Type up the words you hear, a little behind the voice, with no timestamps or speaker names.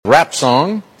rap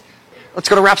song. Let's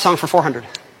go to rap song for 400.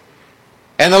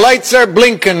 And the lights are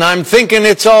blinking. I'm thinking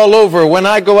it's all over when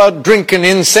I go out drinking,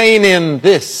 insane in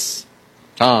this.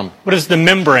 Tom. What is the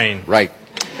membrane? Right.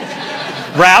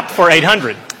 Rap for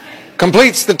 800.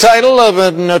 Completes the title of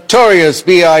a notorious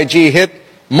B.I.G. hit,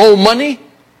 Mo Money.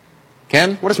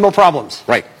 Ken? What is Mo Problems?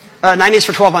 Right. 90s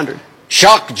for 1200.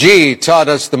 Shock G taught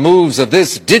us the moves of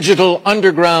this digital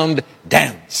underground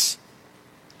dance.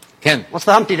 Ken? What's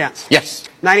the Humpty Dance? Yes.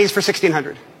 90s for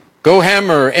 1600. Go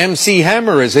Hammer, MC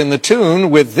Hammer is in the tune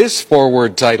with this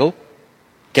forward title.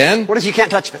 Ken? What is You Can't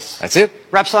Touch This? That's it.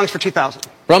 Rap songs for 2000.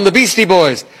 From the Beastie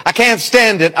Boys, I can't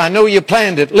stand it, I know you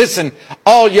planned it. Listen,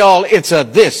 all y'all, it's a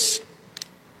this.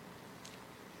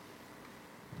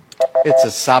 It's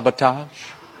a sabotage.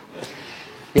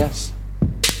 Yes.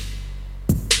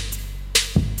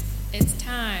 It's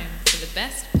time for the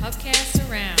best pubcast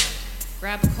around.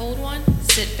 Grab a cold one,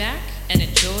 sit back, and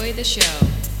enjoy the show.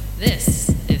 This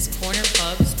is Corner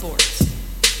Pub Sports.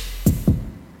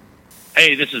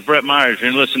 Hey, this is Brett Myers,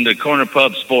 and listen to Corner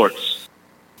Pub Sports.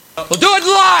 We'll do it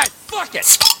live! Fuck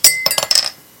it!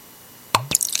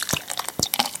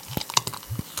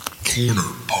 Corner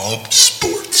Pub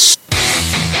Sports.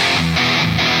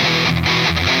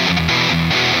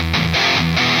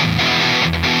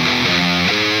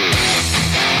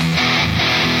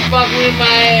 Fuck with my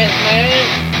ass, man.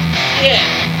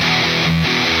 Yeah.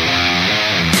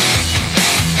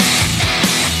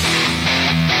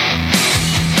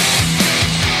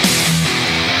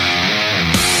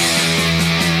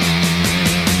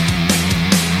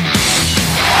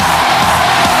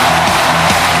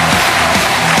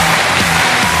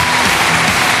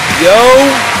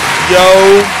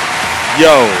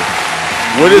 Yo.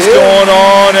 What is going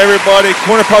on, everybody?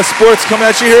 Corner Pub Sports coming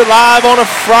at you here live on a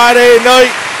Friday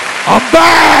night. I'm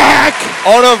back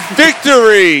on a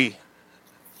victory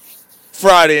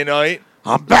Friday night.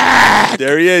 I'm back.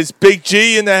 There he is. Big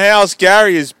G in the house.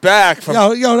 Gary is back.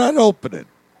 Yo, that opening.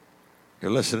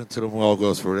 You're listening to them all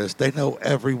go through this. They know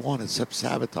every one except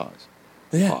Sabotage.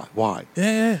 Yeah. Why?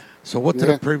 Yeah. So what do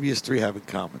the previous three have in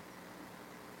common?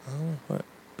 What?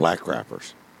 Black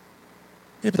rappers.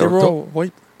 Yeah, but they were all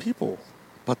white people.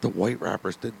 But the white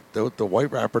rappers didn't. The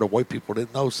white people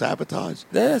didn't know Sabotage.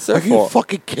 Yeah, that's their fault. Are you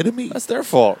fucking kidding me? That's their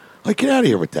fault. Like, get out of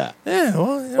here with that. Yeah,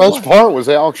 well, Best part was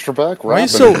Alex Trebek. Why are you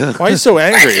so angry? Why are you so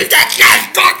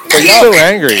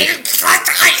angry?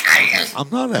 I'm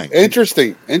not angry.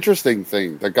 Interesting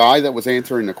thing. The guy that was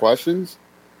answering the questions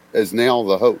is now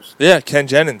the host. Yeah, Ken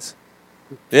Jennings.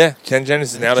 Yeah, Ken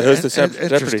Jennings is now the host of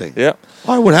Jeopardy. Yeah.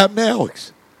 Why? What happened to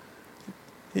Alex?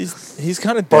 He's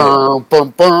kind of dead. Bum,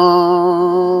 bum,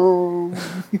 bum.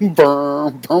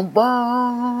 Bum, bum,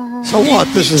 bum. So what?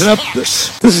 This is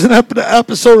an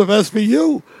episode of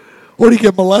SVU. What, did he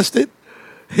get molested?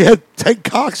 He had 10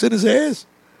 cocks in his ass?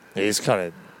 Yeah, he's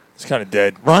kind of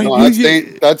dead. Ryan, no,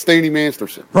 that's Danny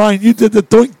Masterson. Ryan, you did the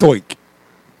doink doink.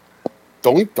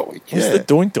 Doink doink? What's the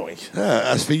doink doink?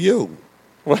 Yeah, SVU.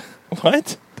 What?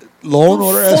 Law and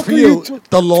Order SVU.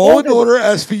 The Law and Order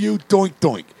SVU doink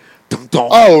doink.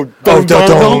 Oh, dong dong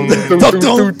dong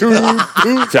dong.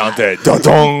 Found dead. Dong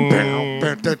dong.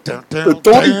 The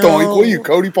doink doink. What are you,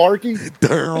 Cody Parkey?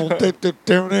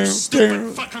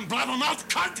 Stupid fucking blabbermouth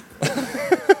cunt.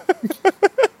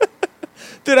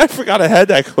 Dude, I forgot I had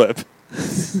that clip.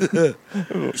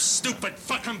 Stupid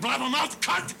fucking blabbermouth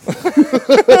cunt.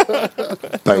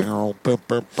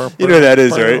 You know who that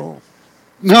is, right?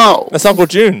 No. That's Uncle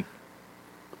June.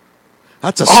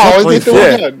 That's a slippery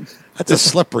foot. That's a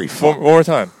slippery foot. One more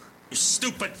time. You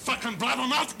stupid fucking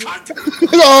blabbermouth cunt.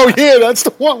 Oh, yeah, that's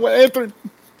the one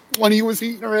when he was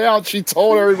eating her out, she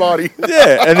told everybody.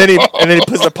 Yeah, and then he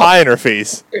puts a pie in her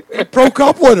face. He broke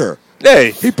up with her.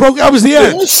 Hey. That was the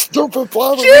end. Stupid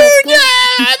blabbermouth. Junior,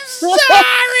 I'm sorry.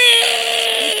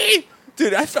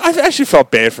 Dude, I actually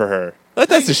felt bad for her.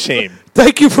 That's a shame.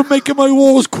 Thank you for making my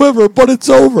walls quiver, but it's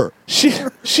over. She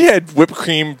had whipped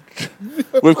cream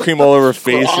all over her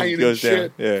face Crying and goes and down.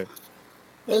 shit. Yeah.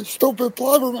 That stupid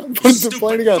blabbermouth. Put the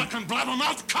plane again. Fucking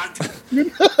blabbermouth cunt.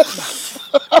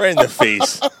 Right in the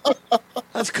face.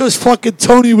 That's because fucking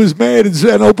Tony was mad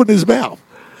and opened his mouth.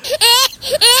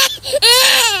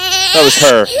 That was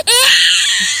her.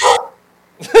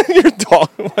 Your dog.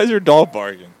 Why is your dog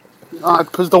barking?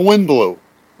 Because the wind blew.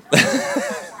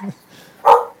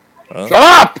 Shut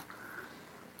up!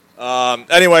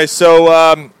 Anyway, so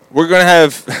we're going to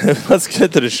have... let's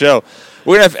get to the show.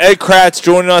 We're going to have Ed Kratz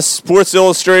joining us, Sports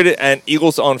Illustrated and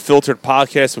Eagles Unfiltered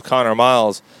podcast with Connor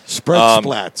Miles. Spread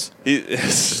Splats.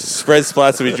 Spread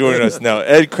Splats will be joining us. No,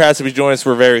 Ed Kratz will be joining us.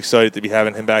 We're very excited to be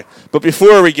having him back. But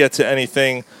before we get to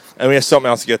anything, and we have something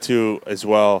else to get to as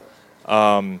well,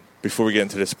 before we get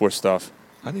into the sports stuff.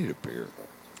 I need a beer.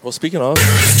 Well, speaking of, what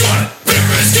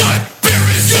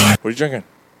are you drinking?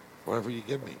 Whatever you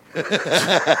give me.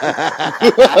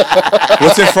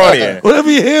 What's in front of you?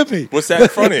 Whatever you hand me. What's that in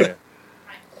front of you?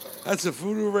 That's a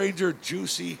Voodoo Ranger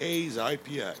Juicy Haze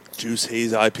IPA. Juice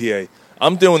Haze IPA.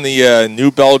 I'm doing the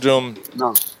New Belgium.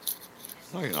 No.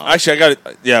 No, you're not. Actually, I got it.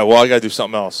 Yeah, well, I got to do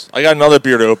something else. I got another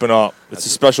beer to open up. It's a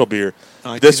special beer.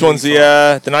 This one's the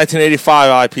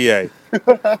 1985 IPA.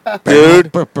 Dude,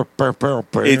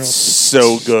 it's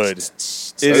so good.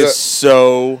 It is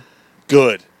so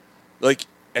good. Like,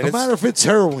 and no matter if it's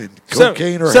heroin, Seven-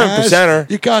 cocaine, or 7%er. hash,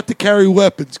 you got to carry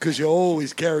weapons because you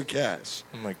always carry cash.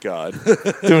 Oh my god,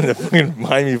 doing the fucking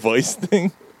Miami Vice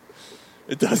thing.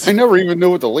 It does. I never even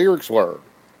knew what the lyrics were.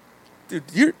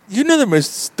 Dude, you know the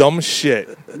most dumb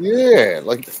shit. Yeah,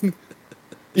 like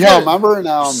yeah. Remember in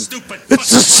It's the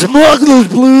Smuggler's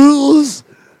Blues.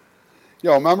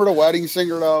 Yo, remember the wedding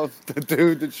singer though? The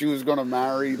dude that she was gonna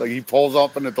marry. Like he pulls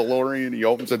up in the DeLorean, he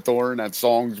opens the door, and that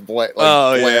song's blaring.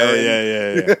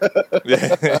 Yeah.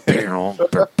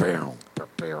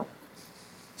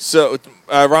 So,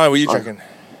 Ryan, what are you drinking?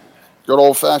 Good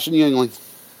old fashioned Yingling.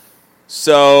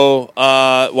 So,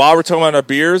 while we're talking about our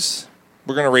beers,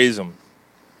 we're gonna raise them.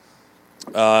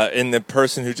 And the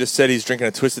person who just said he's drinking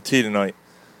a Twisted Tea tonight,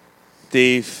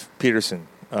 Dave Peterson,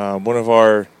 one of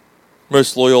our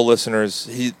most loyal listeners.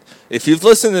 If you've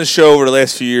listened to the show over the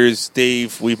last few years,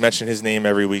 Dave, we've mentioned his name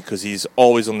every week because he's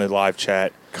always on the live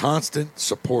chat. Constant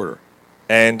supporter.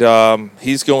 And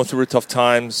he's going through a tough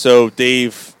time. So,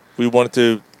 Dave, we wanted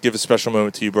to give a special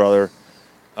moment to you, brother.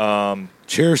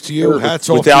 Cheers to you. Hats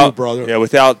off to you, brother. Yeah,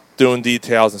 without doing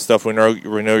details and stuff, we know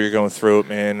you're going through it,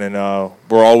 man, and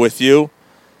we're all with you.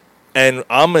 And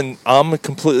I'm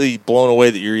completely blown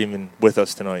away that you're even with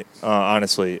us tonight,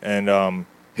 honestly. And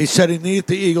he said he needed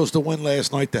the Eagles to win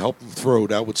last night to help him through.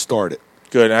 That would start it.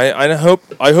 Good. I hope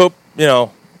you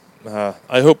know.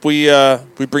 I hope we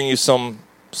bring you some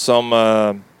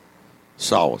solace,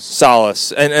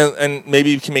 and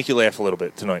maybe we can make you laugh a little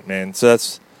bit tonight, man. So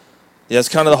that's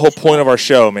kind of the whole point of our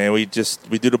show, man. We do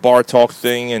the bar talk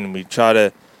thing, and we try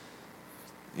to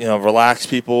relax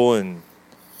people, and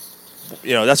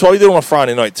that's why we do it on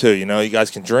Friday night too. You guys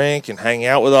can drink and hang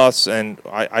out with us, and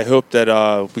I hope that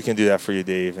we can do that for you,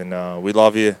 Dave. And we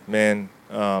love you, man.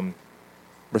 We're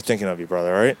thinking of you,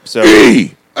 brother. All right. So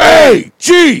EAGLES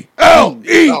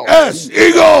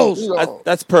Eagles.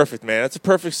 That's perfect, man. That's a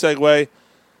perfect segue.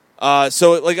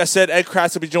 So, like I said, Ed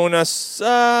Kratz will be joining us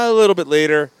a little bit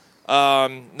later.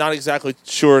 Not exactly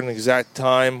sure an exact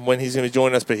time when he's going to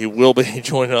join us, but he will be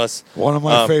joining us. One of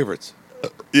my favorites.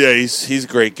 Yeah, he's a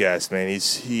great guest, man.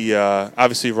 He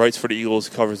obviously writes for the Eagles,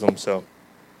 covers them, so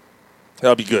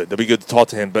that'll be good. That'll be good to talk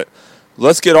to him. But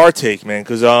let's get our take, man,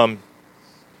 because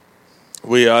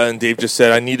we and Dave just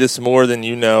said I need this more than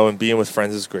you know, and being with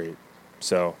friends is great.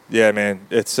 So yeah, man,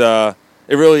 it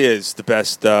really is the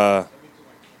best.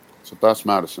 It's the best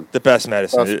medicine. The best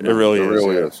medicine. It really is. It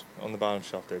really is. On the bottom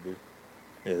shelf there, dude.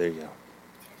 Yeah, there you go.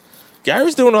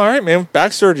 Gary's doing all right, man.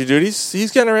 Back surgery, dude.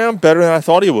 He's getting around better than I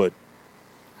thought he would.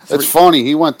 It's funny.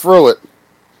 He went through it,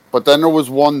 but then there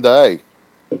was one day.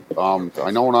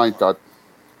 I know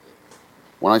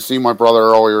when I see my brother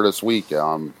earlier this week, it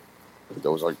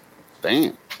was like,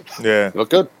 damn. Yeah. You look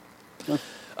good.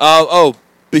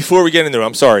 Before we get into it,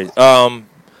 I'm sorry.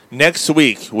 Next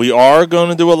week, we are going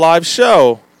to do a live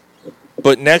show,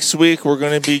 but next week we're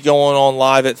going to be going on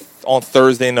live on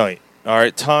Thursday night. All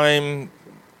right, time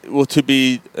to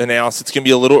be announced. It's going to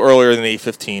be a little earlier than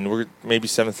 8:15. We're maybe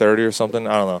 7:30 or something.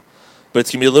 I don't know. But it's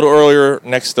going to be a little earlier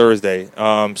next Thursday.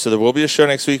 So there will be a show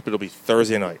next week, but it'll be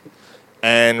Thursday night.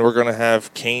 And we're going to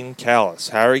have Kane Callis.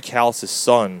 Harry Callis'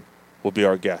 son will be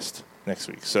our guest next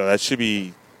week. So that should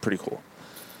be pretty cool.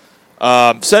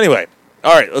 So anyway,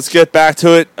 all right, let's get back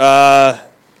to it.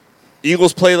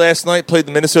 Eagles played last night, played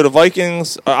the Minnesota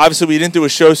Vikings. Obviously, we didn't do a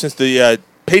show since the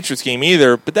Patriots game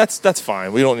either, but that's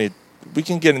fine. We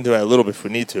can get into that a little bit if we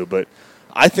need to, but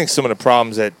I think some of the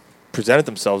problems that presented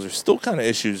themselves are still kind of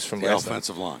issues from the last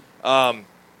offensive night. line.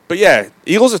 But yeah,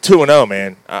 Eagles are 2-0,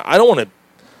 man. I don't want to.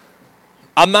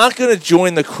 I'm not going to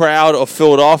join the crowd of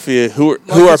Philadelphia who are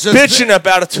bitching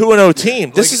about a 2-0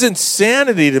 team. This is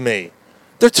insanity to me.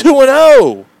 They're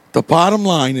 2-0. The bottom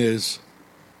line is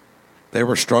they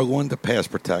were struggling to pass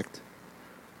protect,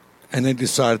 and they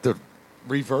decided to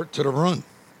revert to the run.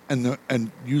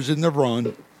 And using the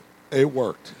run, it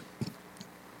worked.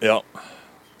 Yep.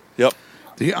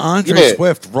 DeAndre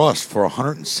Swift rushed for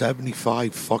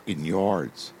 175 fucking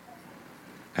yards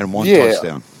and one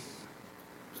touchdown.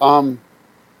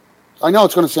 I know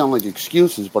it's going to sound like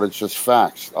excuses, but it's just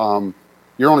facts.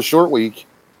 you're on a short week,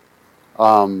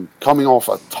 coming off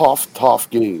a tough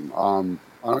game.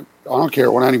 I don't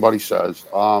care what anybody says.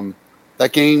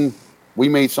 That game, we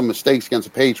made some mistakes against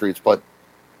the Patriots, but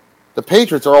the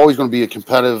Patriots are always going to be a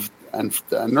competitive, and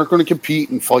they're going to compete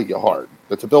and fight you hard.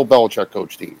 That's a Bill Belichick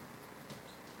coach team.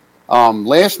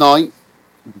 Last night,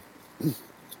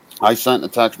 I sent a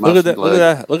text message. Look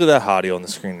at that hottie on the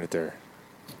screen right there.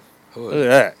 Look at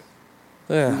that.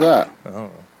 Who's that? I don't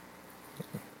know.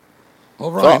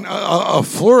 Well, Ryan, a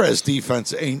Flores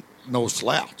defense ain't no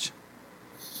slouch.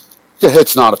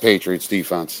 It's not a Patriots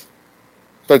defense.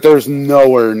 But there's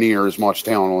nowhere near as much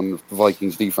talent on the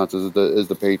Vikings defense as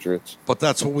the Patriots. But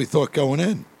that's what we thought going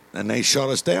in, and they shut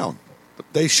us down.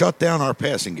 They shut down our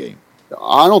passing game.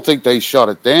 I don't think they shut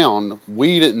it down.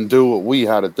 We didn't do what we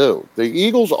had to do. The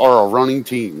Eagles are a running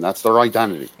team. That's their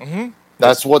identity. Mm-hmm.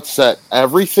 That's what set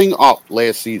everything up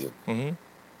last season. Mm-hmm.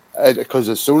 Because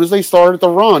as soon as they started to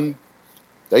run,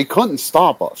 they couldn't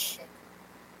stop us.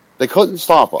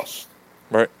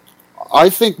 Right. I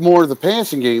think more of the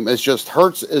passing game is just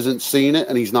Hurts isn't seeing it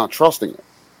and he's not trusting it.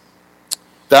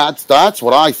 That's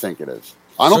what I think it is.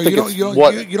 I don't think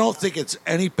you don't think it's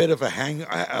any bit of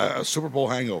a Super Bowl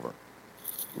hangover.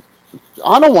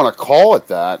 I don't want to call it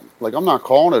that. Like, I'm not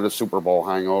calling it a Super Bowl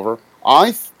hangover.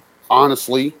 I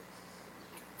honestly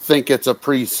think it's a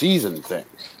preseason thing.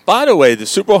 By the way, the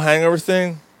Super Bowl hangover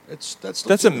thing,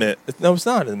 that's a myth. No, it's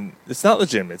not. It's not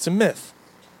legitimate. It's a myth.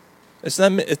 It's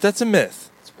not. That's a myth.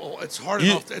 Well, it's hard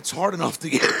enough. It's hard enough to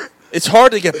get. It's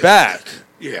hard to get back.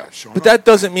 Yeah, sure. But that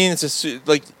doesn't mean it's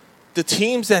like the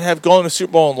teams that have gone to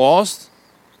Super Bowl and lost.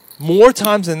 More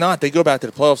times than not, they go back to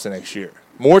the playoffs the next year.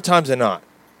 More times than not.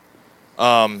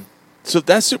 So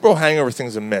that Super Bowl hangover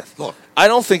thing's a myth. Look, I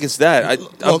don't think it's that.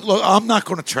 Look, I'm not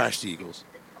going to trash the Eagles.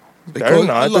 Better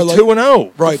not. They're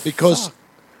 2-0. Right, because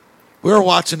we were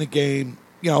watching the game.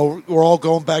 You know, we're all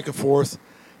going back and forth.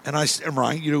 And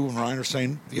Ryan, you and Ryan are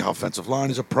saying the offensive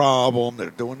line is a problem. They're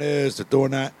doing this, they're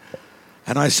doing that.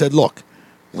 And I said, look,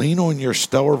 lean on your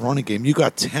stellar running game. You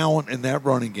got talent in that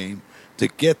running game to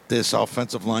get this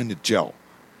offensive line to gel.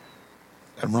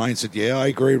 And Ryan said, yeah, I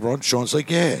agree. Sean's like,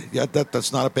 yeah,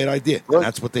 that's not a bad idea. Right. And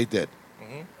that's what they did.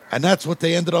 Mm-hmm. And that's what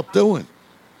they ended up doing.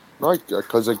 Right,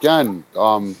 because again,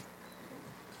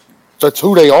 that's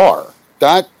who they are.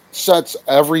 That sets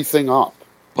everything up.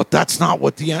 But that's not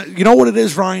what you know what it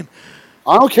is, Ryan?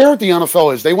 I don't care what the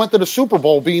NFL is. They went to the Super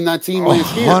Bowl being that team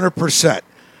last year. 100%.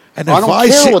 And I don't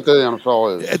care what the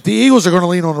NFL is. The Eagles are going to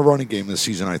lean on the running game this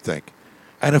season, I think.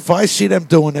 And if I see them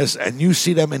doing this, and you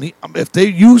see them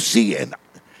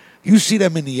you see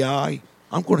them in the eye,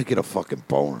 I'm going to get a fucking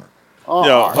boner.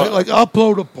 Like I'll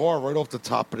blow the bar right off the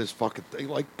top of this fucking thing.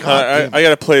 Like, I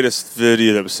got to play this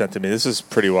video that was sent to me. This is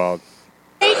pretty wild.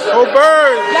 Go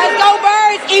Birds! Let's go Birds!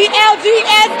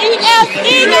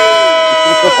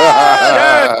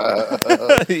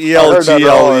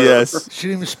 ELGLES. She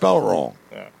didn't even spell it wrong.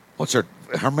 Yeah. What's her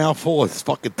mouth full of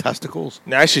fucking testicles?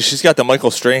 No, actually, she's got the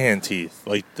Michael Strahan teeth.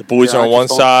 Like the boys are on one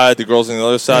side, the girls on the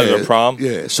other side of the prom.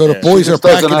 Yeah. So the boys are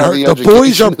backing her. The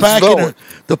boys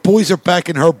are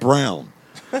backing her brown.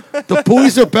 The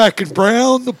boys are backing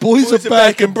brown. The boys are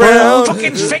backing brown.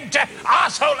 Fucking sphincter,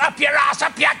 asshole up your ass,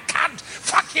 up your cunt.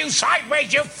 Fuck you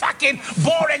sideways, you fucking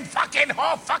boring fucking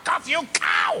whore. Fuck off, you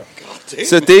cow.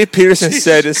 So Dave Peterson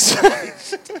said,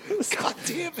 God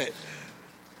damn it.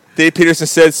 Dave Peterson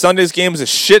said Sunday's game was a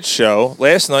shit show.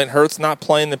 Last night, Hurts not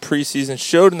playing the preseason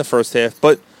showed in the first half,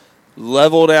 but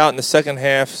leveled out in the second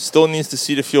half. Still needs to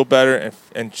see to feel better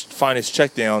and find his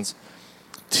checkdowns.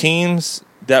 Teams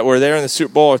that were there in the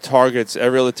Super Bowl are targets.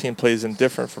 Every other team plays them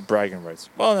different for bragging rights.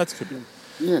 Well, that's could be.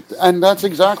 Yeah, and that's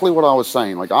exactly what I was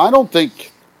saying. Like, I don't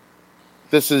think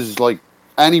this is like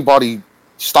anybody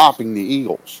stopping the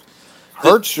Eagles.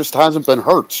 Hurts just hasn't been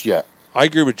Hurts yet. I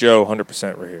agree with Joe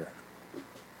 100% right here.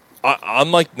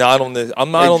 I'm like not on the.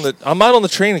 I'm not on the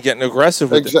train of getting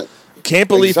aggressive with it. Can't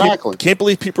believe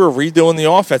people are redoing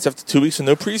the offense after 2 weeks of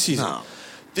no preseason. No.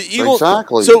 The Eagles.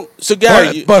 Exactly. So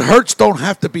Gary, but Hurts don't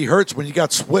have to be Hurts when you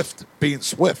got Swift being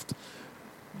Swift.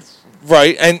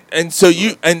 Right, and so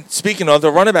speaking of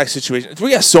the running back situation, we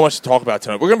got so much to talk about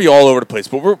tonight. We're going to be all over the place,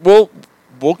 but we'll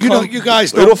you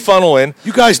guys it'll funnel in.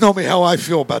 You guys know me how I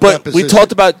feel about that position. We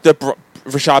talked about the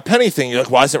Rashad Penny thing. You're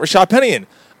like, why isn't Rashad Penny in?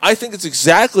 I think it's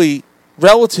exactly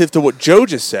relative to what Joe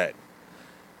just said.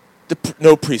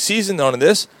 No preseason, none of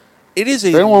this. It is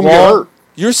a long.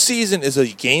 Your season is a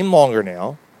game longer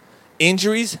now.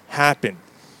 Injuries happen.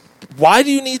 Why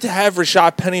do you need to have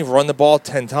Rashad Penny run the ball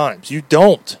 10 times? You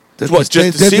don't. They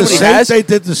did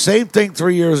the same thing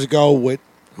 3 years ago with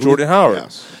Jordan Howard.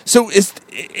 Yes. So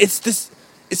it's this.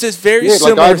 It's just very Yeah, like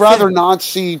similar. I'd rather thing. not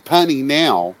see Penny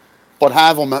now, but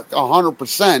have him at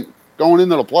 100% going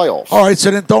into the playoffs. All right,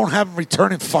 so then don't have him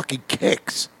returning fucking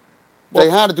kicks. They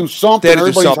had to do something. They had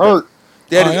to do Everybody's something. hurt.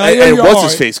 They had to- and what's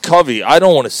his face? Covey. I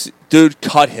don't want to see. Dude,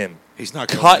 cut him. He's not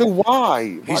cut. Dude,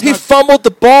 why? He fumbled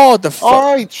the ball.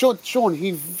 All right, Sean.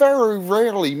 He very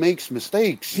rarely makes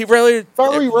mistakes. He very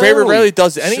rarely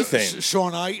does anything.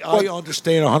 Sean, I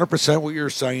understand 100% what you're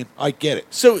saying. I get it.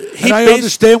 So and I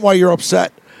understand why you're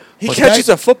upset. He But catches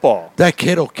a football. That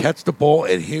kid will catch the ball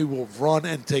and he will run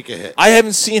and take a hit. I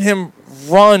haven't seen him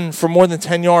run for more than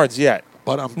 10 yards yet.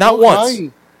 But I'm not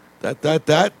once.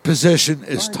 That position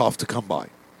is tough to come by.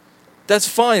 That's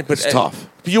fine, but It's tough.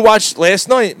 You watched last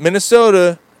night.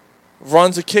 Minnesota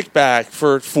runs a kickback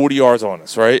for 40 yards on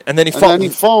us, right? And then he fumbled.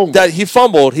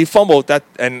 He fumbled that,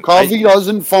 and Covey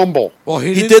doesn't fumble. Well,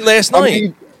 he did last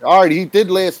night. All right, he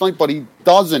did last night, but he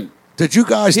doesn't. Did you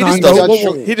guys He not just, know?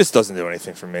 doesn't, he just doesn't do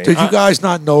anything for me. Did you guys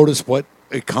not notice what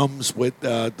it comes with,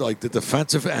 like the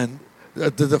defensive end, the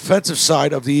defensive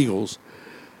side of the Eagles?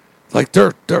 Like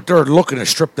they're looking to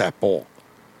strip that ball.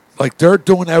 Like they're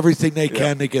doing everything they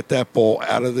can to get that ball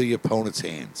out of the opponent's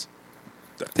hands.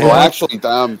 They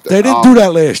didn't do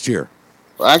that last year.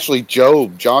 Actually,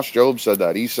 Josh Job said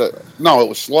that. He said no, it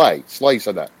was Slay. Slay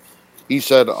said that. He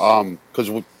said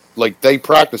because like they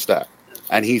practiced that,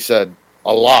 and he said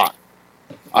a lot.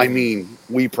 I mean,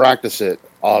 we practice it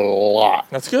a lot.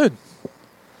 That's good.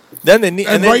 Then they need,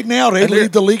 and right now they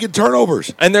lead the league in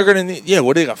turnovers. And they're going to need. Yeah,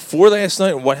 what they got? 4 last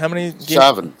night. What? How many? Games?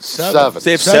 Seven.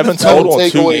 They have seven total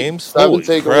in 2 games. 7 Holy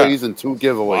takeaways crap. and 2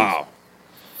 giveaways.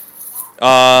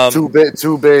 Wow.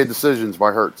 Two bad decisions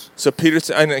by Hurts. So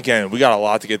Peterson, and again, we got a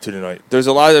lot to get to tonight. There's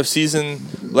a lot of season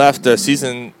left. Hurts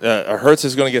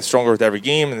is going to get stronger with every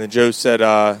game. And then Joe said,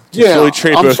 really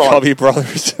trade both Covey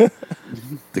brothers.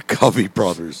 The Covey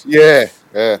brothers. Yeah.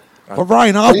 But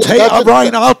Ryan, I'll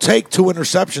take 2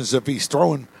 interceptions if he's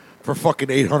throwing for fucking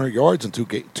 800 yards in two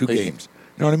games.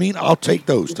 You know what I mean? I'll take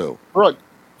those 2. Right.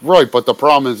 But the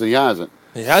problem is he hasn't.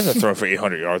 He hasn't thrown for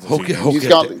 800 yards.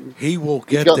 He will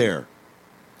get there.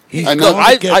 He's I going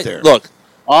know. to get there. Look,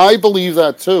 I believe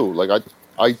that too. Like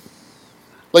I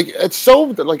it's so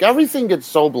like everything gets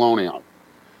so blown out,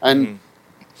 and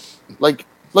like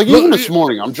even this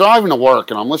morning, I'm driving to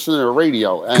work and I'm listening to the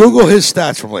radio. And Google his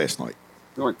stats from last night.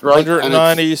 Right,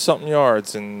 190 something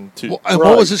yards and 2. And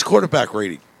what was his quarterback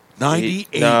rating?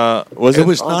 98. Was it? It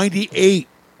was 98.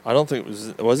 I don't think it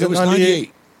was. Was It it was 98?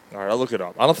 98. All right, I'll look it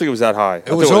up. I don't think it was that high.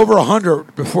 It was over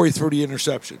 100 before he threw the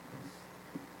interception.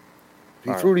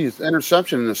 He threw his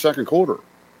interception in the second quarter.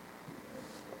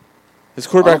 His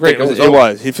quarterback rate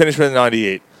was. He finished with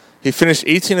 98. He finished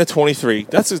 18 of 23.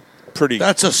 That's a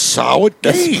solid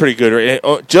game. That's pretty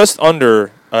good. Just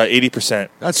under 80%.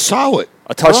 That's solid.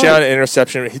 A touchdown, an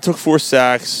interception. He took 4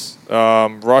 sacks,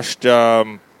 rushed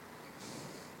 12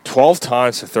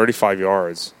 times for 35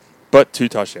 yards, but 2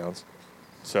 touchdowns.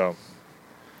 So,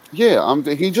 yeah,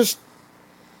 he just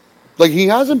he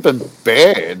hasn't been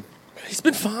bad. He's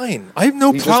been fine. I have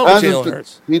no problem with Jalen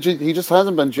Hurts. He just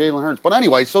hasn't been Jalen Hurts. But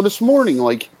anyway, so this morning,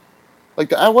 like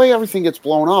the way everything gets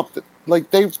blown up,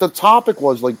 the topic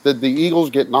was did the Eagles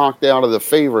get knocked out of the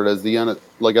favorite as the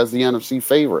NFC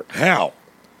favorite? How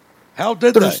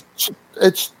did they?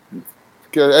 It's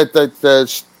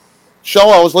the show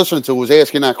I was listening to was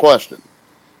asking that question.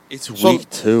 It's week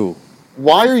 2.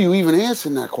 Why are you even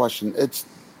asking that question? It's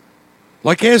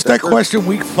ask that question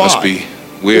week 5. Must be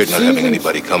weird not having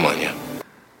anybody come on you.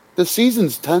 The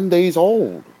season's 10 days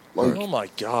old. Oh my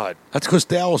God! That's because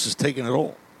Dallas is taking it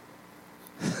all.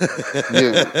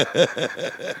 Yeah.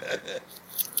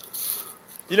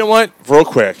 You know what? Real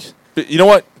quick. You know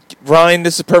what, Ryan?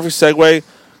 This is a perfect segue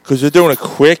because we're doing a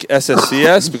quick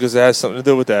SSCS because it has something to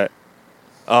do with that.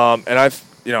 And I've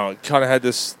kind of had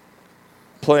this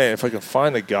plan. If I can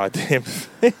find the goddamn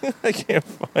thing, I can't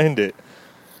find it.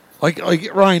 Like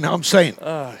Ryan, I'm saying,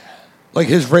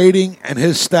 his rating and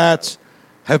his stats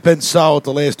have been solid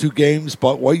the last 2 games,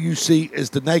 but what you see is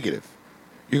the negative.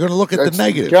 You're going to look at the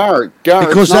negative, Garrett,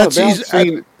 because that's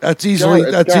easily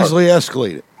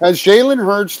escalated. Has Jalen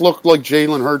Hurts looked like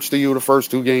Jalen Hurts to you the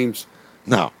first 2 games?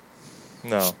 No.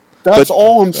 That's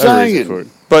all I'm saying.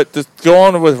 But to go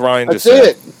on with Ryan. That's just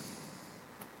it. Said.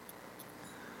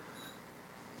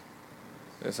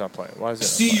 It's not playing. Why is it?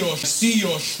 See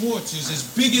your Schwartz is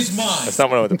as big as mine. That's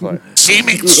not what I want to play.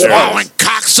 Seeming swallowing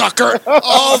cocksucker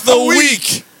of the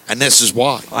week. And this is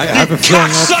why. I have a feeling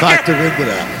I'll factor into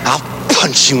that. I'll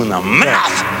punch you in the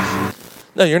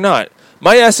mouth. No, you're not.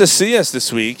 My SSCS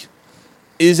this week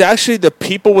is actually the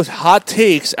people with hot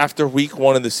takes after week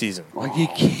 1 of the season. Like, you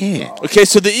can't. Okay,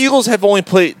 so the Eagles have only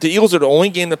played. The Eagles are the only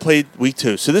game that played week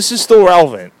 2. So this is still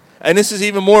relevant, and this is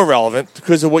even more relevant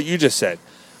because of what you just said.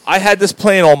 I had this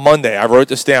playing on Monday. I wrote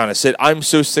this down. I said, I'm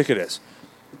so sick of this.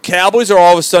 Cowboys are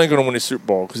all of a sudden going to win the Super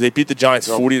Bowl because they beat the Giants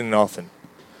 40-0.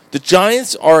 The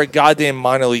Giants are a goddamn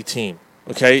minor league team.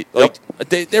 Okay, like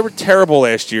they were terrible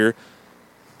last year.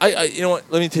 I you know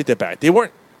what? Let me take that back. They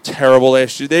weren't terrible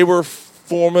last year. They were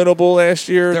formidable last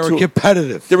year. They were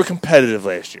competitive. They were competitive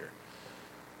last year.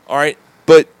 All right,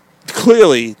 but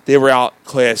clearly they were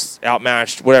outclassed,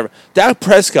 outmatched, whatever. Dak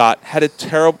Prescott had a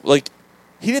terrible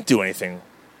he didn't do anything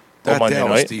on Monday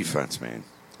Dallas night. defense, man.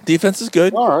 Defense is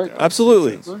good. All right.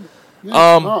 Absolutely. Yeah,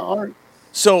 all right.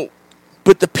 So,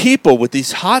 but the people with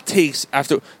these hot takes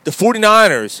after the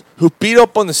 49ers who beat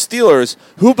up on the Steelers,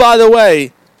 who, by the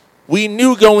way, we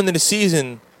knew going into the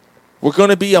season were going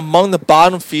to be among the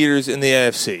bottom feeders in the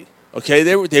AFC. Okay,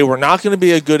 they were not going to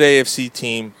be a good AFC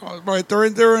team. Right, they're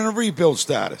in a rebuild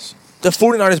status. The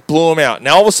 49ers blew them out.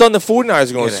 Now all of a sudden the 49ers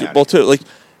are going to the Super Bowl too. Like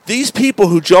these people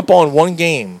who jump on one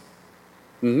game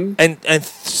and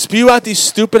spew out these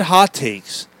stupid hot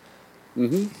takes.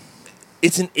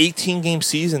 It's an 18-game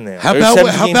season now. How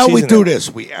about we do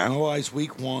this? We analyze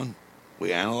week 1,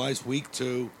 we analyze week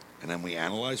 2, and then we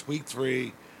analyze week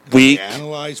 3. We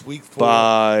analyze week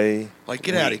 4.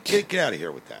 Get out of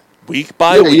here with that. Week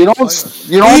by week. You don't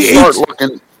start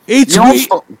looking. Each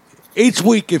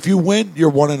week, if you win,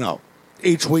 you're 1-0.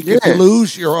 Each week, if you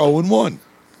lose, you're 0-1.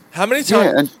 How many times?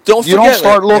 Yeah, and don't you forget, don't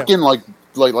start looking like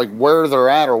where they're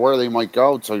at or where they might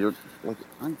go. So you're like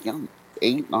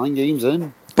 8-9 games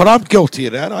in. But I'm guilty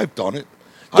of that. I've done it.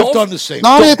 I've done the same.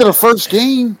 Not after the first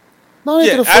game.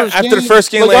 After the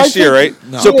first game last year, right?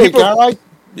 No. So people.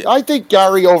 I think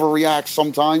Gary overreacts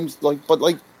sometimes, but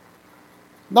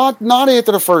not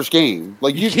after the first game.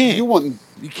 Like you can't.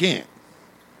 You can't.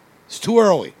 It's too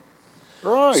early.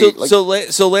 Right.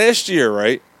 So last year,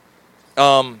 right?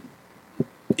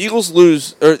 Eagles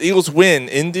win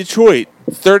in Detroit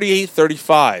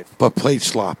 38-35. But played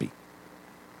sloppy.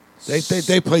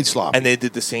 They played sloppy. And they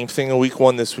did the same thing in week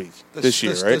 1 this year,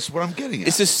 right? That's what I'm getting at.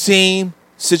 It's the same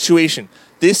situation.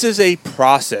 This is a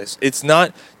process. It's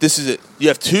not. You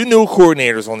have 2 new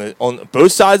coordinators on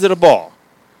both sides of the ball.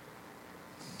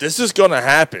 This is going to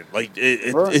happen.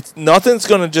 It's nothing's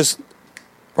going to just.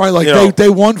 Right, they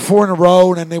won 4 in a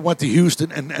row, and then they went to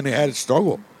Houston, and they had a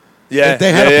struggle. Yeah,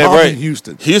 they had a problem in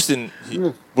Houston.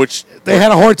 Which they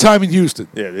had a hard time in Houston.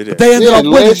 Yeah, they did. But they ended up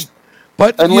winning.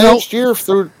 Last year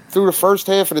through the first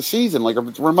half of the season,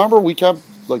 remember we kept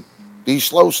these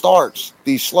slow starts.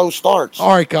 All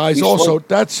right, guys.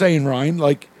 That's saying,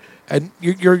 Ryan, and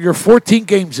you're 14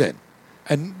 games in,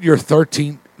 and you're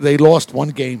 13. They lost 1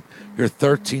 game. You're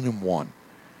 13-1.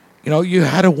 You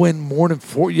had to win more than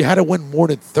 4. You had to win more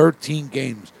than 13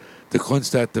 games to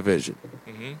clinch that division.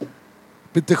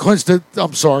 But to clinch the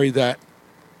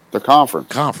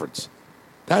conference.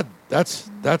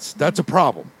 That's a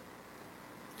problem.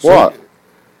 What?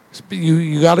 So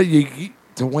you got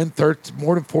to win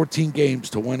more than 14 games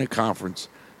to win a conference.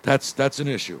 That's an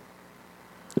issue.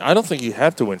 I don't think you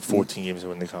have to win 14 games to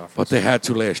win the conference. But they had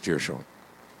to last year, Sean.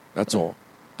 That's all.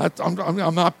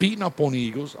 I'm not beating up on the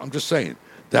Eagles. I'm just saying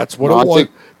that's what it was.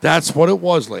 That's what it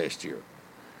was last year.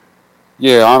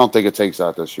 Yeah, I don't think it takes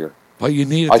that this year. But you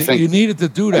needed to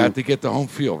do that to get the home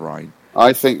field, Ryan.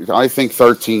 I think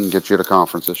 13 gets you to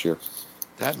conference this year.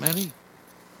 That many?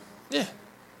 Yeah.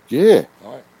 Yeah.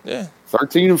 All right. Yeah.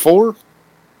 13-4.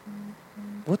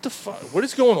 What the fuck? What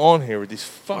is going on here with these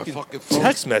fucking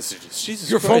text messages?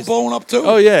 Jesus Your Christ. phone blowing up too?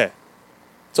 Oh yeah.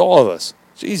 It's all of us.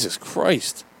 Jesus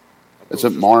Christ. Is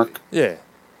it Mark? Yeah.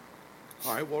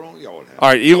 All right. Well, don't yell at him. All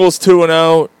right. Eagles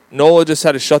 2-0. Nola just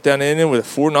had a shutdown inning with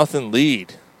a 4-0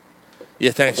 lead.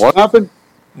 Yeah. Thanks. What happened?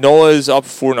 Nola is up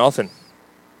 4-0.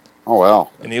 Oh wow.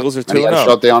 And the Eagles are 2-0. And he had a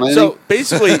shutdown inning? So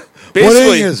basically, what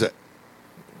inning is it?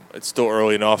 It's still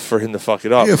early enough for him to fuck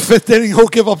it up. Yeah, 5th inning, he'll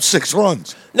give up 6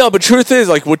 runs. No, but truth is,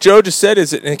 what Joe just said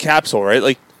is in a capsule,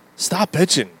 right? Stop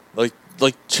pitching.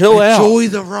 Chill out. Enjoy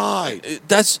the ride.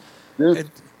 That's ride,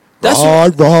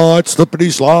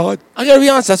 slippity slide. I gotta be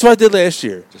honest. That's what I did last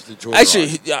year. Just enjoy.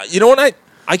 Actually, you know what?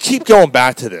 I keep going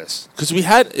back to this because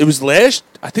I think it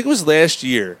was last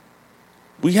year.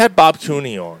 We had Bob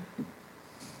Cooney on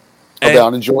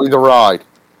about enjoy the ride.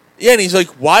 Yeah, and he's like,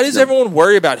 why does everyone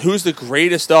worry about who's the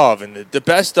greatest of and the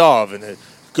best of and the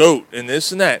GOAT and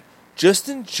this and that? Just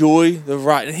enjoy the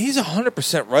ride. And he's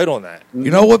 100% right on that.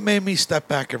 You know what made me step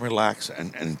back and relax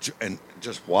and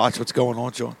just watch what's going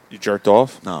on, John? You jerked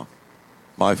off? No.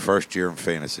 My first year in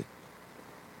fantasy.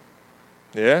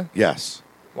 Yeah? Yes.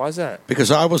 Why is that?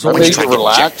 Because I was That always made you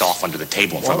relax. Jacked off under the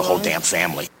table in front of the whole damn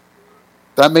family.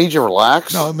 That made you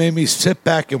relax? No, it made me sit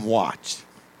back and watch.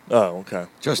 Oh, okay.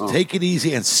 Just take it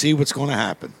easy and see what's going to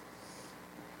happen.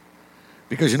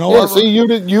 Because you know Yeah, what? see, you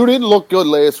didn't look good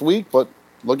last week, but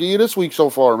look at you this week so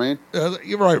far, man.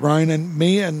 You're right, Ryan. And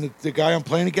me and the guy I'm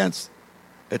playing against,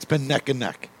 it's been neck and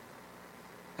neck.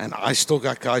 And I still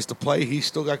got guys to play. He's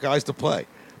still got guys to play.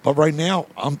 But right now,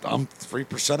 I'm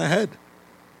 3% ahead.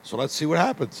 So let's see what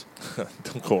happens.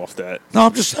 Don't go off that. No,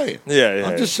 I'm just saying. Yeah.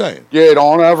 I'm just saying. Yeah,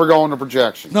 don't ever go into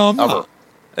projection. No, I'm ever. not.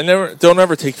 And don't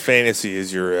ever take fantasy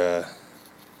as your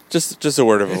just a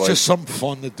word of It's advice. just something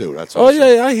fun to do. That's all. Oh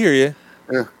yeah, I hear you.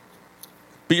 Yeah.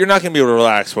 But you're not going to be able to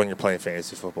relax when you're playing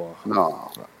fantasy football.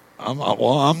 No.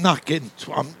 I'm not getting.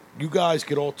 You guys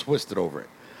get all twisted over it.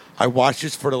 I watched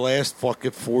this for the last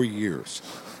fucking 4 years.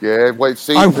 Yeah, wait,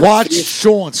 see. I watched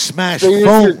Sean smash see if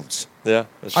phones. Yeah.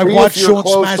 I watched Sean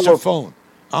smash a phone.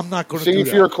 I'm not going to do See that.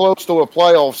 if you're close to a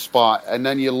playoff spot, and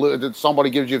then somebody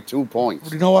gives you 2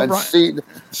 points. You know what, and Ryan?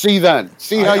 see then.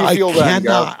 See how you feel then,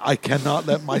 Gav. I cannot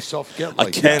let myself get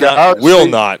like I that. will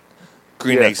not.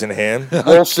 Green eggs in ham.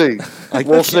 We'll see.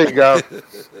 We'll see, Gav.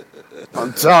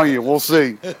 I'm telling you, we'll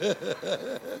see.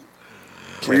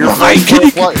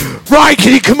 Ryan,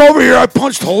 can you come over here? I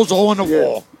punched holes all in the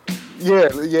wall.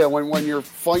 Yeah. When you're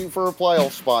fighting for a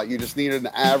playoff spot, you just need an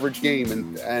average game,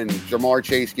 and Jamar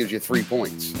Chase gives you 3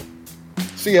 points.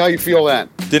 See how you feel then.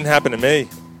 Didn't happen to me.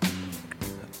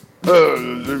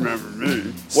 Remember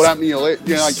me. What happened to you? I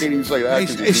can't even say that.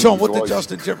 Hey, Sean, what did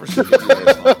Justin Jefferson give you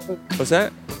last night? What's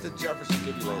that? What did Jefferson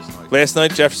give you last night? Last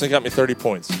night, Jefferson got me 30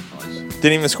 points.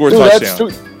 Didn't even score a Dude,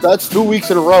 touchdown. That's 2 weeks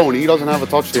in a row, and he doesn't have a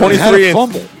touchdown. 23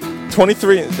 fumble.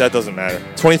 23. That doesn't matter.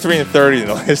 23 and 30 in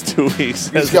the last 2 weeks.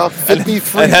 He's got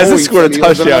 53 and hasn't points, scored and a he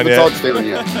doesn't touchdown have a yet. touchdown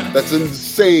yet. That's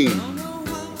insane,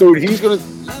 dude. He's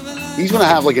gonna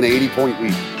have like an 80-point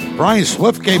week. Brian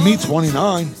Swift gave me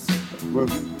 29.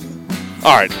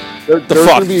 All right. There's The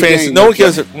fuck gonna be a fantasy. game No one where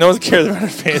cares. No one cares about our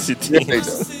fantasy Yeah, they teams.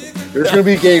 do. There's going to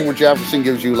be a game where Jefferson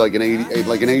gives you like an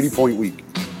 80-point week.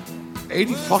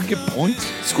 80 fucking points.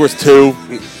 Scores 2,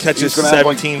 catches He's gonna have,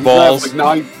 17 he's gonna balls. have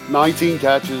like 19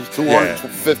 catches,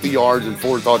 250 yards, and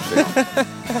 4 touchdowns.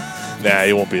 Nah,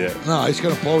 he won't be there. No, he's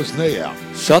going to blow his knee out.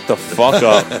 Shut the fuck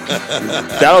up.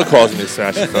 That'll cause me to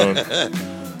smash your phone.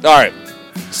 All right.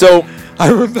 So I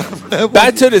remember that.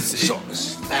 back to this.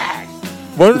 What's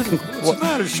the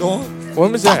matter, Sean?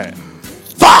 When was that?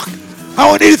 Fuck! I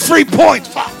only needed 3 points.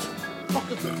 Fuck!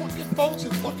 Fucking phones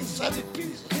in fucking 7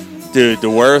 pieces. Dude, the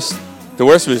worst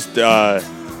was that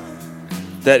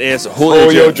ass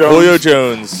Julio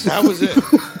Jones. That was it.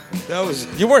 That was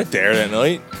it. You weren't there that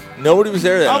night. Nobody was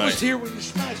there that night. I was here when you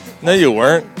smashed it. No, you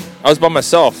weren't. I was by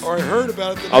myself. Or I heard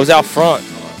about it. I was out front.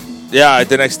 Yeah,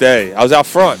 the next day. I was out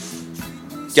front.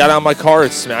 Got out of my car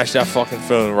and smashed that fucking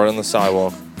phone right on the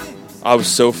sidewalk. I was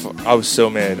so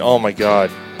mad. Oh my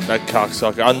god, that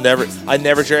cocksucker! I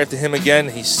never drafted him again.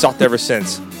 He sucked ever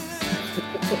since.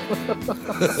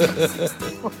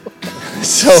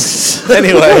 So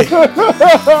anyway,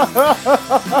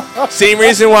 same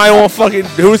reason why I won't fucking.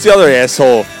 Who's the other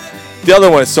asshole? The other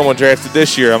one is someone drafted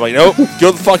this year. I'm like, nope,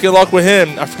 good fucking luck with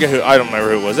him. I forget who. I don't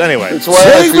remember who it was. Anyway, That's the way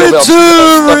I Take feel me about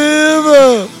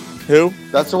to river. who?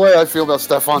 That's the way I feel about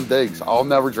Stephon Diggs. I'll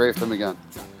never draft him again.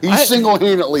 He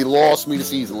single-handedly lost me the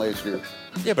season last year.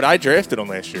 Yeah, but I drafted him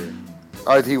last year.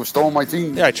 He was still on my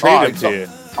team. Yeah, I traded him to you.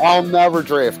 I'll never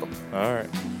draft him. All right.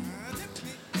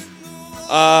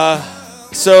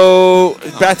 So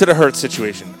back to the Hurts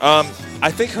situation.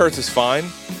 I think Hurts is fine.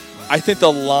 I think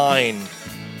the line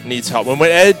needs help. When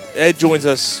Ed joins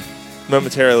us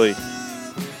momentarily,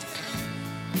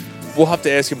 we'll have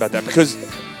to ask him about that because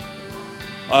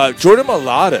Jordan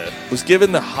Mailata was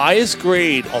given the highest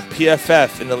grade on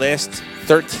PFF in the last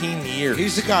 13 years.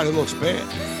 He's the guy that looks bad.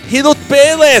 He looked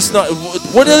bad last night.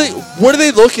 What are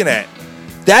they looking at?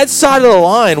 That side of the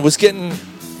line was getting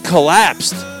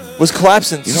collapsed. Was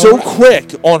collapsing so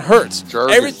quick on Hurts. No.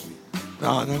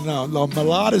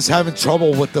 Malata's having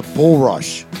trouble with the bull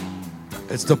rush.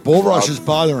 It's the bull rush is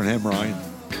bothering him, Ryan.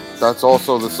 That's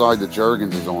also the side that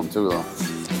Juergens is on, too, though.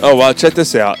 Oh, well, check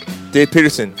this out. Dave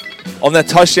Peterson. On that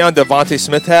touchdown Devontae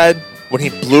Smith had, when he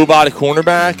blew by the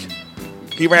cornerback,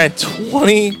 he ran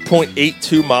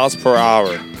 20.82 miles per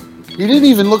hour. He didn't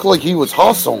even look like he was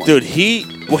hustling. Dude, he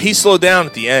slowed down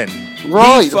at the end.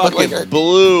 Right. He fucking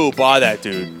blew by that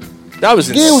dude. That was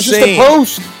insane. Yeah, it was just a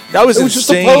post. That was It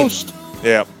insane. was just a post.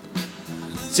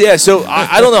 Yeah. So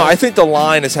I don't know. I think the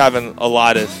line is having a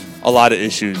lot of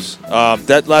issues.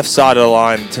 That left side of the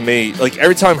line, to me, like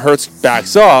every time Hurts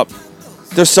backs up,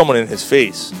 there's someone in his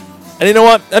face. And you know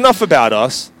what? Enough about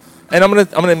us. And I'm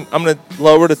gonna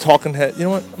lower the talking head. You know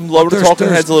what? I'm lower the talking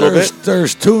heads a little bit.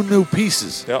 There's 2 new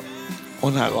pieces. Yep.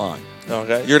 On that line.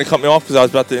 Okay. You're gonna cut me off because I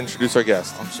was about to introduce our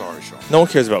guest. I'm sorry, Sean. No one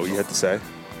cares about what you had to say.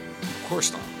 Of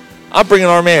course not. I'm bringing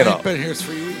our man I've up. been here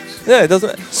 3 weeks. Yeah, it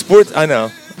doesn't. Sports. I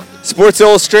know. Sports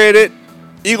Illustrated,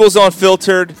 Eagles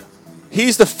Unfiltered.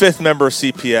 He's the 5th member of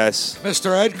CPS.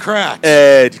 Mr. Ed Kratz.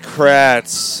 Ed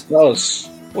Kratz. Close.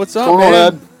 What's up, What's going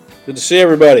man? on, Ed? Good to see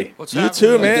everybody. What's You happening?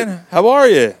 too, man. How are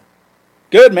you?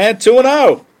 Good, man.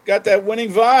 2-0. Got that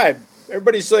winning vibe.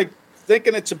 Everybody's like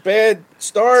thinking it's a bad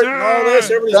start and all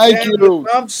this. Everybody's Thank down you. in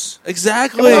the dumps.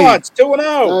 Exactly. Come on, it's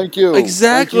 2-0. Thank you.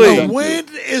 Exactly. Thank A you. win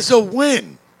is a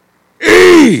win.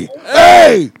 E-A-G-L-E-S.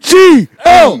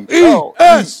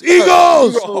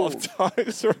 Eagles.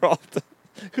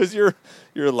 Because you're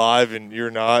live and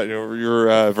you're not.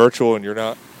 You're virtual and you're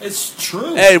not. It's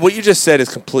true. Ed, what you just said is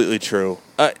completely true.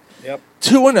 Yep.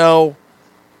 2-0.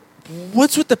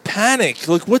 What's with the panic?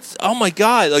 Like, what's? Oh my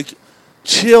God! Like,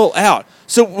 chill out.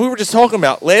 So we were just talking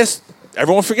about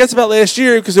everyone forgets about last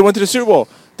year because they went to the Super Bowl.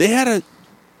 They had a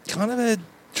kind of a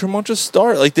tremendous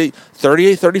start. Like, they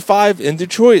 38-35 in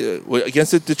Detroit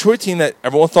against a Detroit team that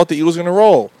everyone thought the Eagles were going to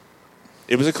roll.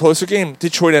 It was a closer game.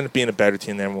 Detroit ended up being a better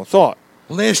team than everyone thought.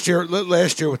 Last year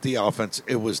with the offense,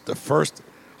 it was the first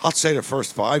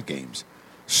 5 games.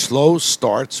 Slow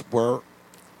starts were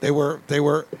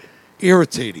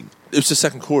irritating. It was the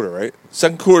second quarter, right?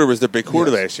 Second quarter was their big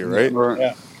quarter last year, right?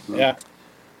 Yeah.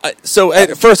 So,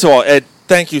 Ed, first of all, Ed,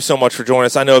 thank you so much for joining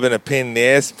us. I know I've been a pain in the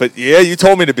ass, but yeah, you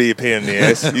told me to be a pain in the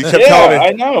ass. You kept telling me.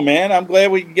 I know, man. I'm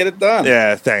glad we can get it done.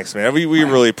 Yeah, thanks, man. We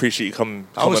really appreciate you coming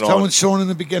I was on. telling Sean in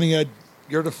the beginning, Ed,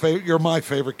 you're my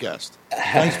favorite guest.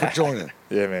 Thanks for joining.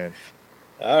 Yeah, man.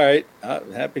 All right.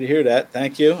 Happy to hear that.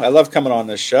 Thank you. I love coming on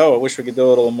this show. I wish we could do a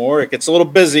little more. It gets a little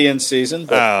busy in season.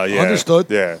 But Oh, yeah. Understood.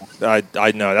 Yeah,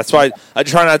 I know. That's why I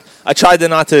tried to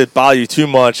not to bother you too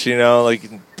much, like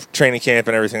training camp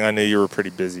and everything. I knew you were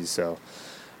pretty busy, so.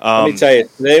 Let me tell you,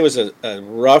 today was a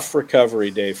rough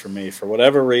recovery day for me for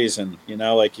whatever reason.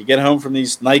 Like you get home from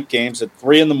these night games at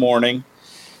 3 a.m,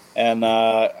 and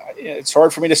it's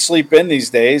hard for me to sleep in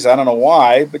these days. I don't know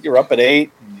why, but you're up at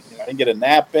 8, and I didn't get a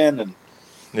nap in, and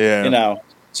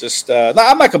just no,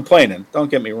 I'm not complaining. Don't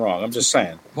get me wrong. I'm just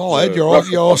saying. Well, Ed, you're not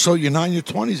in your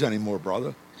 20s anymore,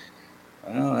 brother.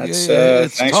 Well, that's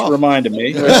it's thanks tough. for reminding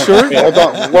me. Sure.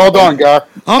 Well done, guy.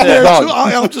 I'm there too.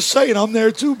 I'm just saying, I'm there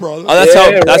too, brother.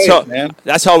 Oh,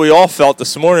 that's how we all felt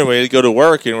this morning. We had to go to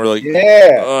work, and we're like,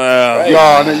 That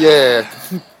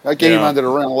game ended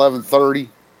around 11:30.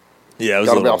 Yeah, it was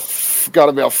got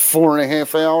about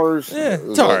 4.5 hours. Yeah,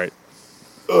 it's all right.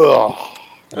 Ugh.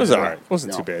 It was all right. It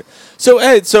wasn't too bad. So,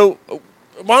 Ed,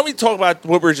 why don't we talk about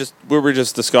what we were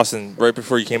just discussing right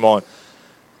before you came on?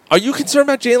 Are you concerned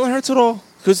about Jalen Hurts at all?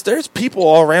 Because there's people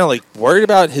all around like worried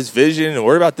about his vision and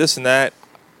worried about this and that.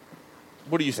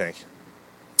 What do you think?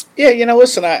 Yeah,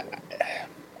 listen,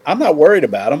 I'm not worried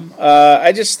about him.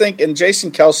 I just think, and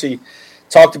Jason Kelce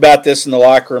talked about this in the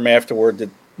locker room afterward, that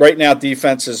right now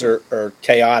defenses are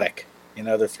chaotic.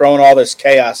 They're throwing all this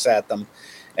chaos at them.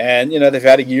 And, they've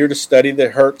had a year to study the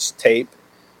Hurts tape,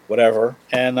 whatever.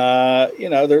 And,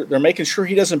 they're making sure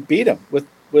he doesn't beat him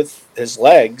with his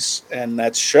legs, and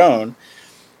that's shown.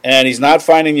 And he's not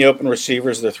finding the open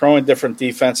receivers. They're throwing different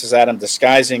defenses at him,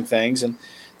 disguising things. And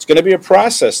it's going to be a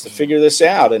process to figure this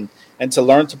out and to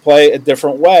learn to play a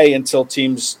different way until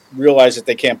teams realize that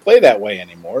they can't play that way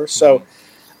anymore. So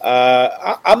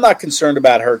I'm not concerned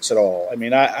about Hurts at all. I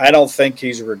mean, I don't think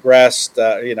he's regressed.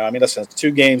 Listen,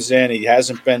 2 games in, he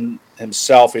hasn't been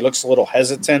himself. He looks a little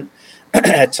hesitant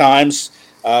at times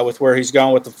with where he's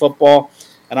going with the football.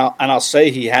 And I'll say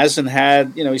he hasn't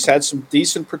had, he's had some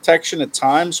decent protection at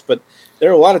times, but there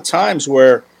are a lot of times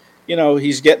where,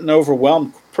 he's getting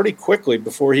overwhelmed pretty quickly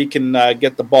before he can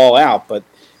get the ball out. But,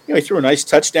 he threw a nice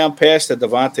touchdown pass to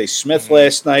Devontae Smith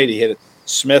last night. He hit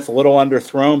Smith a little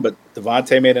underthrown, but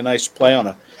Devontae made a nice play on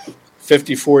a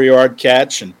 54-yard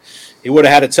catch. And he would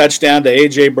have had a touchdown to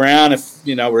A.J. Brown if,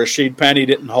 Rashid Penny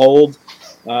didn't hold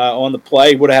on the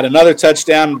play. He would have had another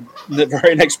touchdown the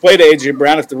very next play to A.J.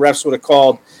 Brown if the refs would have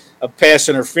called a pass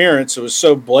interference. It was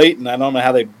so blatant. I don't know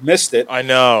how they missed it. I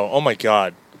know. Oh, my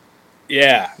God.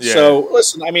 Yeah. So,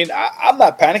 listen, I mean, I'm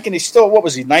not panicking. He's still,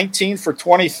 19 for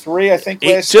 23, I think,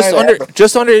 last night?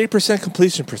 Just under 80%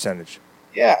 completion percentage.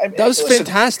 Yeah. I mean, that was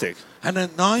fantastic. And a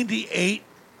 98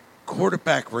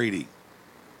 quarterback rating.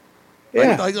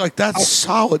 Yeah. Like that's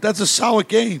solid. That's a solid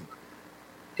game.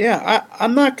 Yeah,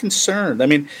 I'm not concerned. I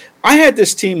mean, I had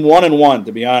this team 1-1,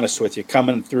 to be honest with you,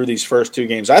 coming through these first 2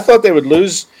 games. I thought they would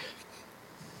lose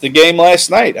the game last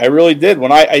night. I really did.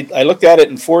 When I looked at it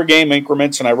in 4-game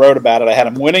increments and I wrote about it, I had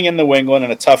them winning in New England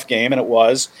in a tough game, and it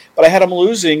was, but I had them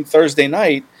losing Thursday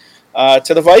night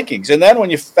to the Vikings. And then when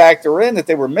you factor in that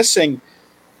they were missing,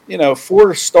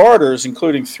 4 starters,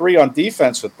 including 3 on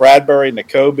defense with Bradbury,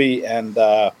 Nakobe, and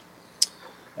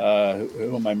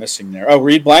who am I missing there? Oh,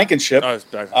 Reed Blankenship. I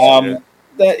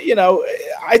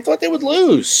thought they would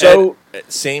lose. So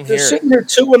same they're here. sitting here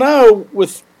 2-0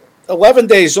 with 11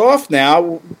 days off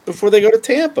now before they go to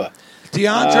Tampa.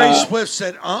 DeAndre Swift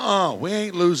said, we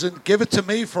ain't losing. Give it to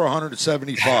me for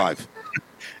 175.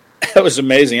 That was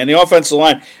amazing. And the offensive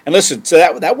line. And listen,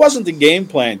 so that wasn't the game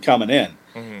plan coming in.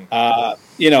 Mm-hmm.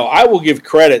 I will give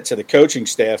credit to the coaching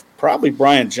staff, probably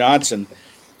Brian Johnson.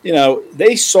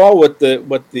 They saw what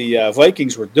the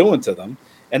Vikings were doing to them,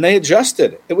 and they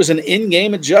adjusted. It was an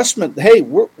in-game adjustment. Hey,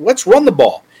 let's run the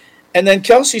ball. And then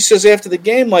Kelsey says after the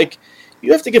game,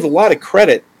 you have to give a lot of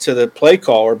credit to the play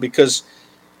caller because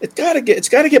it's got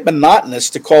to get monotonous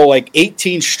to call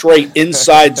 18 straight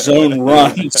inside zone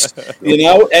runs,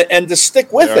 and to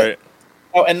stick with it,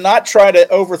 and not try to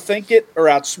overthink it or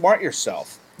outsmart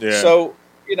yourself. Yeah. So,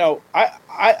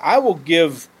 I will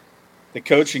give the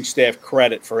coaching staff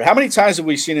credit for how many times have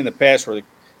we seen in the past where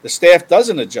the staff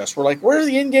doesn't adjust? We're like, where are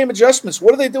the in-game adjustments?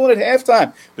 What are they doing at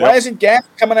halftime? Why isn't Gap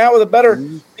coming out with a better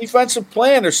defensive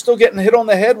plan? They're still getting hit on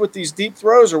the head with these deep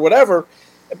throws or whatever.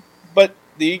 But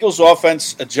the Eagles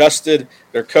offense adjusted.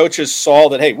 Their coaches saw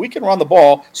that, hey, we can run the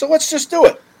ball, so let's just do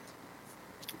it.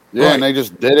 Yeah, right. And they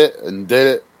just did it and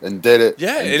did it and did it.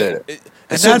 Yeah, and did it.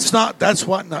 And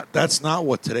that's not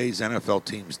what today's NFL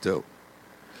teams do.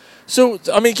 So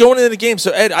going into the game,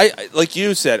 so Ed, I like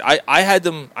you said, I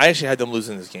actually had them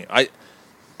losing this game.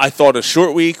 I thought a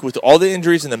short week with all the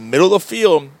injuries in the middle of the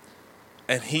field,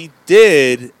 and he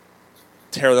did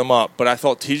tear them up. But I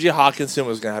thought T.J. Hawkinson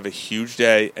was going to have a huge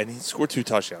day, and he scored 2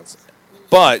 touchdowns.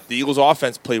 But the Eagles'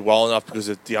 offense played well enough because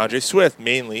of DeAndre Swift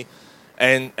mainly,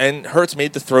 and Hurts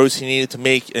made the throws he needed to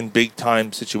make in big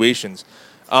time situations.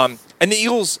 And the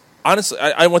Eagles. Honestly,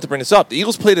 I want to bring this up. The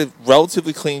Eagles played a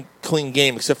relatively clean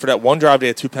game, except for that one drive. They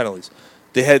had 2 penalties.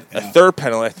 They had a third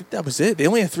penalty. I think that was it. They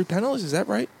only had 3 penalties. Is that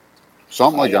right?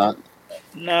 Something like that.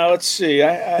 No, let's see.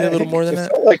 I a little more than that.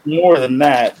 Felt like more than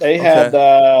that. They had.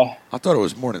 I thought it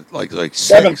was more than like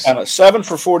 7 6. penalties. 7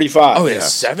 for 45. Oh, yeah,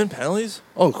 7 penalties.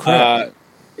 Oh, crap.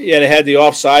 They had the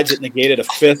offsides that negated a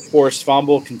 5th forced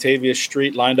fumble. Contavious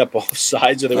Street lined up off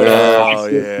sides, or they would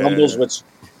have fumbles, which.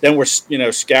 Then we're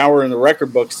scouring the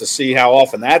record books to see how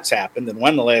often that's happened and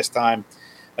when the last time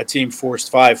a team forced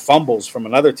 5 fumbles from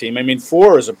another team. I mean,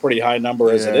 4 is a pretty high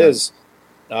number as it is.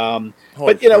 But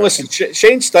listen,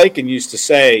 Shane Steichen used to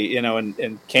say,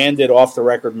 in candid off the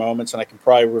record moments, and I can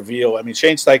probably reveal. I mean,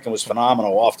 Shane Steichen was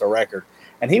phenomenal off the record,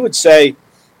 and he would say,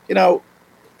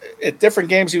 at different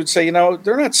games, he would say,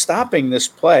 they're not stopping this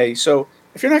play, so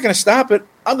if you're not going to stop it,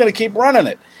 I'm going to keep running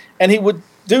it, and he would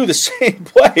do the same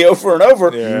play over and over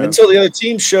until the other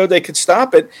team showed they could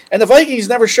stop it. And the Vikings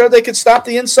never showed they could stop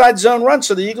the inside zone run,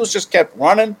 so the Eagles just kept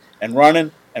running and running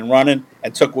and running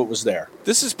and took what was there.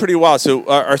 This is pretty wild. So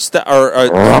our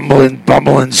rumbling,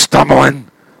 bumbling, stumbling.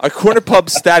 Our Corner Pub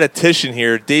statistician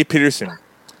here, Dave Peterson.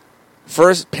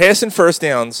 Passing first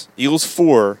downs, Eagles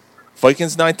 4,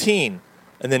 Vikings 19.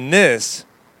 And then this...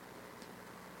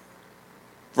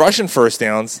 Russian first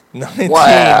downs,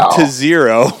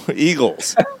 19-0,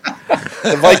 Eagles.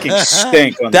 The Vikings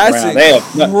stink on That's the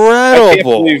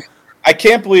incredible. ground. I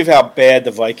can't believe how bad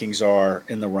the Vikings are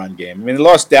in the run game. I mean, they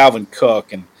lost Dalvin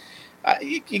Cook, and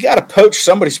you got to poach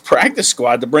somebody's practice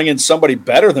squad to bring in somebody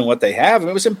better than what they have. I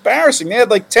mean, it was embarrassing. They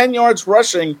had 10 yards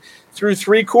rushing through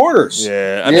 3 quarters.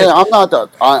 Yeah, I'm not that.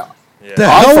 The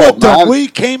hell with them. We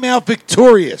came out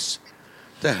victorious.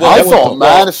 I thought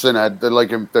Madison had,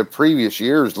 in the previous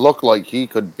years, looked like he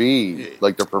could be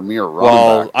the premier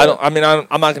running back.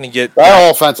 I'm not going to get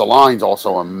that offensive line's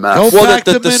also a mess.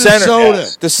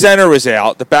 The center was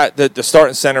out. The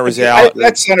starting center was out.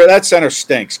 That center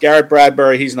stinks. Garrett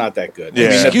Bradbury, he's not that good.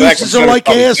 Yeah. Excuses are like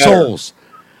assholes.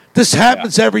 This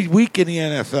happens every week in the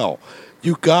NFL.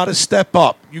 You got to step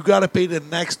up. You got to be the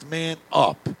next man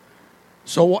up.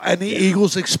 And the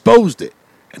Eagles exposed it,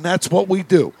 and that's what we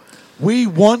do. We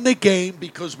won the game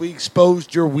because we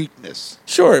exposed your weakness.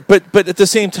 Sure, but at the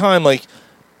same time,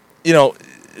 the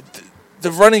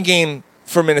running game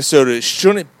for Minnesota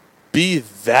shouldn't be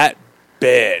that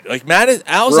bad.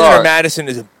 Alexander Madison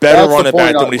is a better running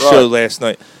back than what he showed last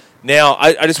night. Now,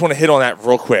 I just want to hit on that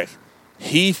real quick.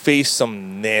 He faced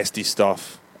some nasty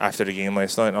stuff after the game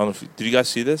last night. I don't know did you guys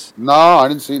see this? No, I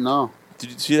didn't see. No.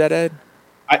 Did you see that, Ed?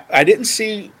 I didn't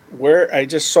see where I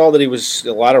just saw that he was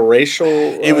a lot of racial.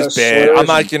 It was bad. I'm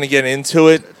not going to get into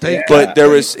it, but there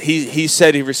was he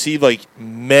said he received like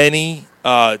many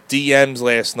DMs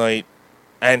last night,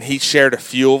 and he shared a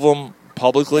few of them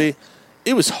publicly.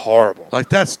 It was horrible. Like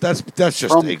that's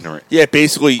just ignorant. Yeah,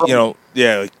 basically,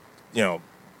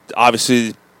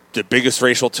 obviously the biggest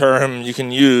racial term you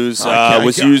can use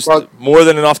was used more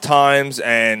than enough times,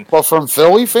 and from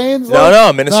Philly fans?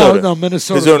 No, Minnesota. No,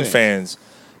 Minnesota his own fans.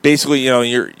 Basically, you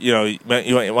why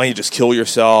don't you just kill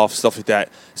yourself, stuff like that.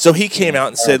 So he came out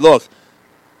and said, "Look,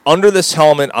 under this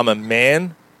helmet, I'm a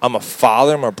man, I'm a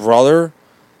father, I'm a brother,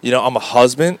 I'm a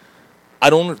husband.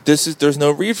 There's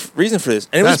no reason for this."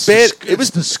 And it was bad. It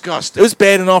was disgusting. It was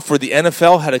bad enough where the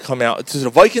NFL had to come out. So the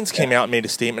Vikings came out and made a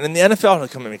statement, and the NFL had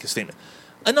to come and make a statement.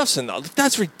 Enough's enough.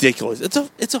 That's ridiculous.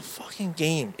 It's a fucking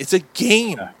game. It's a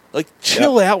game. Like,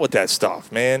 chill out with that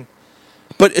stuff, man.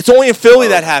 But it's only in Philly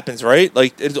that happens, right?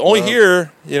 Like, it's only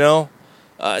here,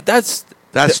 That's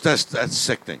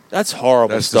sickening. That's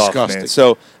horrible That's stuff, disgusting. man.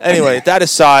 So, anyway, that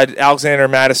aside, Alexander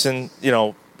Madison,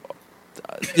 look,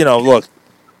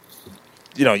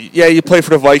 you play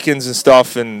for the Vikings and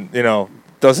stuff, and,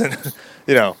 doesn't,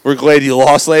 we're glad you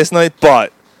lost last night,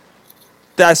 but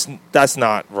that's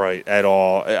not right at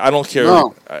all. I don't care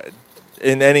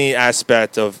in any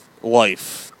aspect of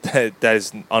life that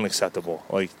is unacceptable.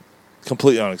 Like,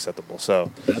 completely unacceptable.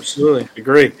 So absolutely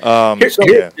agree.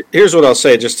 Here's what I'll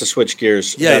say, just to switch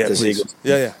gears. Yeah, about this please. Eagles.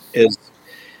 Yeah. Is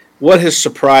what has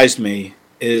surprised me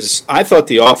is I thought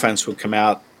the offense would come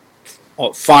out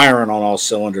firing on all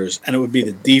cylinders, and it would be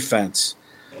the defense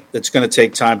that's going to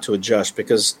take time to adjust,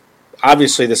 because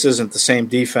obviously this isn't the same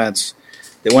defense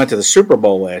that went to the Super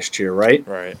Bowl last year, right?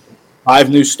 Right. 5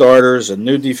 new starters, a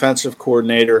new defensive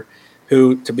coordinator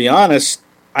who, to be honest,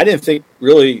 I didn't think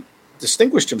really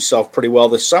distinguished himself pretty well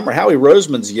this summer. Howie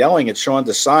Roseman's yelling at Sean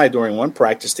Desai during one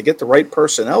practice to get the right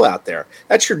personnel out there.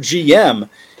 That's your GM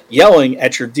yelling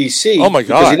at your DC. Oh, my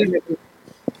God.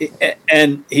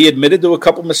 And he admitted to a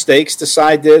couple mistakes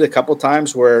Desai did a couple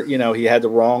times where, he had the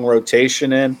wrong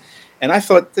rotation in. And I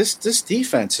thought this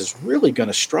defense is really going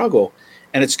to struggle,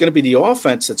 and it's going to be the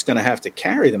offense that's going to have to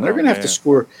carry them. They're going to have to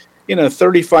score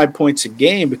 35 points a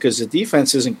game because the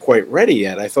defense isn't quite ready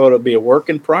yet. I thought it would be a work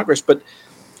in progress, but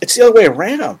it's the other way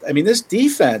around. I mean, this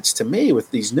defense, to me,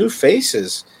 with these new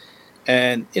faces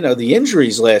and, the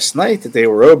injuries last night that they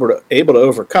were able to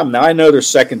overcome. Now, I know their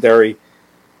secondary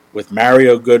with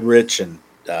Mario Goodrich and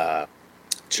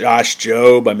Josh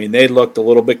Jobe. I mean, they looked a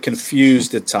little bit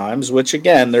confused at times, which,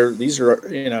 again, these are,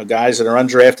 guys that are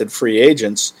undrafted free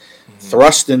agents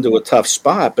thrust into a tough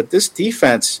spot. But this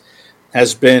defense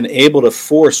has been able to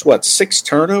force, 6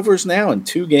 turnovers now in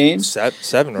 2 games?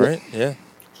 7, right? Yeah.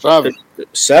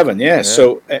 7, yeah.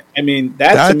 So, I mean,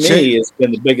 that to me has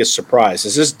been the biggest surprise,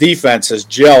 is this defense has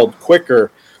gelled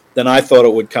quicker than I thought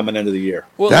it would coming into the year.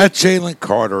 Well, that Jalen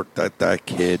Carter, that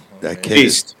kid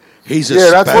beast. He's a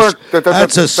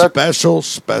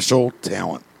special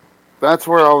talent. That's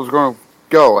where I was going to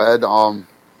go, Ed.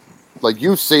 Like,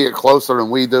 you see it closer than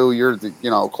we do. You're,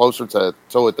 closer to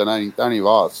it than any of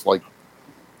us. Like,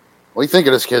 what do you think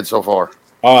of this kid so far?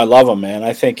 Oh, I love him, man.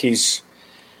 I think he's,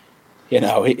 who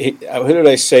did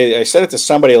I say? I said it to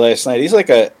somebody last night. He's like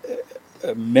a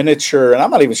miniature, and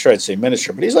I'm not even sure I'd say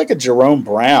miniature, but he's like a Jerome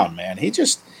Brown, man.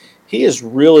 He is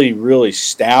really, really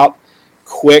stout,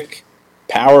 quick,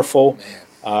 powerful.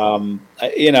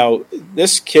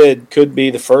 This kid could be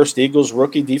the first Eagles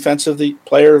rookie defensive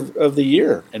player of the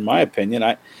year, in my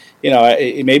opinion.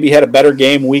 He maybe had a better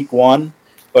game week 1,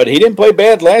 but he didn't play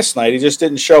bad last night. He just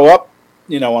didn't show up,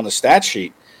 on the stat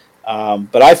sheet.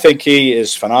 But I think he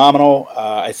is phenomenal.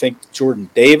 I think Jordan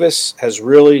Davis has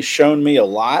really shown me a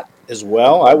lot as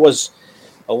well. I was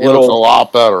He looks a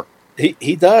lot better.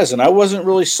 He does, and I wasn't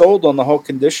really sold on the whole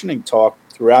conditioning talk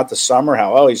throughout the summer,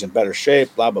 how, he's in better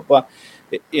shape, blah, blah, blah.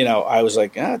 I was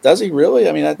like, does he really?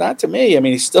 I mean, not to me. I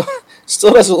mean, he still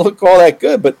doesn't look all that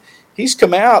good, but he's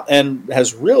come out and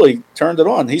has really turned it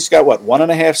on. He's got,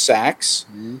 1.5 sacks.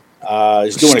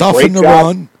 He's doing a great job.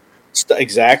 Run.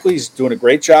 Exactly. He's doing a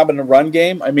great job in the run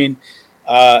game. I mean,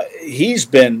 he's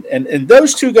been, and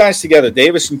those two guys together,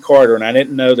 Davis and Carter, and I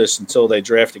didn't know this until they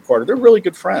drafted Carter, they're really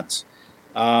good friends.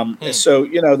 So,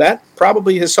 that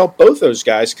probably has helped both those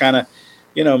guys kind of,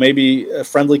 maybe a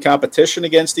friendly competition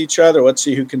against each other. Let's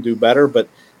see who can do better. But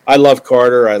I love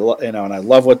Carter. And I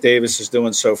love what Davis is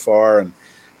doing so far. And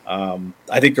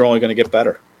I think they're only going to get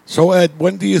better. So, Ed,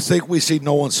 when do you think we see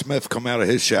Nolan Smith come out of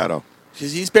his shadow?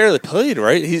 Because he's barely played,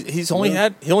 right? He only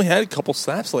had a couple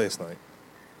snaps last night.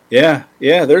 Yeah,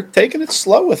 they're taking it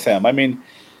slow with him. I mean,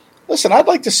 Listen, I'd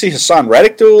like to see Hassan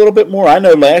Reddick do a little bit more. I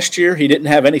know last year he didn't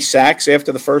have any sacks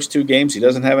after the first 2 games. He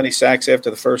doesn't have any sacks after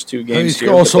the first 2 games.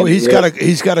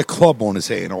 He's got a club on his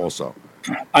hand also.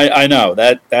 I know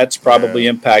that's probably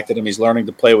impacted him. He's learning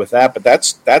to play with that, but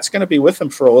that's going to be with him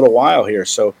for a little while here.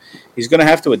 So he's going to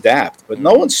have to adapt. But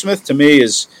Nolan Smith to me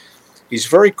he's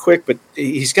very quick, but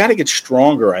he's got to get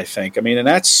stronger, I think. I mean, and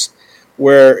that's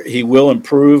where he will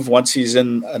improve once he's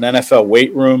in an NFL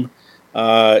weight room.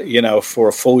 For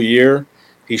a full year,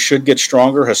 he should get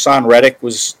stronger. Hassan Reddick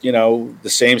was, the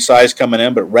same size coming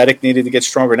in, but Reddick needed to get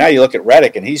stronger. Now you look at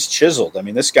Reddick, and he's chiseled. I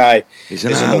mean, this guy is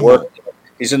in the work.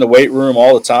 He's in the weight room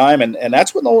all the time, and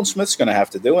that's what Nolan Smith's going to have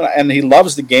to do. And he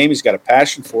loves the game. He's got a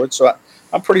passion for it. So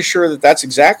I'm pretty sure that that's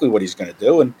exactly what he's going to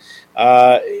do. And,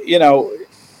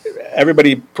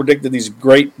 everybody predicted these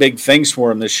great big things for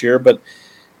him this year, but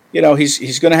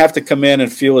he's going to have to come in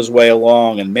and feel his way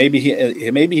along, and maybe he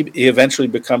eventually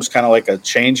becomes kind of like a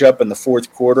change up in the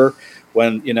fourth quarter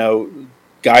when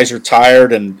guys are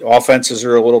tired and offenses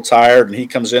are a little tired, and he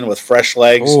comes in with fresh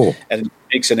legs and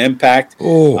makes an impact.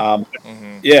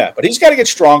 Yeah, but he's got to get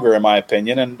stronger, in my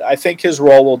opinion, and I think his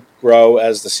role will grow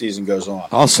as the season goes on.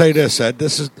 I'll say this, Ed.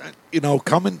 This is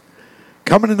coming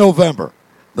in November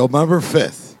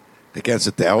 5th against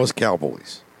the Dallas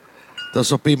Cowboys. This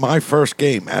will be my first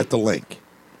game at the link.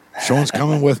 Sean's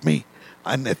coming with me.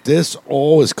 And if this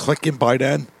all is clicking by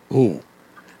then,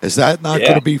 is that not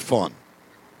going to be fun?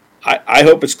 I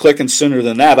hope it's clicking sooner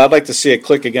than that. I'd like to see it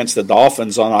click against the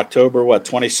Dolphins on October,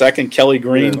 22nd, Kelly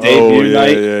Green debut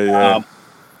night. Yeah.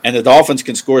 And the Dolphins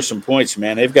can score some points,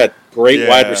 man. They've got great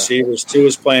wide receivers. Tua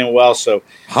is playing well. So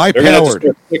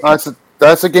high-powered.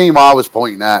 That's a game I was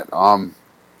pointing at.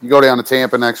 You go down to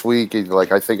Tampa next week,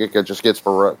 I think it just gets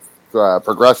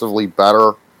progressively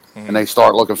better, and they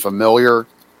start looking familiar.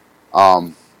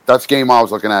 That's a game I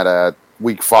was looking at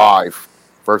week 5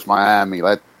 versus Miami.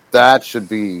 That should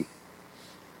be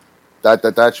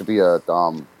that should be a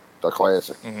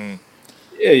classic.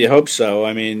 Yeah, you hope so.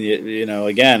 I mean,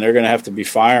 again, they're going to have to be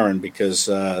firing because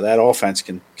that offense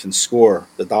can score.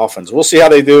 The Dolphins. We'll see how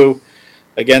they do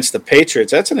against the Patriots.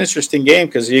 That's an interesting game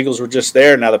because the Eagles were just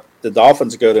there. Now the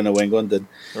Dolphins go to New England, and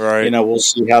we'll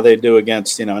see how they do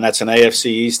against and that's an AFC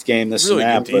East game. This really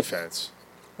and that, good defense.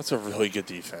 That's a really good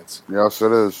defense. Yes,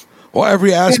 it is. Well,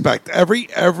 every aspect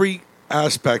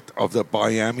of the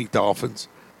Miami Dolphins,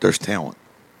 there's talent.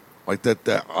 Like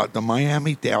the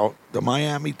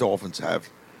Miami Dolphins have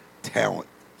talent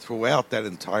throughout that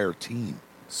entire team.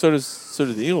 So do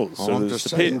the Eagles. I'm just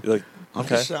saying. I'm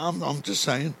just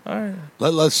saying. All right.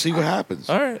 Let's see what happens.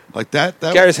 All right. Like that.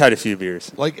 Gary's had a few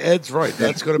beers. Like Ed's right.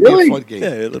 That's going to be a fun game. Yeah,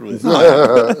 a little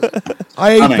bit.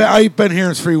 I ain't been here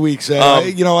in 3 weeks. I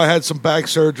had some back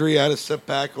surgery. I had to sit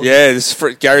back. This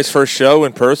is Gary's first show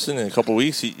in person in a couple of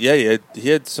weeks. He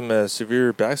had some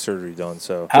severe back surgery done.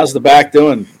 So how's the back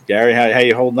doing, Gary? How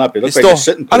you holding up? It looks like you're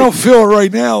sitting. I don't feel it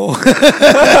right now.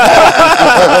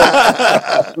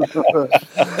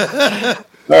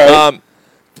 All right.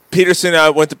 Peterson, I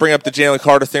went to bring up the Jalen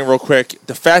Carter thing real quick.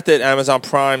 The fact that Amazon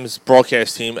Prime's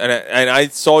broadcast team, and I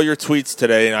saw your tweets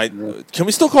today, and can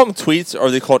we still call them tweets, or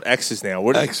are they called X's now?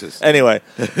 X's. Anyway.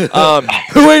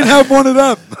 Who ain't have one of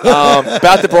them?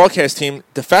 About the broadcast team,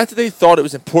 the fact that they thought it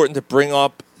was important to bring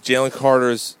up Jalen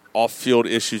Carter's off-field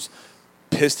issues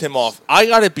pissed him off. I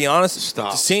got to be honest,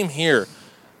 the same here.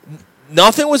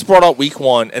 Nothing was brought up week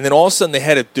 1, and then all of a sudden they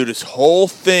had to do this whole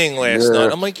thing last night.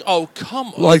 I'm like, oh, come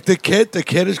on. Like the kid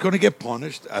is going to get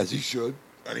punished, as he should,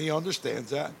 and he understands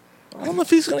that. I don't know if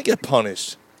he's going to get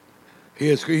punished.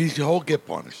 He'll get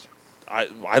punished. I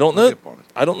don't know.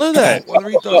 I don't know that.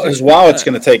 His wallet's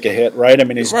going to take a hit, right? I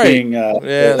mean, he's being.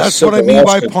 That's what I mean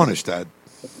by punished, Dad.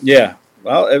 Yeah.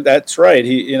 Well, that's right.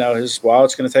 His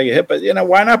wallet's going to take a hit, but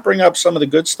why not bring up some of the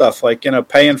good stuff, like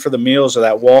paying for the meals of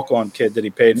that walk-on kid that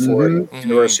he paid for at the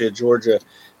University of Georgia,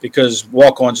 because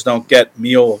walk-ons don't get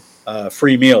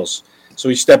free meals. So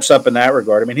he steps up in that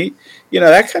regard. I mean,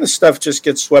 that kind of stuff just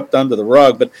gets swept under the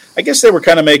rug. But I guess they were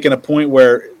kind of making a point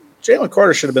where Jalen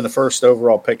Carter should have been the first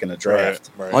overall pick in the draft.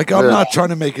 Right. Like, I'm not trying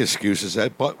to make excuses,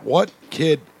 Ed, but what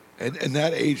kid in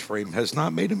that age frame has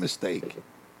not made a mistake?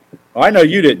 Oh, I know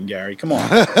you didn't, Gary. Come on.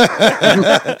 No,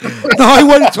 I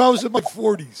waited until I was in my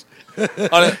 40s.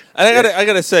 And I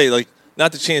gotta say, like,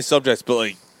 not to change subjects, but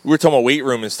like we were talking about weight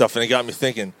room and stuff, and it got me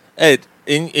thinking, Ed,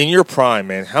 in your prime,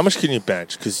 man, how much can you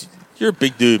bench? Because you're a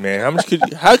big dude, man. How much could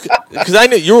you? Because I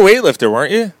know you were a weightlifter,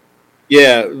 weren't you?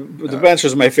 Yeah, the bench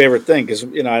was my favorite thing because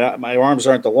my arms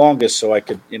aren't the longest, so I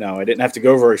could, I didn't have to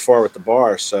go very far with the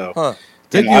bar. So,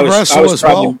 did you wrestle as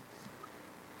well?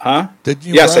 Huh? Did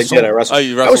you? Yes, wrestle? I did. I wrestled. Oh,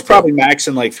 you I was wrestled probably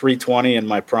maxing like 320 in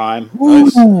my prime.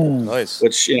 Nice.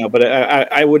 Which, but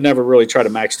I would never really try to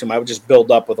max too much. I would just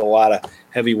build up with a lot of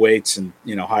heavy weights and,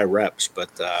 high reps.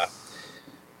 But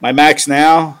my max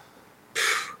now,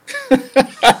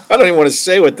 I don't even want to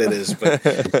say what that is, but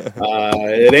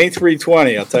it ain't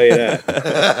 320, I'll tell you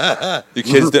that.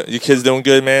 Your kids doing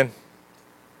good, man?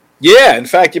 Yeah, in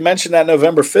fact, you mentioned that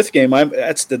November 5th game.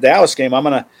 That's the Dallas game. I'm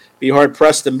going to be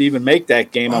hard-pressed to even make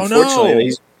that game,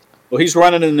 unfortunately. No. He's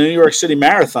running in the New York City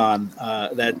Marathon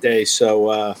that day.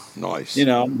 So, nice.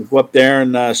 We'll go up there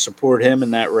and support him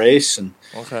in that race. And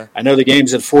Okay. I know the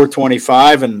game's at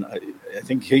 4:25, and I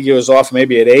think he goes off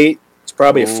maybe at 8. It's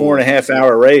probably a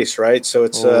 4.5-hour race, right? So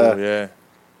it's yeah.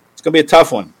 it's going to be a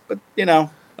tough one. But,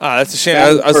 that's a shame.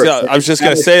 I was just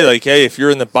gonna say, like, hey, if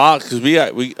you're in the box, because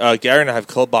Gary and I have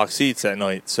club box seats that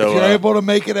night. So if you're able to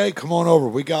make it, hey, come on over.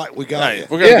 We got you. We're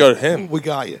gonna go to him. We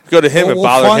got you. Go to him and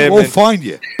bother him. We'll find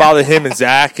you. Bother him and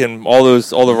Zach and all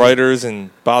the writers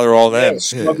and bother all them.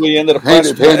 Smugly into the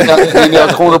hand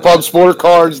out Corner Pub Sport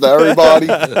cards to everybody.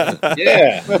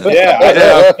 Yeah. From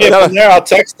there, I'll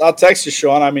text you,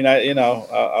 Sean. I mean,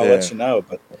 I'll let you know,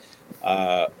 but.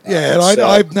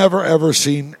 I've never ever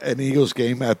seen an Eagles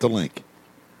game at the Link.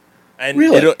 And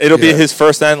really? it'll be his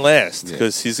first and last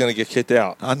because he's going to get kicked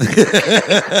out. Yeah,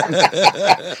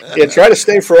 try to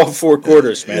stay for all 4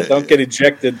 quarters, man. Don't get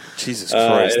ejected. Jesus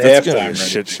Christ, at that's going to be halftime, a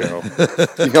shit show.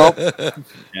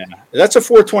 Yeah, that's a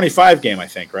 4:25 game, I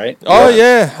think, right? Oh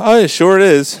yeah, sure it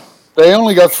is. They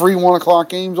only got 3 1:00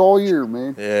 games all year,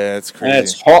 man. Yeah, it's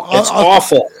crazy. It's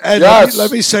awful. And yes.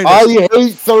 let me say this. I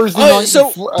hate Thursday night. So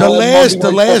the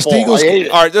last Eagles.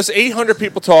 All right, there's 800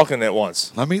 people talking at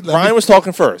once. Brian was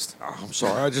talking first. I'm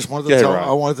sorry. I just wanted to tell. Ryan.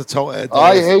 I wanted to tell Ed.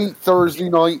 I hate Thursday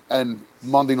night and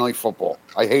Monday night football.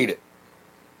 I hate it.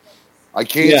 I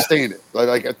can't stand it.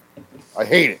 I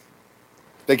hate it.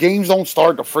 The games don't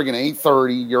start till friggin'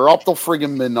 8:30. You're up till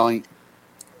friggin' midnight.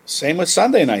 Same with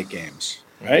Sunday night games.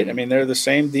 Right, I mean they're the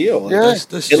same deal. Yeah,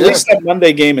 at least that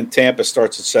Monday game in Tampa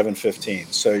starts at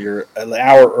 7:15, so you're an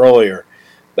hour earlier.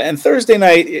 And Thursday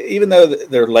night, even though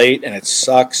they're late and it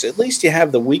sucks, at least you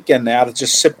have the weekend now to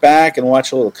just sit back and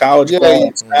watch a little college ball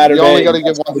on Saturday. You only got to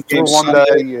get one through one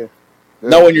day. Yeah.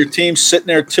 Knowing your team's sitting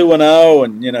there 2-0,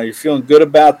 and you're feeling good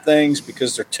about things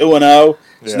because they're 2-0.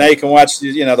 So now you can watch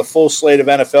the full slate of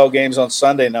NFL games on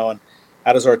Sunday, knowing.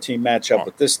 How does our team match up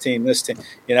with this team? It's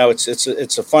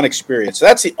a fun experience.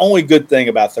 That's the only good thing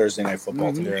about Thursday night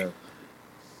football to me.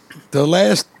 The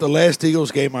last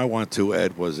Eagles game I went to,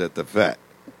 Ed, was at the Vet,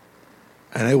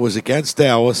 and it was against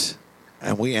Dallas,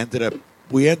 and we ended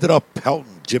up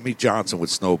pelting Jimmy Johnson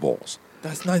with snowballs.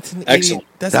 That's 1980. Excellent.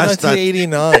 That's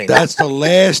 1989. That's the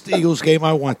last Eagles game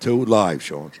I went to live,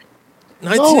 Sean.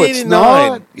 1989. No, it's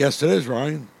not. Yes, it is,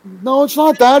 Ryan. No, it's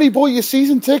not, Daddy. Boy, you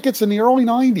season tickets in the early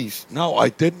 90s. No, I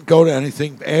didn't go to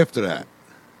anything after that.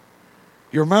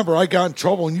 You remember I got in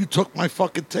trouble and you took my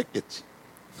fucking tickets.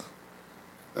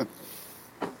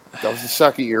 That was the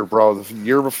second year, bro. The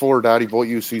year before, Daddy bought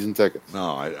you season tickets.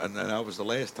 No, and that was the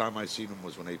last time I seen him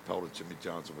was when they pelted Jimmy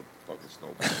Johnson with fucking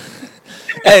snowballs.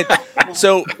 Ed,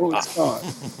 so it's not.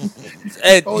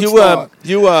 Ed,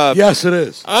 you yes, it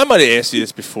is. I might have asked you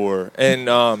this before, and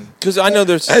because I know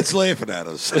there's Ed's laughing at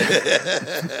us. I'm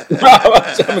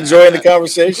enjoying the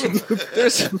conversation.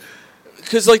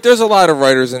 There's a lot of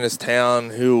writers in this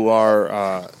town who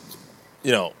are,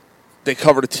 they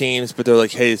cover the teams, but they're like,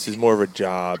 hey, this is more of a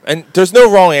job. And there's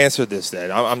no wrong answer to this,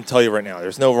 Ed. I'm telling you right now,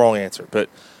 there's no wrong answer. But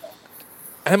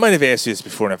I might have asked you this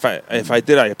before, and if I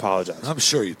did, I apologize. I'm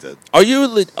sure you did. Are you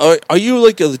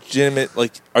like a legitimate,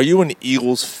 are you an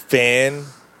Eagles fan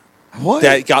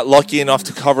that got lucky enough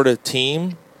to cover the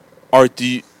team? Or do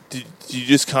you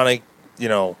just kind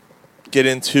of, get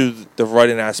into the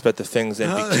writing aspect of things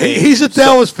and became... He's a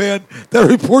Dallas fan that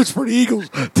reports for the Eagles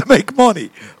to make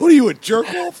money. What are you, a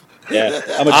jerk off? Yeah,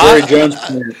 I'm a Jerry Jones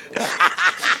fan.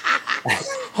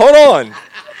 Hold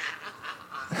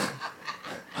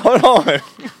on.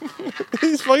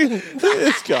 He's fucking... Look at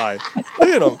this guy. Look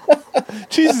at him.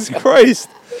 Jesus Christ.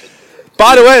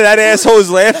 By the way, that asshole is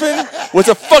laughing was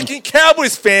a fucking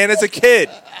Cowboys fan as a kid.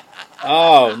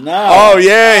 Oh, no. Oh,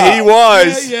 yeah, he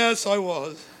was. Yeah, yes, I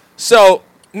was. So,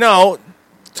 no,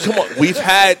 come on. We've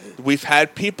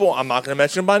had people, I'm not going to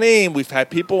mention them by name, we've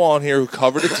had people on here who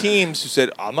cover the teams who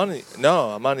said, I'm not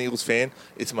an Eagles fan.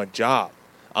 It's my job.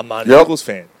 I'm not an Eagles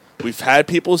fan. We've had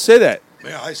people say that.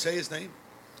 May I say his name?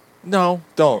 No,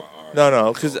 don't.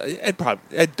 No, because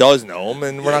Ed does know him,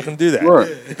 and we're not going to do that.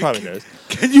 Right. He probably knows.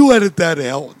 Can you edit that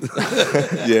out?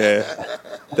 Yeah.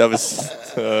 That was,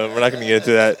 we're not going to get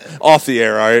into that. Off the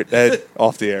air, all right? Ed,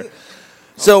 off the air.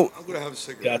 So I'm gonna have a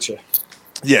cigarette. Gotcha.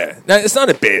 yeah, now, it's not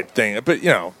a bad thing, but it's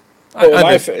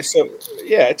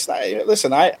not.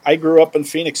 Listen, I grew up in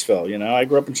Phoenixville. You know, I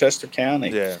grew up in Chester County.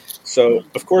 Yeah. So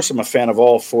of course I'm a fan of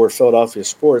all four Philadelphia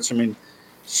sports. I mean,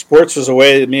 sports was a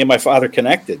way that me and my father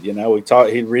connected. You know,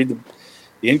 he'd read the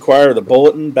Inquirer, the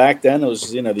Bulletin back then. It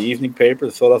was the evening paper,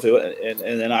 the Philadelphia, and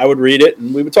then I would read it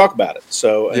and we would talk about it.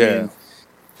 So I mean,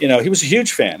 he was a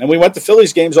huge fan, and we went to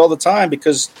Phillies games all the time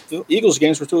because the Eagles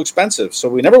games were too expensive. So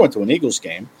we never went to an Eagles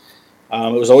game.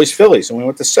 It was always Phillies, and we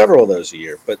went to several of those a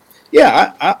year. But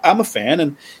yeah, I'm a fan,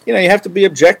 and you have to be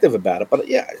objective about it. But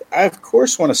yeah, I of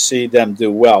course want to see them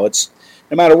do well. It's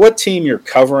no matter what team you're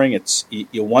covering,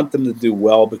 you want them to do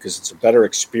well because it's a better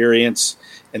experience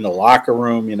in the locker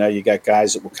room. You got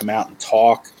guys that will come out and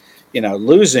talk.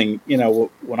 Losing.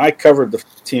 When I covered the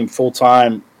team full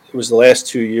time, it was the last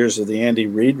 2 years of the Andy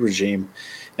Reid regime.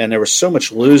 And there was so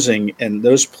much losing, and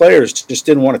those players just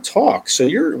didn't want to talk. So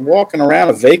you're walking around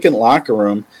a vacant locker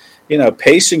room,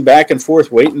 pacing back and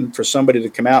forth, waiting for somebody to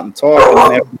come out and talk. And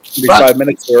then after 5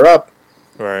 minutes, they're up.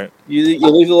 Right. You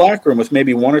leave the locker room with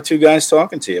maybe one or two guys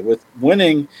talking to you. With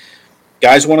winning,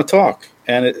 guys want to talk,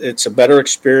 and it's a better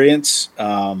experience.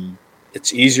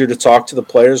 It's easier to talk to the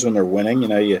players when they're winning.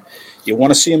 You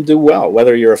want to see them do well,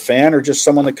 whether you're a fan or just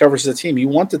someone that covers the team. You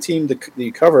want the team that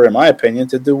you cover, in my opinion,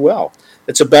 to do well.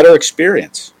 It's a better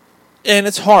experience. And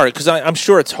it's hard because I'm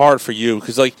sure it's hard for you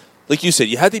because, like you said,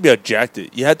 you had to be objective.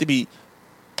 You had to be,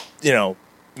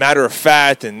 matter of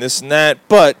fact and this and that.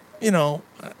 But,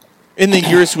 in the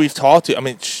years we've talked to, I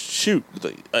mean, shoot,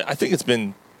 I think it's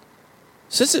been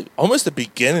since almost the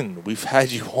beginning we've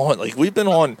had you on. Like, we've been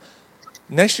on.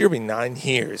 Next year will be 9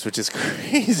 years, which is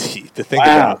crazy to think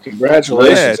about. Wow,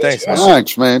 congratulations. Yeah, thanks, man.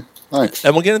 Thanks, man. Thanks.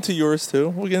 And we'll get into yours, too.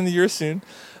 We'll get into yours soon.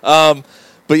 But,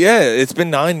 yeah, it's been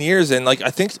 9 years, and, I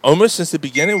think almost since the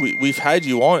beginning we've had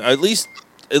you on, at least,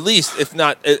 if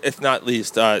not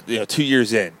least, 2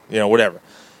 years in, whatever.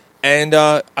 And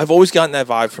I've always gotten that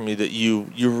vibe from you that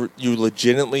you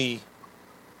legitimately,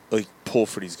 pull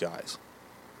for these guys,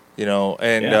 and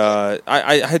I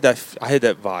had that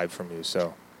vibe from you,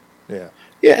 so, yeah.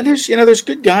 Yeah, and there's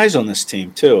good guys on this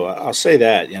team too. I'll say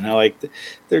that.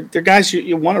 They're guys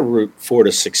you want to root for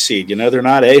to succeed. They're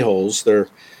not a-holes. They're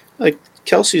like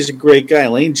Kelsey's a great guy.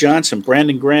 Lane Johnson,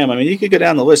 Brandon Graham. I mean, you could go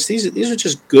down the list. These are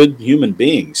just good human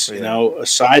beings.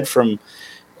 Aside from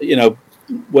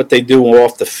what they do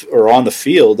off or on the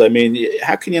field. I mean,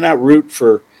 how can you not root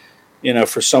for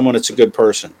for someone that's a good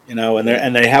person?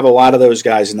 And they have a lot of those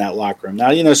guys in that locker room.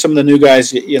 Now, some of the new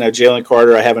guys. Jalen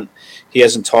Carter. He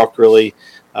hasn't talked really.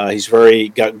 He's very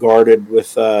guarded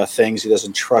with things. He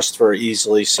doesn't trust very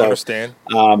easily. So, understand.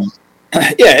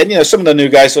 Yeah, and some of the new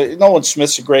guys. Nolan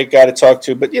Smith's a great guy to talk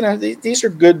to, but these are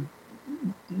good,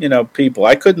 people.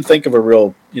 I couldn't think of a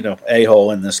real,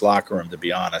 a-hole in this locker room, to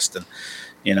be honest. And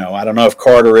I don't know if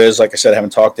Carter is. Like I said, I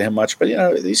haven't talked to him much, but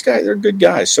these guys, they're good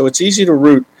guys. So it's easy to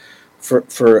root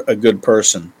for a good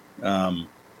person. On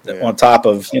top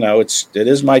of it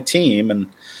is my team, and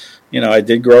I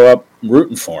did grow up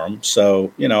rooting for them,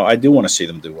 so I do want to see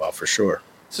them do well for sure.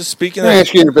 So speaking,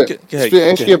 ask you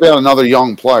about another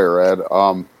young player, Ed,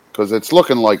 because it's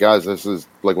looking like as this is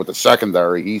with the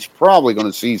secondary, he's probably going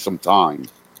to see some time.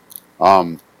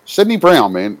 Sidney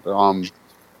Brown, man,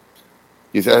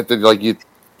 you have to you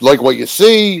like what you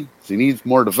see. He needs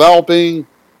more developing.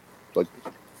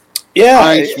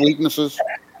 Strengths, weaknesses.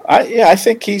 I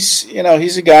think he's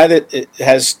he's a guy that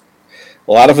has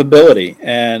a lot of ability,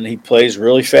 and he plays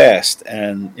really fast.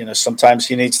 And sometimes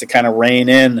he needs to kind of rein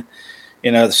in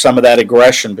some of that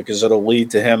aggression because it'll lead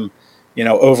to him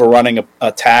overrunning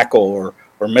a tackle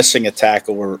or missing a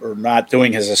tackle or not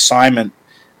doing his assignment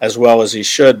as well as he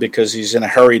should because he's in a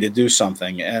hurry to do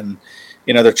something. And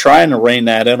they're trying to rein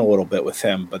that in a little bit with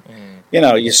him, but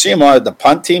you see him on the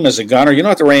punt team as a gunner. You don't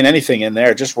have to rein anything in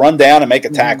there. Just run down and make a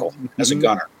tackle as a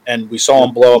gunner. And we saw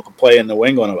him blow up a play in New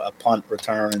England, a punt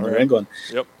return in New England.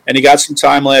 Yep. And he got some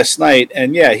time last night.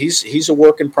 And he's a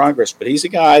work in progress, but he's a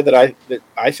guy that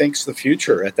I think's the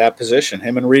future at that position.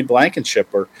 Him and Reed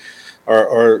Blankenship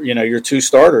are your two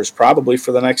starters probably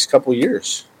for the next couple of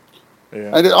years.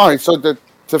 Yeah. And, all right, so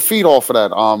to feed off of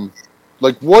that,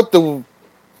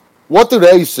 what do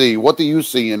they see? What do you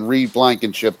see in Reed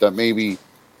Blankenship that maybe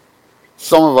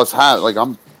some of us have?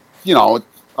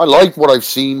 I like what I've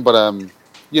seen, but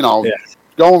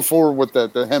going forward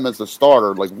with him as a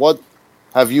starter, what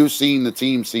have you seen the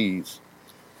team sees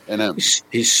in him?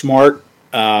 He's smart.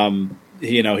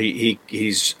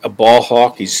 He's a ball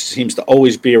hawk. He seems to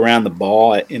always be around the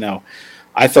ball.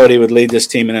 I thought he would lead this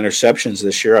team in interceptions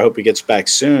this year. I hope he gets back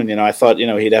soon. I thought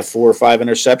he'd have 4 or 5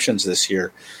 interceptions this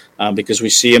year. because we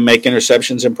see him make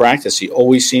interceptions in practice. He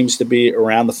always seems to be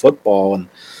around the football. And,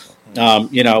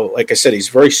 like I said, he's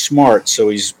very smart, so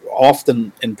he's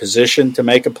often in position to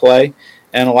make a play.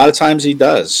 And a lot of times he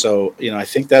does. So, I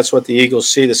think that's what the Eagles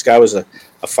see. This guy was a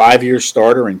 5-year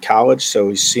starter in college, so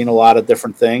he's seen a lot of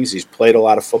different things. He's played a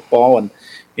lot of football, and,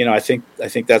 I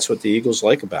think that's what the Eagles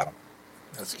like about him.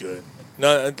 That's good.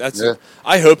 No,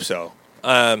 I hope so.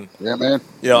 Yeah, man.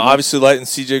 Obviously letting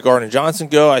C.J. Gardner-Johnson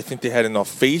go, I think they had enough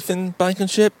faith in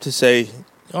Blankenship to say,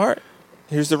 all right,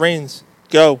 here's the reins,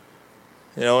 go.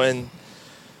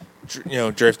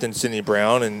 Drafting Sidney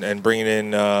Brown and bringing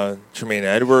in Tremaine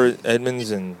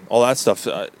Edmonds and all that stuff.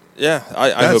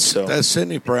 I hope so. That's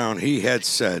Sidney Brown. He had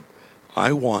said,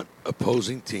 I want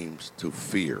opposing teams to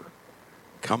fear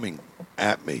coming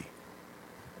at me.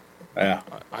 Yeah.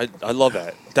 I love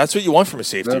that. That's what you want from a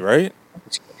safety, right?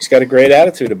 He's got a great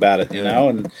attitude about it,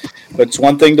 but it's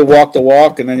one thing to walk the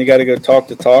walk, and then you got to go talk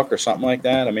the talk or something like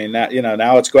that. I mean,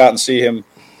 now let's go out and see him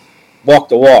walk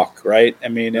the walk, right? I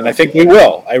mean, and I think we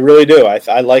will. I really do.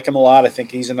 I like him a lot. I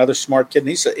think he's another smart kid,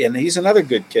 and he's another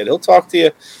good kid. He'll talk to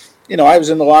you. I was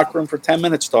in the locker room for 10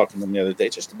 minutes talking to him the other day,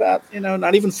 just about,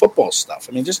 not even football stuff.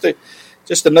 I mean,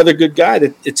 just another good guy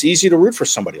that it's easy to root for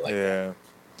somebody like that.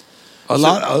 A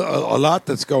lot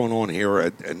that's going on here,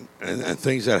 and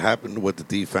things that happened with the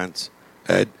defense.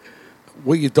 Ed,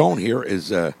 what you don't hear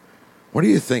is, what do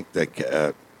you think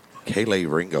that Kelee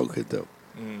Ringo could do?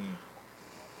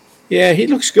 Yeah, he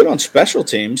looks good on special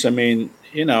teams. I mean,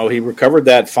 he recovered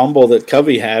that fumble that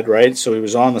Covey had, right? So he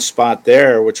was on the spot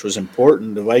there, which was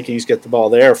important. The Vikings get the ball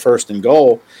there, 1st and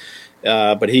goal.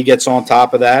 But he gets on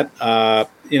top of that.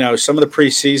 Some of the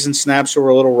preseason snaps were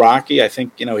a little rocky. I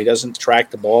think, he doesn't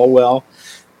track the ball well.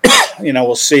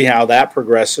 We'll see how that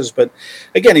progresses. But,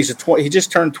 again, he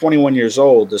just turned 21 years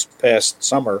old this past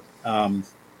summer. Played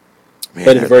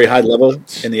at a very high level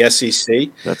in the SEC.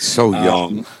 That's so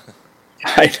young.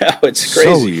 I know, it's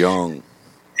crazy. So young.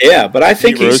 Yeah, but I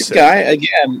think he's a guy,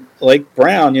 again, like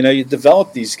Brown, you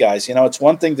develop these guys. It's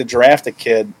one thing to draft a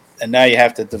kid, and now you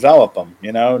have to develop them.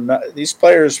 These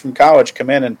players from college come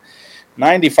in, and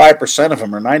 95% of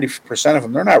them or 90% of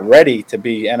them, they're not ready to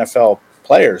be NFL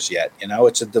players yet.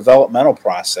 It's a developmental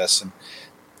process. And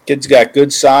kid's got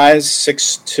good size,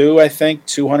 6'2", I think,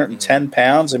 210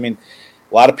 pounds. I mean,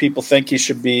 a lot of people think he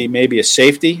should be maybe a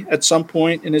safety at some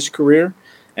point in his career.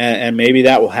 And maybe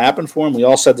that will happen for him. We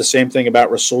all said the same thing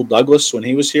about Rasul Douglas when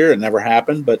he was here. It never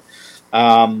happened. But,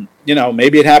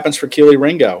 maybe it happens for Kelee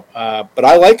Ringo. But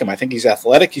I like him. I think he's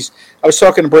athletic. I was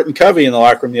talking to Britton Covey in the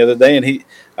locker room the other day, and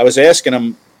I was asking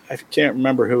him, I can't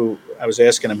remember who, I was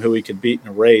asking him who he could beat in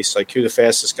a race, like who the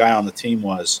fastest guy on the team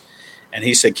was. And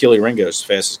he said Kelee Ringo is the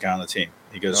fastest guy on the team.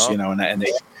 He goes, and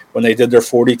when they did their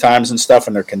 40 times and stuff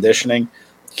and their conditioning,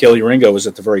 Kelee Ringo was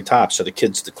at the very top. So the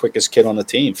kid's the quickest kid on the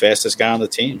team, fastest guy on the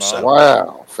team. So,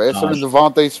 wow. Faster than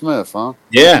Devontae Smith, huh?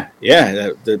 Yeah.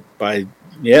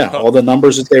 All the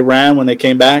numbers that they ran when they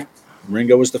came back,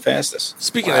 Ringo was the fastest.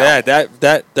 Speaking of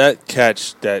that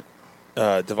catch that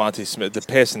Devontae Smith, the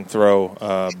pass and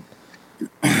throw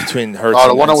between Hurts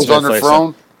and the one that was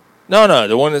underthrown? No,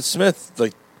 the one that Smith,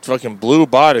 fucking blew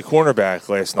by the cornerback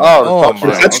last night. Oh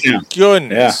my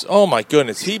goodness. Yeah. Oh, my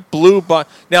goodness. He blew by.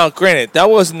 Now, granted,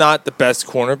 that was not the best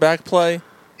cornerback play,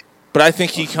 but I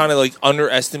think he kind of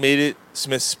underestimated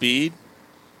Smith's speed.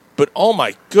 But, oh,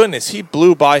 my goodness, he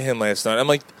blew by him last night. I'm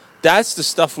like, that's the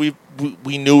stuff we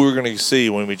knew we were going to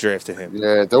see when we drafted him.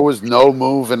 Yeah, there was no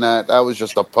move in that. That was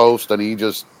just a post, and he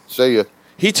just, see ya.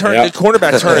 He turned the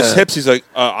cornerback turned his hips. He's like,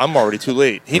 I'm already too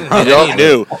late. He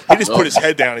knew. He just put his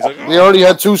head down. He's like, he already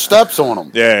had 2 steps on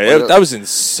him. Yeah, that was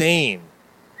insane.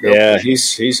 Yeah,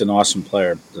 he's an awesome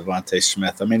player, Devontae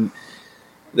Smith. I mean,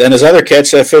 then his other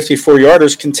catch, that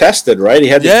 54-yarder's contested, right? He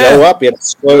had to go up. He had to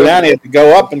slow down. He had to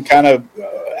go up and kind of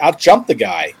out-jump the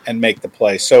guy and make the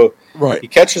play. So he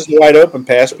catches the wide-open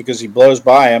pass because he blows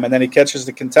by him, and then he catches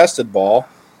the contested ball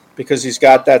because he's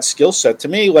got that skill set. To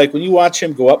me, when you watch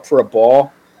him go up for a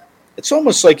ball, it's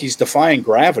almost like he's defying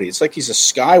gravity. It's like he's a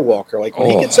skywalker. When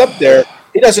he gets up there,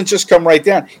 he doesn't just come right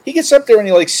down. He gets up there and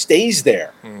he stays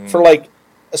there for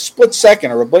a split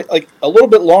second or a little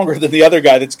bit longer than the other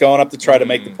guy that's going up to try to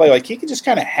make the play. He can just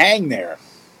kind of hang there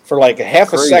for a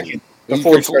half a second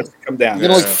before he starts to come down. He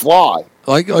can fly.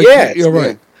 You're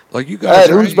right. You guys.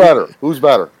 Ed, who's better? Who's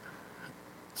better?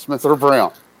 Smith or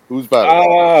Brown? Who's better?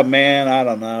 Oh man, I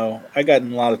don't know. I got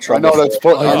in a lot of trouble. I know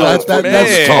that's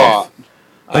that's tough.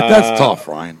 That's tough,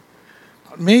 Ryan.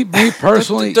 Me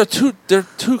personally, they're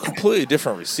two completely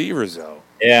different receivers, though.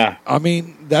 Yeah, I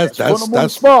mean that's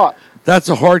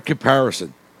a hard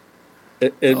comparison.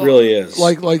 It really is.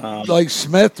 Like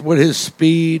Smith with his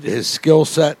speed, his skill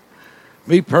set,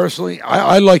 Me personally,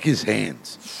 I like his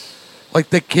hands. Like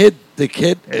the kid,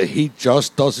 he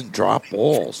just doesn't drop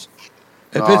balls.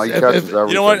 He catches everything.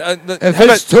 You know what? If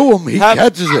it's to him, he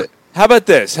catches it. How about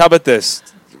this?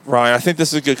 Ryan? I think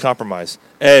this is a good compromise.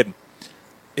 Ed,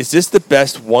 is this the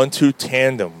best 1-2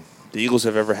 tandem the Eagles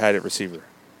have ever had at receiver?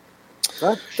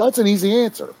 That's an easy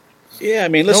answer. Yeah, I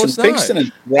mean, No, listen, it's not. Pinkston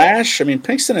and Thrash. I mean,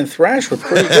 Pinkston and Thrash were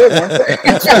pretty good, weren't they?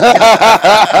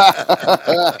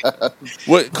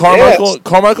 What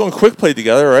Carmichael and Quick played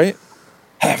together, right?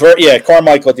 Yeah,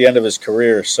 Carmichael at the end of his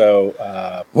career.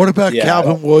 So, What about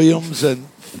Calvin Williams and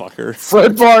fucker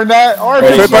Fred Barnett?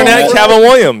 Fred Barnett, Calvin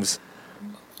Williams.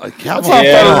 That's not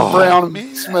better than Brown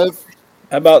and Smith.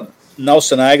 How about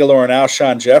Nelson Aguilar and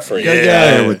Alshon Jeffrey?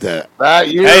 Yeah, with that. That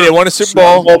year, Hey, they won a Super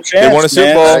Bowl. They won a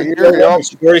Super Bowl.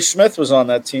 Corey Smith was on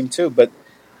that team too, but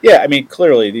yeah, I mean,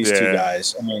 clearly these two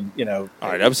guys. I mean, all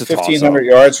right, that was a 1,500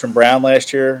 yards from Brown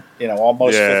last year.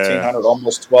 Almost 1,500,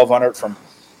 almost 1,200 from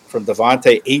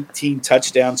Devontae. 18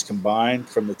 touchdowns combined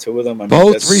from the two of them. I mean,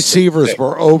 Both receivers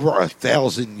were over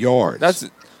 1,000 yards.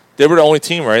 They were the only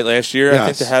team, right, last year, I think,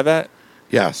 Yes. to have that?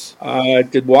 Yes.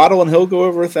 Did Waddle and Hill go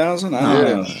over 1,000? I don't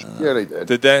know. Yeah, they did.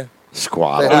 Did they?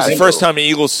 Squad. It was the first time in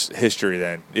Eagles history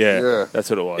then. Yeah, that's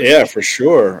what it was. Yeah, for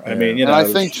sure. I mean, and I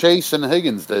think Chase and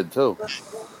Higgins did too.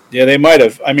 Yeah, they might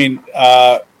have. I mean,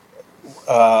 what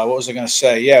was I going to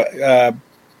say? Yeah.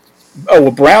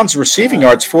 Brown's receiving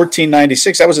yards,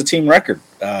 1,496. That was a team record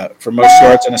for most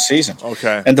yards in a season.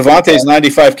 Okay. And Devontae's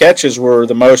 95 catches were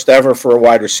the most ever for a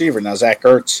wide receiver. Now, Zach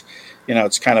Ertz,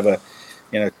 it's kind of a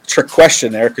trick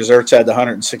question there because Ertz had the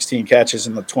 116 catches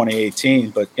in the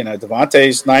 2018. But,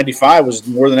 Devontae's 95 was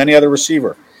more than any other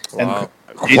receiver. Wow.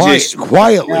 And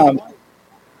Quietly.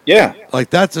 Yeah. Like,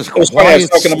 that's a It was funny. I was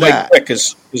quiet talking to Mike stat. Quick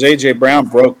because A.J. Brown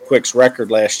broke Quick's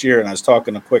record last year, and I was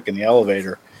talking to Quick in the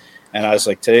elevator, and I was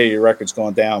like, today your record's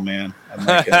going down, man. I'm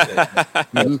like,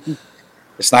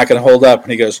 it's not going to hold up.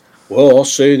 And he goes, well, I'll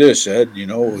say this, Ed.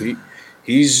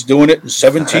 He's doing it in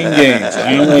 17 games.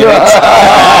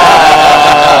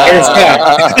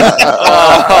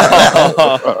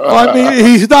 Well, I mean,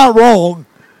 he's not wrong.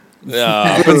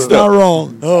 No, He's not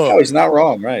wrong. No, he's not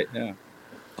wrong, right? Yeah.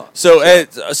 So,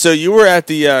 Ed, so you were at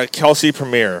the Kelsey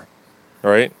premiere,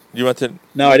 right? You went to?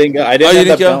 No, I didn't go. I didn't you end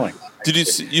up go? going. Did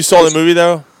you saw the movie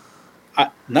though?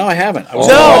 No, I haven't. I was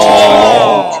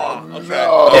No.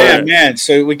 Yeah, man.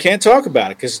 So we can't talk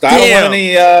about it because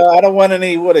I don't want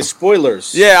any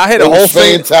spoilers. Yeah, I had a whole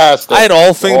thing. Fantastic. I had a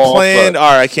whole thing Oh, planned. but-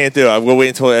 All right, I can't do it. We'll wait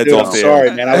until Ed's Dude, off I'm the sorry,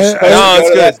 air. man. I was supposed No, to it's go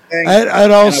to good. that thing. I'll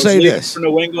and I say was leaving this. for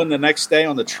New England the next day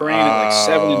on the train at like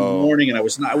 7 in the morning, and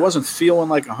I wasn't feeling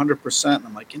like 100%.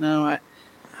 I'm like, I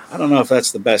don't know if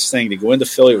that's the best thing to go into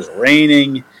Philly. It was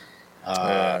raining.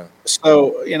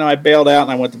 So, I bailed out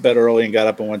and I went to bed early and got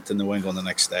up and went to New England the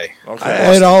next day.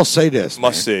 Okay. And I'll say this.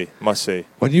 Must see.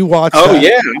 When you watch Oh, that,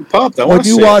 yeah. I'm pumped. I when want to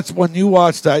you see watch when you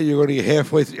watch that, you're going to get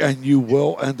halfway through, and you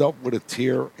will end up with a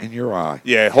tear in your eye.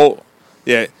 Yeah,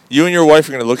 you and your wife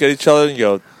are going to look at each other and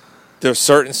go, there's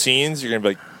certain scenes you're going to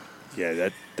be like, yeah,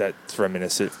 that's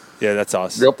reminiscent. Yeah, that's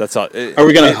us. Yep. That's us. Are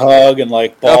we going to hug and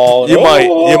like ball? You might.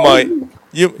 Oh!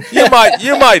 You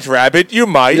might, Rabbit. You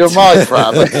might.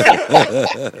 Rabbit.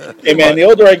 Hey, man, the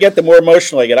older I get, the more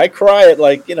emotional I get. I cry at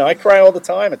I cry all the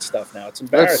time at stuff now. It's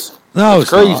embarrassing. No, it's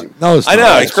crazy. not. No, it's I know.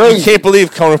 not. It's crazy. You can't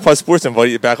believe Conan Plus Sports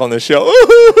invited you back on the show.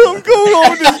 I'm going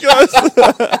on with this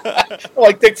guys.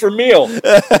 Like Dick Vermeil.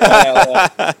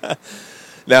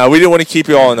 No, we didn't want to keep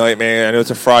you all night, man. I know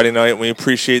it's a Friday night, and we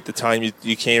appreciate the time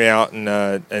you came out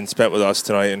and spent with us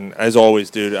tonight. And as always,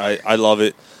 dude, I love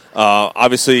it.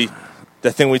 Obviously,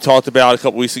 the thing we talked about a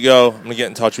couple weeks ago, I'm gonna get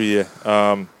in touch with you.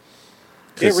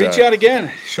 Reach out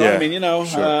again, Sean. yeah, I mean,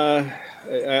 sure.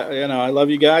 I love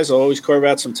you guys. I'll always carve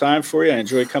out some time for you. I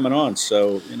enjoy coming on.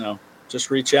 So,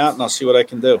 just reach out and I'll see what I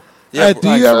can do. Yeah, Do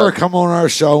you ever come on our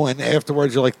show and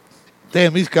afterwards you're like,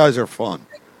 damn, these guys are fun?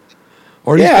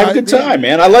 Or Yeah, I had a good time,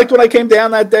 man. I liked when I came down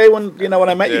that day when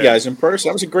I met you Yeah. guys in person.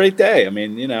 That was a great day. I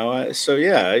mean, you guys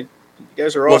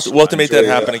are awesome. We'll have to make that I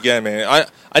enjoy happen again, man.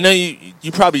 I know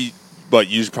you probably, you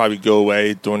just probably go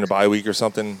away during the bye week or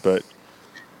something, but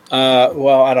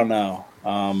Well, I don't know.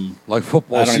 Like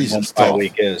football I don't even know season's what my tough.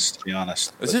 week is, to be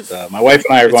honest. Is But, it- my wife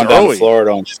and I are it's going down early. to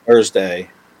Florida on Thursday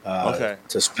Okay.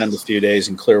 to spend a few days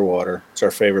in Clearwater. It's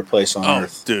our favorite place on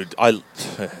earth. dude, I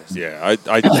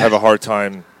have a hard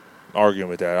time arguing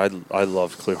with that. I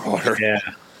love Clearwater.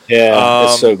 Yeah,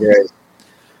 it's so great.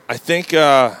 I think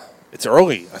it's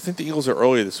early. I think the Eagles are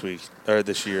early this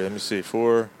year. Let me see.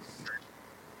 4.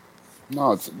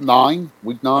 No, it's 9.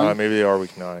 Week 9. Maybe they are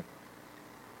week 9.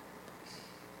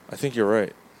 I think you're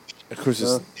right. Of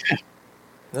course,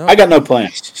 No. I got no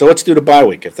plans. So let's do the bye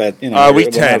week if that Week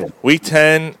 10. whatever. Week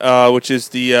 10, which is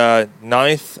the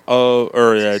 9th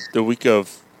the week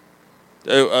of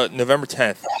November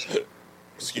 10th.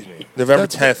 Excuse me. November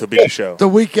 10th will be the show. The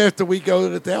week after we go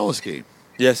to the Dallas game.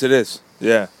 Yes, it is.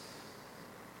 Yeah.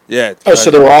 Yeah. Oh, so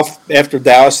they're off after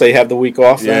Dallas. They have the week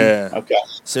off. Then? Yeah. Okay.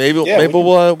 So maybe Yeah,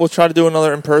 we'll try to do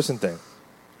another in-person thing.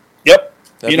 Yep.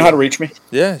 That'd You know how to reach me.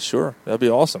 Yeah, sure. That'd be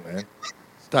awesome, man.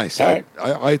 Nice. All right.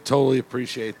 I totally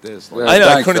appreciate this. I know.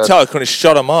 I couldn't tell. I couldn't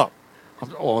shut him up.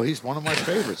 Oh, he's one of my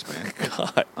favorites, man.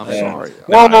 God. I'm sorry.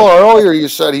 Well, earlier you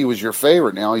said he was your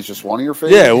favorite. Now he's just one of your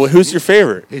favorites. Yeah. Well, who's your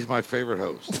favorite? He's my favorite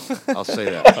host. I'll say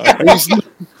that.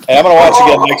 Hey, I'm going to watch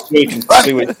again next week and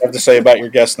see what you have to say about your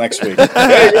guest next week.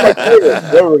 Hey, you're my favorite,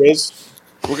 whoever it is.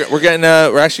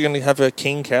 We're actually going to have a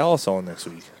King Callis on next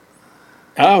week.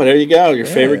 Oh, there you go. Your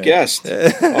favorite guest.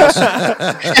 Awesome.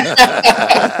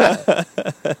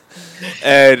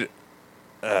 And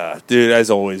dude, as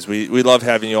always, we love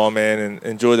having you on, man, and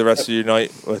enjoy the rest of your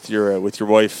night with your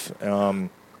wife.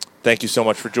 Thank you so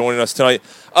much for joining us tonight.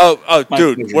 Oh,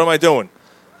 dude, what am I doing?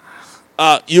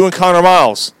 You and Connor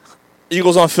Miles,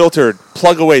 Eagles Unfiltered.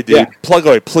 Plug away, dude. Yeah. Plug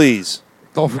away, please.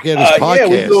 Don't forget his podcast. Yeah,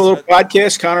 we do a little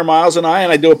podcast, Connor Miles and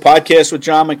I do a podcast with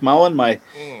John McMullen,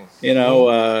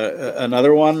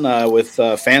 another one with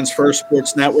Fans First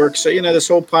Sports Network. So, this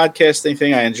whole podcasting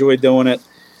thing, I enjoy doing it.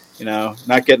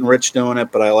 Not getting rich doing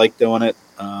it, but I like doing it.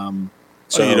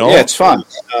 It's fun.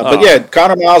 But yeah,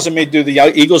 Connor Miles and me do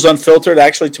the Eagles Unfiltered.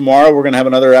 Actually, tomorrow we're going to have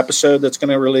another episode that's going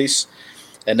to release.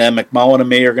 And then McMullen and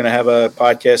me are going to have a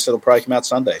podcast that'll probably come out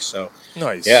Sunday. So,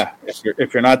 nice. Yeah,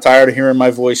 if you're not tired of hearing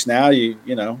my voice now, you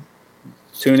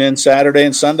tune in Saturday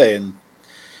and Sunday, and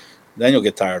then you'll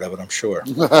get tired of it, I'm sure.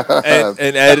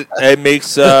 and Ed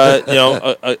makes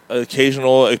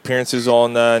occasional appearances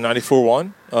on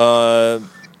 94.1,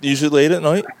 usually late at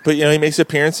night. But he makes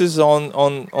appearances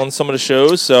on some of the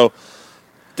shows. So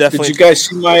definitely. Did you guys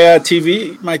see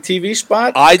my TV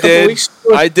spot? I did.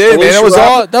 I did, man.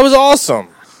 That was awesome.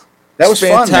 That was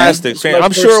fantastic. Fun, man.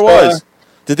 I'm sure it was.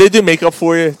 Did they do makeup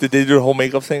for you? Did they do the whole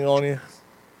makeup thing on you?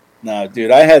 No,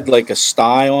 dude. I had like a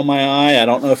sty on my eye. I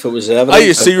don't know if it was evident.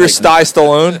 Oh, so you're Sty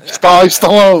Stallone? Sty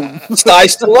Stallone. Sty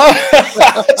Stallone.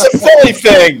 It's a Philly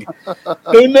thing.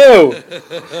 Who knew?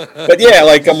 But yeah,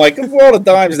 I'm like, of all the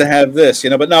times to have this,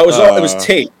 But no, it was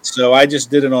taped, so I just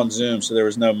did it on Zoom, so there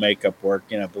was no makeup work.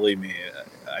 Believe me,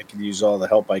 I can use all the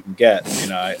help I can get.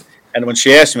 And when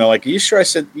she asked me, I'm like, "Are you sure?" I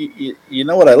said, "You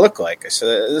know what I look like?" I said,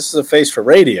 "This is a face for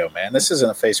radio, man. This isn't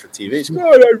a face for TV." She said,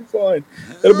 "Oh, I'm fine.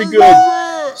 It'll be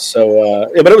good." So,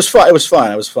 but it was fun. It was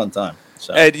fun. It was a fun time.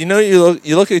 So. Ed, you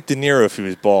look like De Niro if he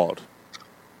was bald.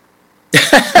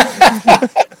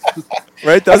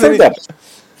 Right? Doesn't he?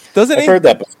 Doesn't he? I've heard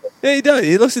that before. Yeah, he does.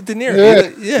 He looks at De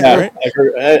Niro. Yeah, right?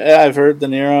 I've heard De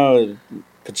Niro,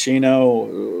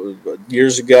 Pacino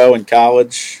years ago in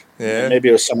college. Yeah. Maybe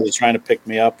it was somebody trying to pick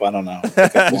me up. I don't know.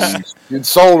 You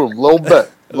sold him a little bit.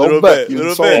 A little bit.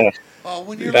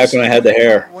 Back when I had the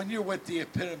hair. When you're with the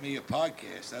epitome of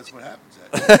podcast, that's what happens.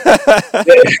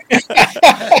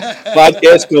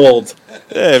 Podcast gold.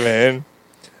 Yeah, man.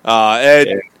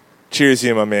 Ed, cheers to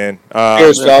you, my man.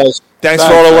 Cheers, fellas. Thanks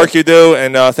for all the work you do,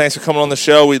 and thanks for coming on the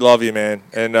show. We love you, man.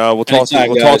 And we'll talk to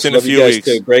you in a few weeks.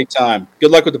 Too. Great time.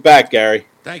 Good luck with the back, Gary.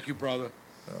 Thank you, brother.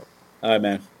 All right,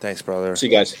 man. Thanks, brother. See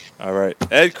you guys. All right.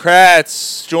 Ed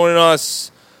Kratz joining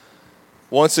us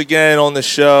once again on the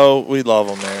show. We love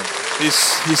him, man. He's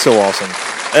so awesome.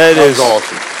 Ed is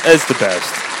awesome. Ed's the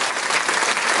best.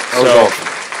 That was awesome.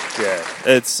 Yeah,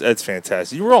 it's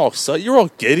fantastic. You were all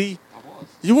giddy.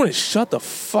 You want to shut the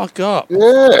fuck up.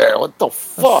 Yeah, what the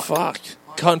fuck?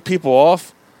 Cutting people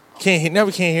off. Now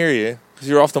we can't hear you because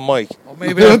you're off the mic. Well,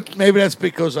 maybe that's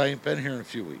because I ain't been here in a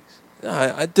few weeks.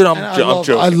 I'm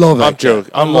joking. I love it. I'm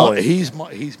joking. He's my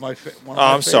one of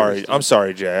my I'm sorry. favorites, I'm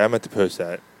sorry, Jay. I meant to post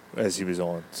that as he was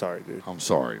on. Sorry, dude. I'm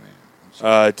sorry,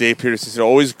 man. Dave Peterson said,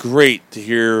 always great to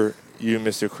hear you,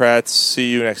 Mr. Kratz. See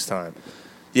you next time.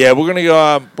 Yeah, we're gonna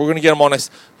go. We're gonna get him on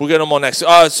next. We'll get him on next.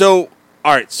 So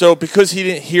all right. So because he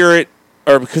didn't hear it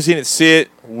or because he didn't see it,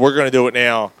 we're gonna do it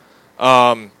now.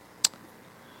 I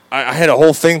had a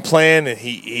whole thing planned and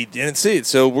he didn't see it,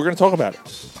 so we're gonna talk about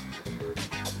it.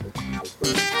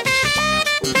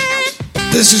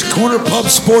 This is Corner Pub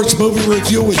Sports Movie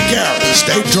Review with Gary.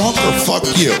 Stay drunk or fuck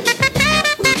you.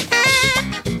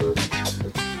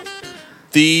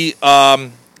 The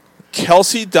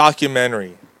Kelsey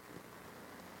documentary.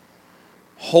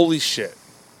 Holy shit.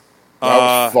 That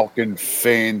was fucking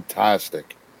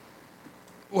fantastic.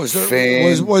 Was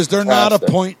there not a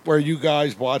point where you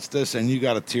guys watched this and you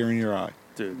got a tear in your eye?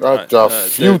 Dude, a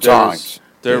few times.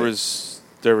 There was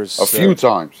A few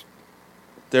times.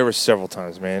 There were several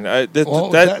times, man.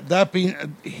 That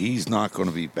being, he's not going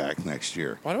to be back next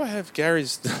year. Why do I have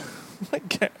Gary's?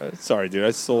 Sorry, dude.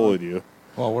 I sold you.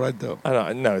 Well, what'd I do? I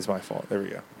know. No, it's my fault. There we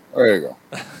go. There you go.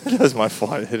 That was my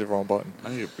fault. I hit the wrong button. I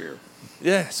need a beer.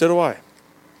 Yeah, so do I.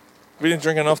 We didn't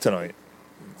drink enough tonight.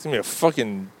 It's gonna be a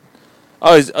fucking.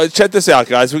 Oh, check this out,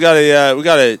 guys. We got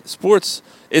a sports.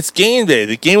 It's game day.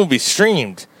 The game will be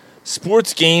streamed.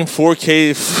 Sports game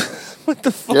 4K. What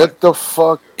the fuck? Get the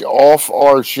fuck off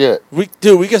our shit. We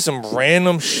got some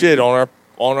random shit on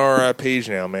our page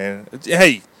now, man.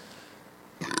 Hey,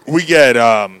 we get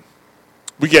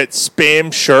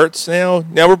spam shirts now.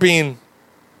 Now we're being.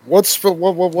 What?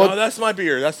 No, that's my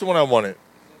beer. That's the one I wanted.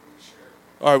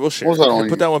 All right, we'll share. What was that on?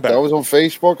 Put that one back. That was on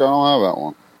Facebook. I don't have that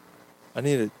one. I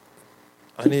need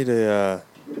a.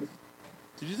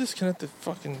 Did you disconnect the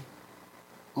fucking?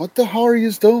 What the hell are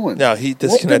you doing? No, he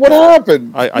disconnected. What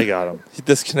happened? I got him. He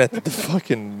disconnected the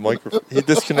fucking microphone. He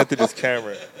disconnected his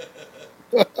camera.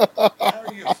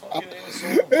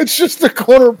 It's just the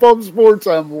Corner Pub Sports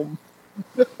emblem.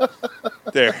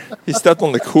 There. He stepped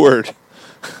on the cord. Did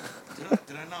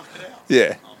I knock it out?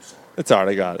 Yeah. It's all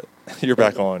right. I got it. You're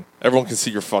back on. Everyone can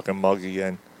see your fucking mug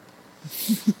again.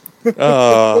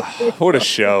 What a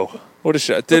show. What a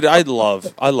show. Dude, I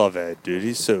love Ed, dude.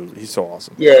 He's so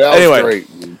awesome. Yeah, that was great.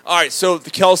 All right, so the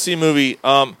Kelsey movie.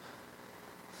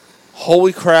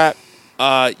 Holy crap.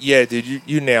 Yeah, dude,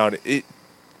 you nailed it.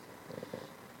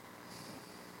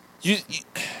 You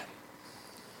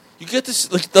get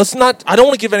this, like, let's not, I don't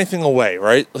want to give anything away,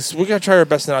 right? We're going to try our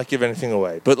best to not give anything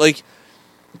away. But, like,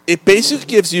 it basically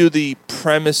gives you the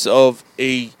premise of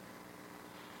a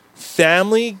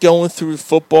family going through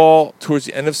football towards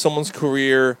the end of someone's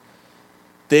career.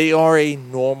 They are a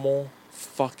normal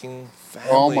fucking family,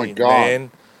 oh my God.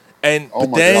 man. And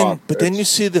but then you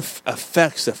see the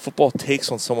effects that football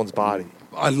takes on someone's body.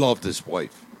 I loved his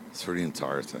wife through the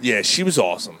entire thing. Yeah, she was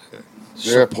awesome.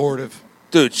 Supportive.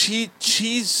 Dude,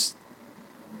 she's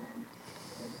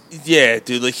yeah,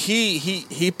 dude. Like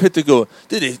he put the go.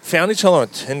 Dude, they found each other on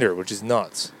Tinder, which is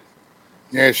nuts.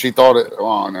 Yeah, she thought it.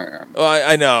 Oh, no. Oh,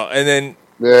 I know. And then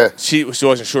she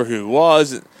wasn't sure who he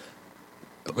was.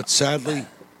 But sadly,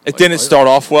 it didn't start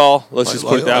off well. Let's just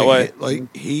put it that way.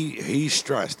 Like he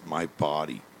stressed, my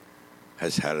body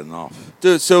has had enough.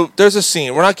 Dude, so there's a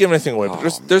scene. We're not giving anything away,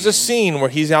 but there's a scene where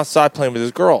he's outside playing with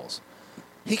his girls.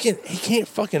 He can't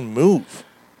fucking move.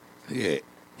 Yeah.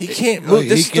 He can't move.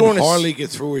 He can hardly get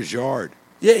through his yard.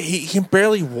 Yeah, he can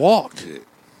barely walk.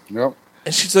 Yep.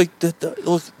 And she's like,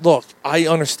 look, I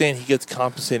understand he gets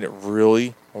compensated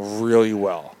really, really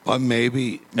well. But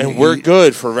maybe. And we're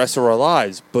good for the rest of our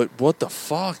lives. But what the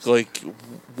fuck? Like,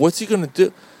 what's he going to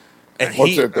do? And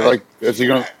what's it like? Is he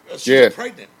going to? Yeah.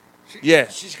 Pregnant.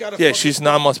 She's got a she's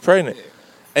 9 months pregnant. Yeah.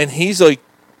 And he's like,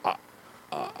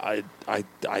 I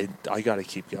got to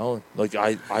keep going. Like,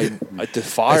 I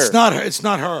defy her. It's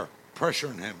not her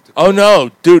pressuring him. Oh, no.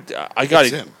 Dude, I got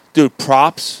it. Dude,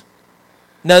 props.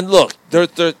 Now, look,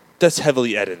 that's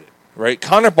heavily edited, right?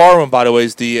 Connor Barwin, by the way,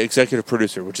 is the executive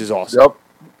producer, which is awesome. Yep.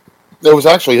 It was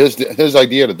actually his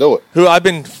idea to do it. Who I've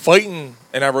been fighting,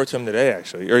 and I wrote to him today,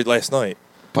 actually, or last night.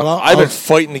 But I've been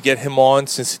fighting to get him on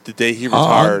since the day he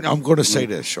retired. I'm going to say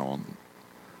this, Sean.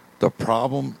 The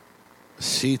problem,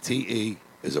 CTE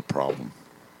is a problem.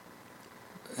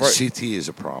 Right. CTE is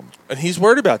a problem. And he's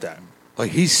worried about that.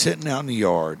 Like, he's sitting out in the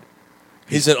yard.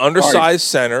 He's an undersized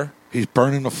center. He's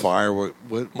burning the fire with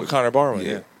Connor Barwin,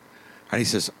 yeah. And he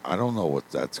says, I don't know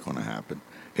what that's going to happen.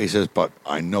 He says, but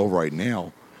I know right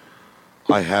now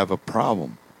I have a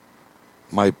problem.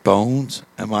 My bones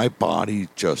and my body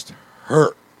just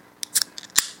hurt.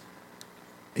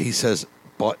 He says,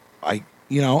 but and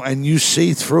you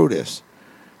see through this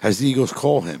as the Eagles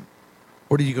call him,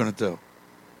 what are you going to do?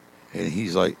 And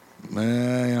he's like,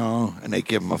 man, and they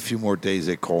give him a few more days,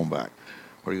 they call him back.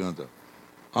 What are you going to do?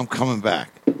 I'm coming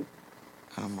back. And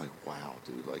I'm like, wow,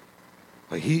 dude, like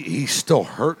he's still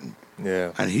hurting.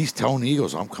 Yeah. And he's telling the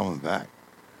Eagles, I'm coming back.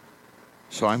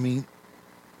 So, I mean,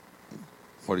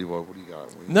 what do you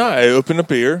got? No, I opened a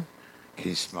beer. Can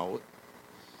you smell it?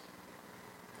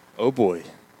 Oh, boy.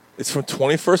 It's from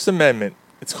 21st Amendment.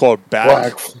 It's called Back in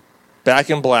Black. Back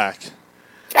in Black!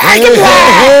 Back in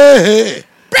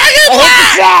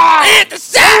Black! Hit the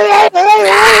sound!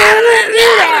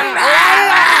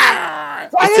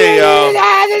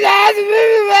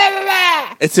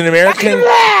 It's an American.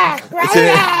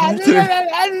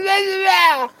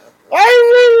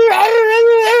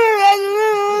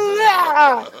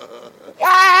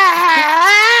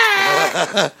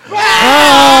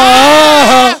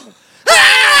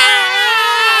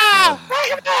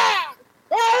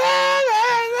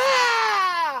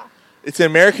 It's an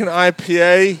American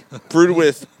IPA brewed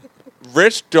with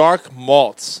rich dark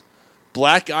malts.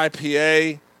 Black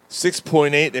IPA,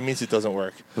 6.8. That means it doesn't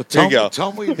work. But Here you go.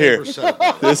 Tell me what your Here. neighbor said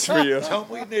about it. This for you. Tell me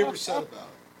what your neighbor said about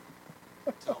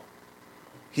it.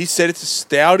 He said it's a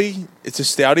stouty. It's a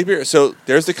stouty beer. So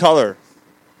there's the color.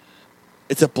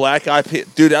 It's a black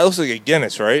IPA. Dude, that looks like a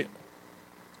Guinness, right?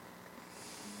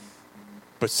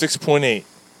 But 6.8.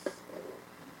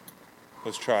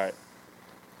 Let's try it.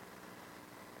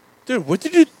 Dude, what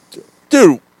did you...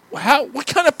 Dude, what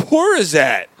kind of pour is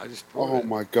that? Oh,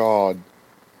 my God.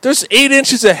 There's 8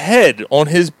 inches of head on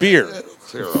his beer.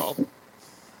 Clear up.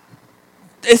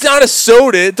 It's not a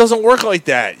soda. It doesn't work like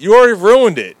that. You already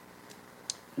ruined it.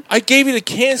 I gave you the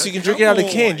can so you can drink it out of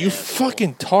the can. You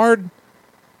fucking tard.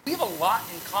 We have a lot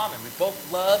in common. We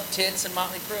both love tits and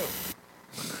Motley Crue.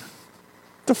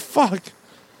 The fuck?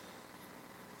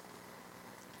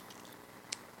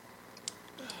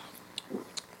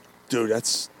 Dude,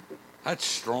 that's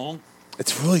strong.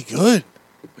 It's really good.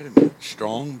 Wait a minute.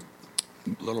 Strong,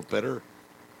 a little bitter,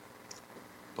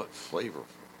 but flavorful.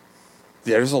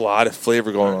 Yeah, there's a lot of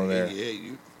flavor going on there.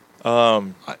 Yeah,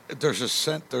 there's a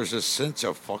scent. There's a sense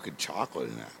of fucking chocolate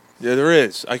in that. Yeah, there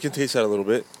is. I can taste that a little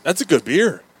bit. That's a good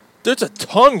beer. There's a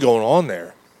ton going on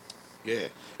there. Yeah.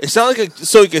 It's not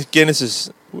like a Guinness is.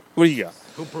 What do you got?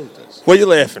 Who brewed this? What are you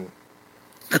laughing?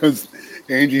 Because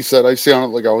Angie said I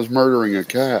sounded like I was murdering a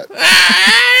cat.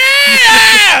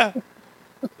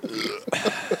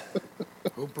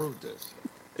 Who brewed this?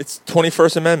 It's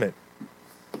 21st Amendment.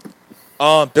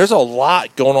 There's a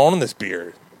lot going on in this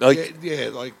beer. Like, yeah,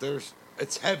 like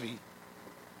it's heavy.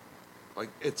 Like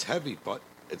it's heavy, but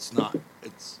it's not.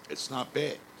 It's not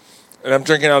bad. and I'm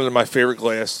drinking out of my favorite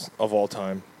glass of all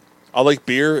time. I like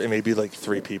beer and maybe like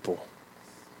 3 people.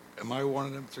 Am I one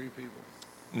of them 3 people?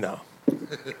 No.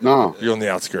 No. You're on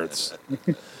the outskirts.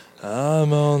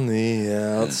 I'm on the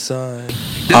outside.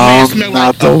 This man smell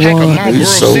like a pack of Marlboro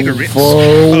cigarettes,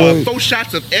 4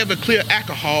 shots of Everclear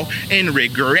alcohol, and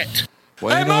regret.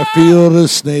 When I feel the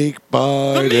snake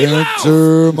bite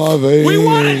enter my veins. We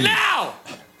want it now!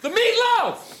 The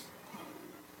meatloaf!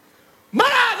 Ma,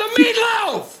 the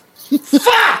meatloaf!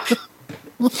 Fuck!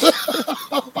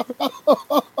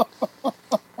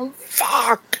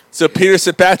 Fuck! So Peter,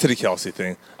 sit back to the Kelsey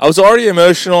thing. I was already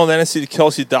emotional, and then I see the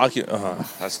Kelsey document.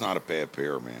 That's not a bad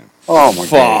beer, man. Oh my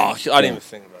god! Fuck! I didn't even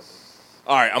think about this.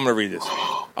 All right, I'm gonna read this.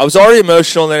 I was already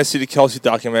emotional, and then I see the Kelsey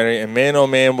documentary, and man, oh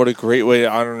man, what a great way to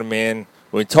honor the man.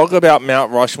 When we talk about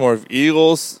Mount Rushmore of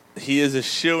Eagles, he is a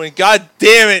shoo-in. God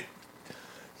damn it,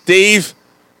 Dave.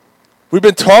 We've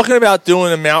been talking about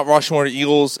doing a Mount Rushmore of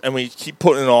Eagles, and we keep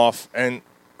putting it off. And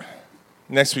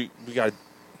next week we got.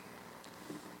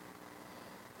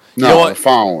 No, you know the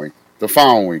following week. The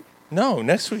following week. No,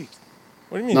 next week.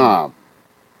 What do you mean?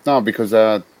 No, because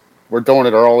we're doing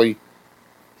it early.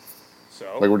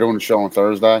 So? Like we're doing the show on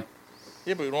Thursday.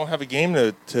 Yeah, but we don't have a game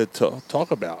to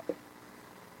talk about.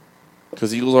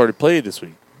 Because the Eagles already played this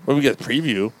week. Well, we got a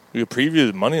preview. We got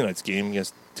preview the Monday night's game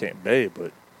against Tampa Bay,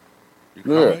 but...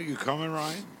 You coming,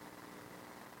 Ryan?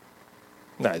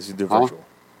 Nah, he's going to do virtual.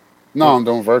 No, I'm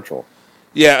doing virtual.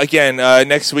 Yeah, again,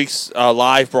 next week's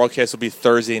live broadcast will be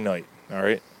Thursday night. All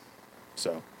right?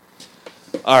 So.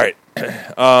 All right.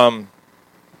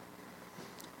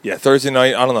 Yeah, Thursday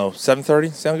night, I don't know,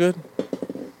 7:30? Sound good?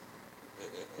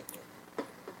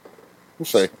 We'll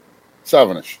see.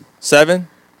 7-ish. 7?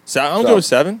 I'm going to go with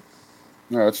 7.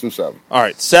 Yeah, let's do 7. All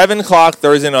right, 7 o'clock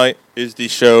Thursday night is the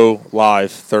show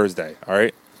live Thursday. All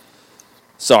right?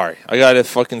 Sorry, I got a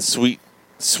fucking sweet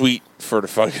for the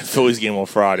fucking Phillies game on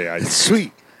Friday. It's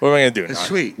sweet. What am I going to do? It's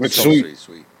sweet. It's so sweet.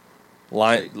 Sweet.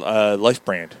 Life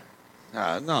brand.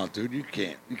 No, dude, you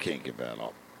can't give that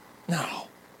up. No.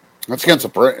 That's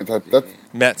against the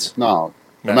Mets. No,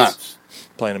 the Mets. Mets.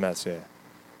 Playing the Mets, yeah.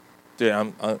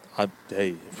 Dude,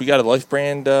 hey, if we got a Life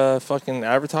brand fucking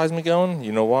advertisement going,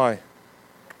 you know why.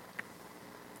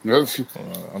 Yes.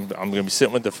 I'm going to be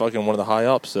sitting with the fucking one of the high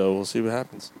ups, so we'll see what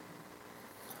happens.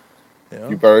 Yeah.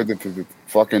 You better the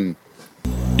fucking.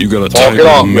 You got a Talk it tiger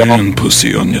off, man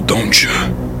pussy on you, don't you?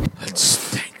 That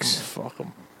stinks. Fuck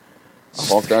him.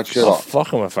 Fuck that shit I'll up.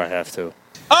 fuck him if I have to.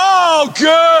 Oh,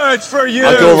 good for you.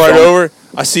 I'll go right over.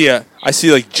 I see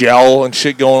like gel and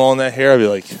shit going on in that hair. I'll be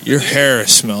like, your hair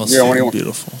smells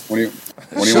beautiful.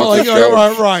 When you want the show,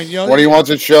 Ryan, when he wants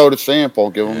a show to sample,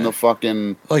 give him the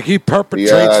fucking like he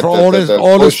perpetrates for all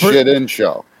this shit in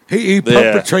show. He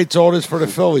perpetrates all this for the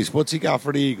Phillies. What's he got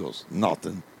for the Eagles?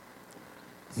 Nothing.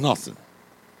 Nothing.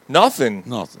 Nothing.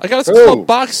 I got us club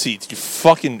box seats. You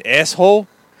fucking asshole.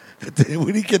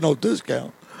 We didn't get no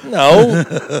discount. No,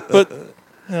 but you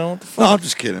know. No, I'm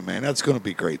just kidding, man. That's going to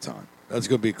be a great time. That's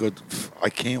going to be good. I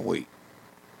can't wait.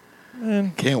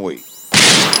 Man. Can't wait. All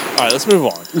right, let's move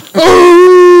on. You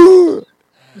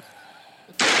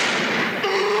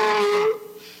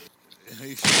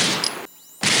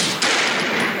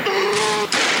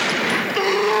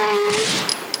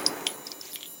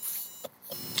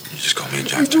just call me a He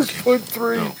jive just junkie. put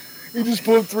three. No. He just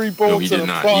put three bolts did in a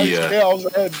not. prize He, cow's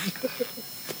head.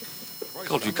 I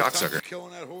called you cocksucker.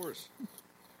 Killing that horse.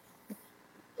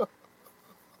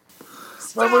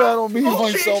 Remember that on me,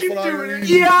 myself, and Irene?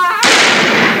 Yeah!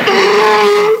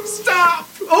 Stop!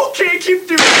 Okay, keep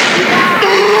doing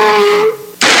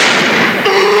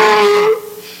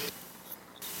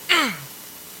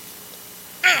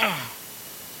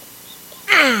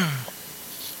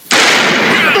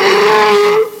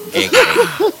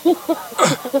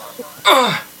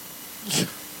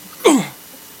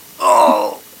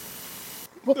Oh!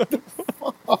 What the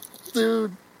fuck,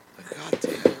 dude? God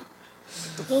damn.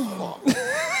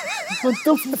 What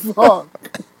the fuck?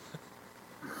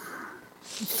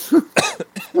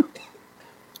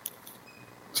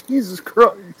 Jesus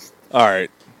Christ. All right.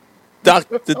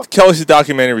 The Kelsey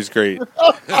documentary was great. All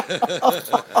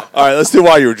right, let's do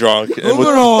Why You Were Drunk. And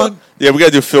Moving on. Yeah, we got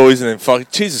to do Phillies and then fuck.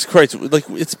 Jesus Christ. Like,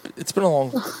 it's been a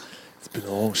long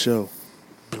show.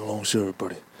 Been a long show,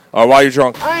 everybody. All right, Why You're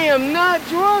Drunk. I am not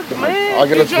drunk, man. I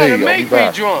gotta You're trying pee. to I'll be make me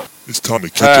back. drunk. It's time to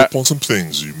catch up on some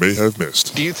things you may have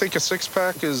missed Do you think a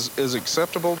six-pack is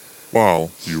acceptable?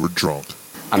 while you were drunk.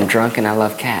 I'm drunk and I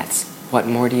love cats. What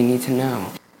more do you need to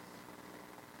know?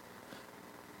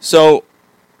 So,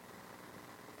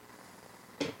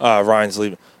 Ryan's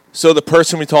leaving. So the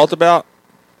person we talked about,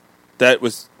 that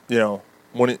was,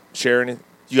 wouldn't share anything.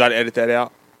 You got to edit that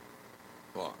out.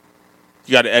 What?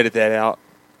 You got to edit that out.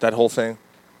 That whole thing.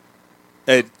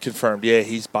 Ed confirmed. Yeah,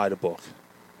 he's by the book.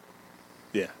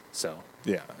 Yeah. So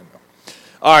yeah, I know.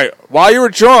 All right. While you were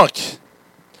drunk,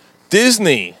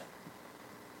 Disney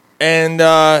and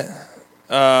a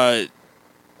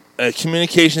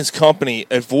communications company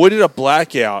avoided a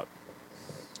blackout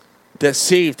that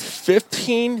saved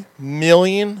 15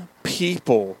 million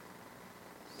people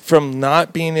from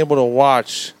not being able to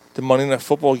watch the Monday Night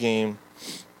Football game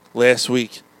last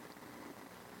week.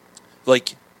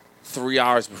 Like 3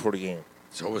 hours before the game.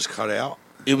 So it was cut out?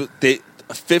 It was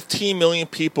 15 million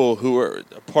people who were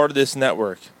a part of this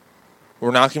network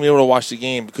were not going to be able to watch the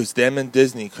game because them and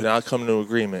Disney could not come to an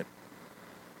agreement.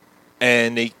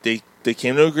 And they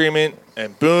came to an agreement,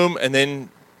 and boom, and then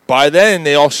by then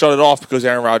they all shut it off because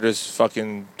Aaron Rodgers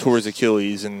fucking tore his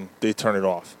Achilles and they turned it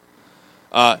off.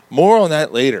 More on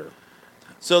that later.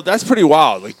 So that's pretty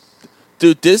wild. Like,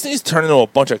 dude, Disney's turning into a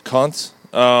bunch of cunts.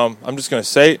 I'm just going to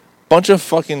say it. Bunch of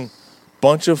fucking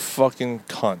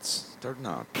cunts. They're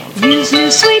not. Use new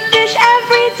sweet fish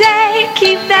every day.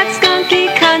 Keep that skunky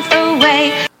cunt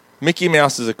away. Mickey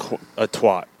Mouse is a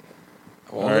twat.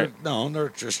 Well, All right. they're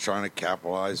just trying to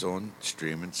capitalize on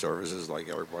streaming services like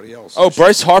everybody else. Oh,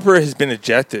 Bryce Harper has been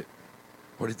ejected.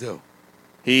 What'd he do?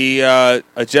 He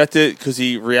ejected because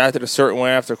he reacted a certain way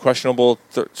after a questionable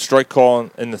strike call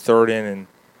in the third inning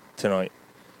tonight.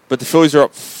 But the Phillies are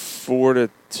up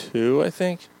 4-2, I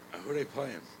think. Who are they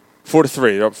playing?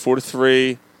 4-3. They're up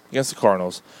 4-3 against the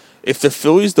Cardinals. If the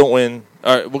Phillies don't win,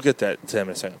 all right, we'll get that to him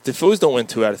in a second. If the Phillies don't win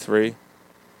 2 out of 3,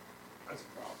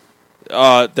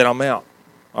 then I'm out.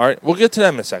 All right, we'll get to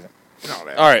them in a second. All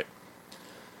right.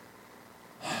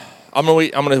 I'm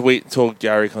gonna wait until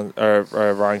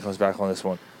Ryan comes back on this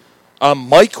one.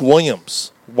 Mike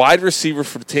Williams, wide receiver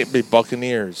for the Tampa Bay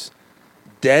Buccaneers,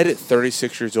 dead at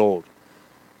 36 years old.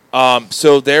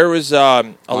 So there was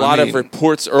a lot of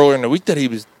reports earlier in the week that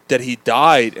he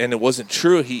died, and it wasn't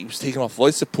true. He was taken off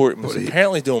life support and was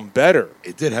apparently doing better.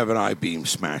 It did have an I-beam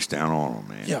smashed down on him,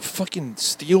 man. Yeah, fucking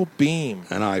steel beam.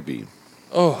 An I-beam.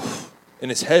 Oh, in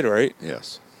his head, right?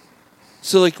 Yes.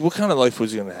 So, like, what kind of life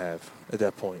was he going to have at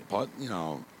that point? But,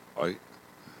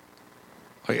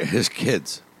 his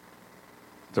kids,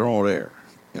 they're all there.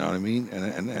 You know what I mean?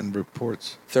 And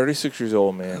reports. 36 years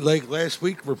old, man. Like last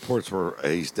week, reports were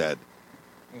he's dead.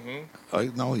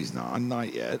 Mm-hmm. No, he's not.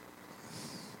 Not yet.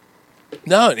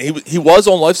 No, he was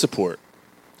on life support.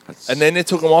 And then they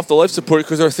took him off the life support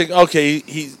because they were thinking, okay,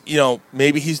 he's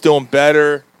maybe he's doing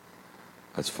better.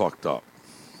 That's fucked up.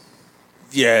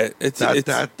 Yeah,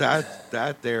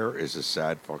 that there is a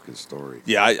sad fucking story.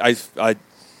 Yeah,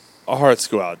 our hearts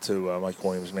go out to Mike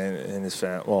Williams, man, and his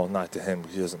family. Well, not to him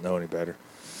because he doesn't know any better.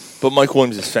 But Mike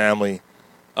Williams' family.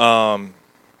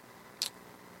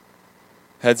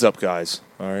 Heads up, guys.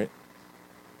 All right.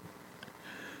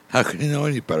 How can you know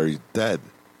any better? He's dead.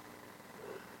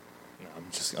 No,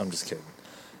 I'm just kidding.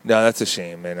 No, that's a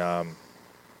shame, and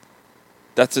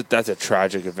that's a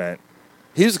tragic event.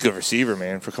 He was a good receiver,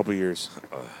 man, for a couple of years.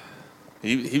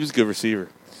 He was a good receiver.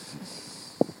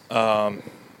 Shame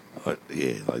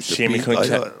he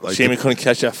couldn't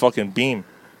catch that fucking beam.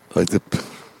 Like the.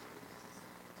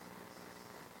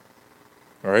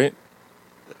 All right.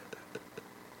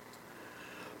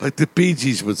 Like the Bee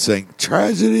Gees would sing,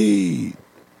 tragedy.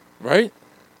 Right?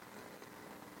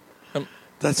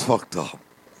 That's fucked up.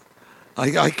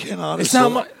 I cannot. It's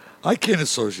not my. I can't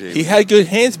associate. He had good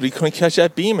hands, but he couldn't catch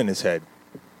that beam in his head.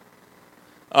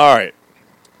 All right.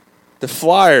 The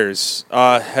Flyers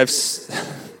have.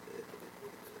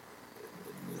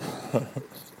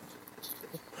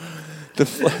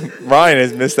 Ryan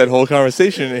has missed that whole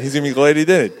conversation, and he's going to be glad he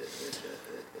did.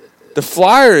 The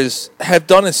Flyers have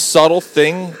done a subtle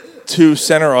thing to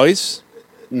center ice.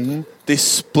 Mm-hmm. They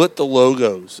split the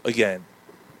logos again.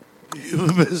 You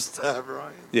missed that,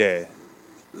 Ryan. Yeah.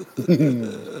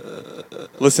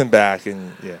 Listen back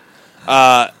and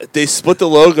yeah. They split the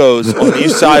logos on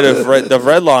each side of the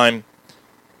red line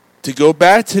to go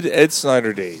back to the Ed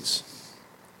Snyder days.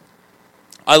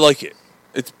 I like it.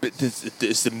 It's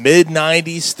the mid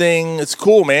 '90s thing. It's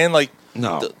cool, man. Like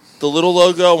no. The little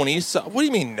logo on each side. What do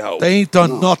you mean no? They ain't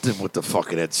done nothing with the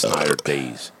fucking Ed Snyder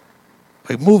days.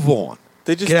 Like move on.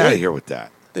 They just get out did. of here with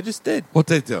that. They just did. What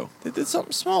they do? They did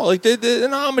something small. Like they did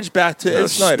an homage back to Ed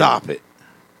Snyder. Stop it.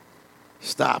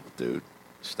 Stop, dude.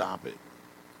 Stop it.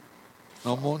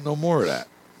 No more of that.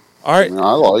 All right.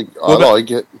 I like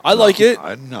it. I like it.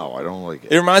 I don't like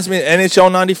it. It reminds me of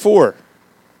NHL '94.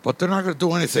 But they're not going to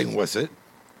do anything with it.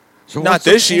 So Not what's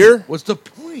the this point? year. What's the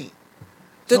point?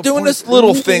 They're No doing point. this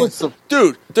little thing.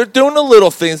 Dude, they're doing the little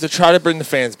things to try to bring the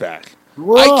fans back.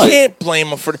 Right. I can't blame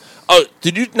them for... Oh,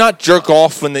 did you not jerk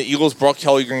off when the Eagles brought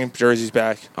Kelly Green jerseys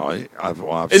back? Well,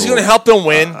 Is it going to help them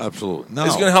win? Absolutely. No.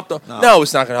 It's going to help them. No,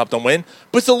 it's not going to help them win.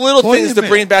 But it's the little things to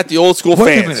bring back the old school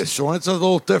Wait fans. a minute, Sean. It's a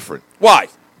little different. Why?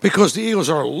 Because the Eagles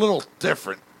are a little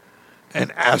different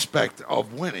in aspect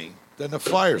of winning than the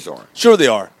Flyers are. Sure they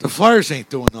are. The Flyers ain't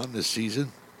doing nothing this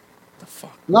season.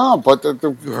 No, but You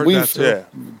heard that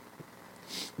too?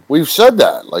 we've said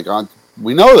that. Like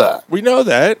we know that. We know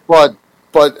that. But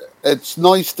it's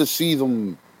nice to see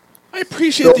them. I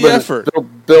appreciate the effort.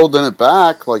 Building it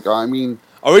back. Like, I mean.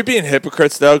 Are we being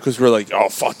hypocrites, though? Because we're like, oh,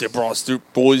 fuck, they brought us through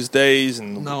Boys Days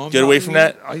and get away from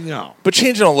that? I know. But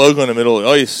changing a logo in the middle of the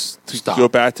ice to go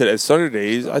back to that Sunday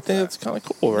days, I think that's kind of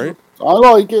cool, right? I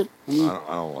like it. I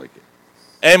don't like it.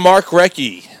 And Mark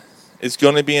Recchi is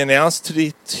going to be announced to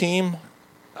the team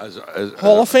As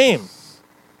Hall of Fame.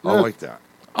 I like that.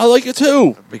 I like it,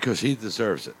 too. Because he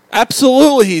deserves it.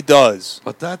 Absolutely he does.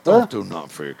 But that don't do nothing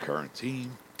for your current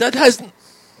team. That hasn't...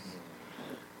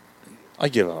 I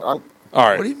give up. All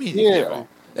right. What do you mean you give up?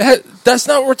 That's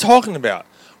not what we're talking about.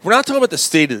 We're not talking about the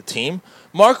state of the team.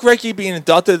 Mark Recchi being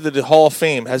inducted into the Hall of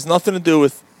Fame has nothing to do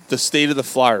with the state of the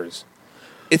Flyers.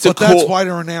 But that's why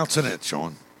they're announcing it,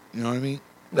 Sean. You know what I mean?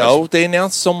 No, they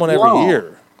announce someone every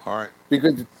year. All right.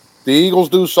 Because the Eagles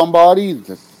do somebody,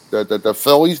 the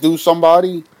Phillies do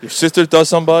somebody. Your sister does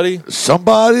somebody?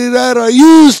 Somebody that I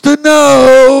used to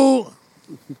know.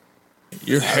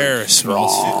 Your hair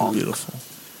smells beautiful.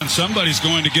 And somebody's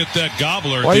going to get that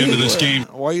gobbler at Why the end of this game.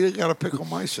 Why you got to pick on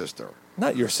my sister?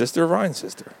 Not your sister, Ryan's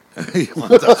sister. That's my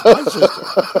sister.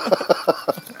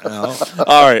 No.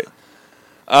 All right.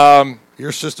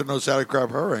 Your sister knows how to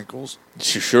grab her ankles.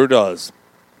 She sure does.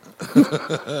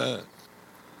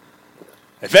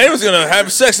 If anyone's going to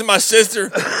have sex with my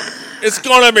sister, it's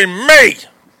going to be me.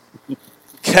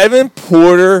 Kevin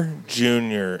Porter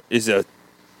Jr. is a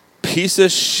piece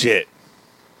of shit.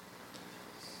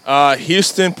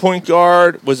 Houston point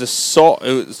guard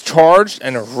was charged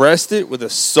and arrested with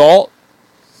assault.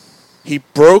 He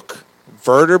broke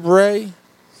vertebrae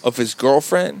of his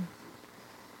girlfriend.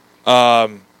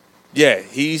 Yeah,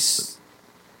 he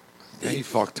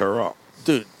fucked her up.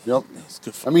 Dude. Yep.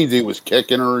 I mean, he was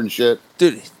kicking her and shit.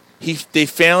 Dude, they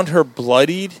found her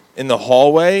bloodied in the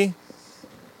hallway,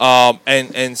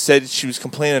 and said she was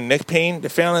complaining of neck pain. They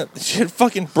found that she had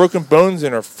fucking broken bones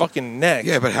in her fucking neck.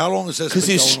 Yeah, but how long has this been Because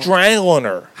he's going on? strangling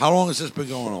her. How long has this been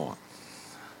going on?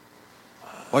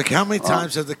 Like, how many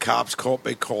times have the cops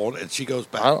been called and she goes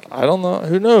back? I don't know.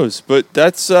 Who knows? But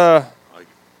that's, yeah.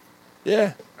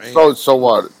 So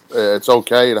what? It's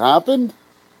okay. It happened.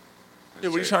 Yeah,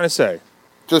 what are you trying to say?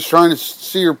 Just trying to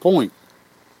see your point.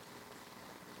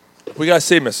 We got to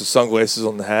say, Mr. Sunglasses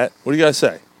on the hat. What do you got to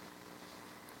say?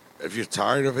 If you're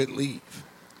tired of it, leave.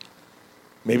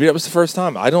 Maybe that was the first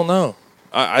time. I don't know.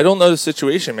 I don't know the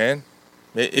situation, man.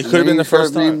 It could have been the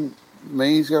first time.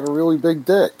 Maybe he's got a really big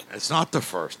dick. It's not the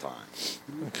first time.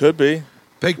 It could be.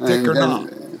 Big dick or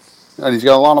not. And he's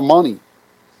got a lot of money.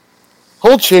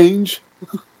 He'll change.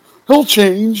 He'll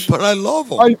change. But I love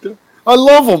him. I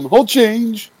love him. He'll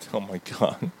change. Oh my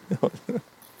God.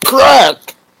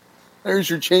 Crack. There's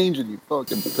your changing, you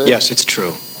fucking pig. Yes, it's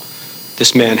true.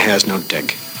 This man has no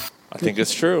dick. I think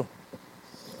it's true.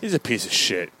 He's a piece of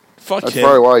shit. Fuck That's him.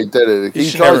 probably why he did it. He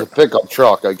should drives never- a pickup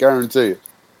truck, I guarantee you.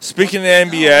 Speaking of the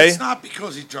NBA, It's not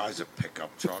because he drives a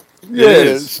pickup truck. Yeah, it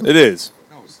is. It is.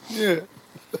 Yeah.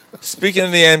 Speaking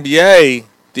of the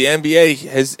NBA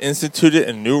has instituted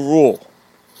a new rule.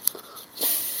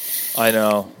 I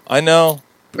know.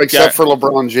 Except for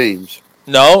LeBron James.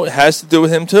 No, it has to do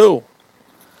with him too.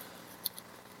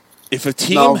 If a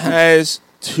team has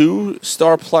 2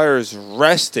 star players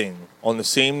resting on the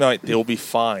same night, they will be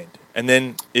fined, and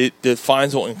then the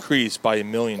fines will increase by $1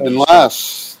 million.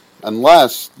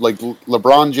 Unless, like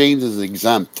LeBron James is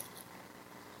exempt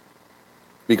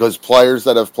because players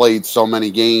that have played so many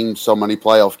games, so many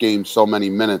playoff games, so many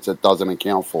minutes, it doesn't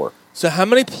account for. So how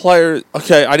many players?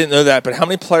 Okay, I didn't know that, but how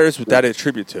many players would that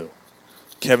attribute to?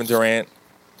 Kevin Durant,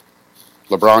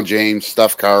 LeBron James,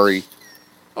 Steph Curry.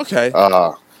 Okay.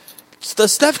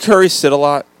 Does Steph Curry sit a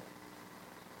lot?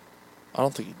 I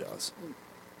don't think he does.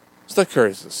 Steph Curry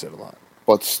doesn't sit a lot.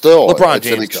 But still, LeBron it's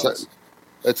James does.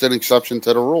 It's an exception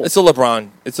to the rule. It's a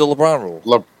LeBron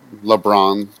rule.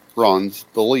 LeBron runs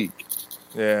the league.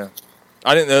 Yeah,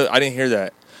 I didn't know. I didn't hear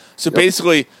that. So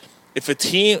basically, if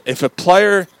a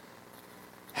player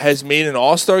has made an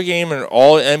All-Star game and an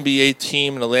All-NBA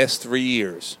team in the last 3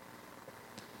 years,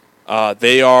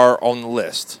 they are on the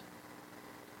list.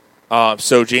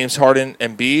 So James Harden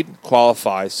and Embiid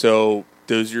qualify. So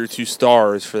those are your 2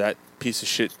 stars for that piece of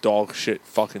shit, dog shit,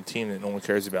 fucking team that no one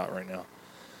cares about right now.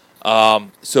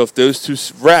 So if those 2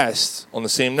 rest on the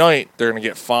same night, they're going to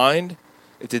get fined.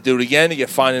 If they do it again, they get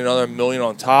fined another $1 million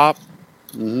on top,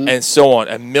 and so on.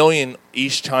 $1 million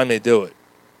each time they do it.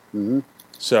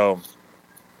 So,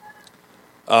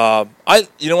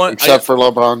 you know what? Except for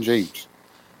LeBron James.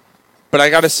 But I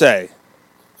got to say,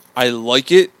 I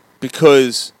like it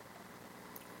because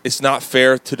it's not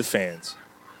fair to the fans,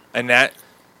 and that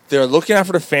they're looking out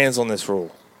for the fans on this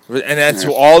rule, and that's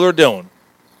all they're doing.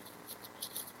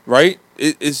 Right?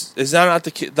 Is that not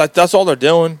the that's all they're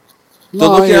doing? They're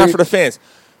looking out for the fans.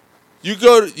 You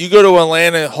go to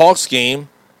Atlanta Hawks game,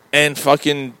 and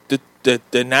fucking the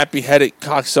nappy headed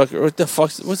cocksucker. What the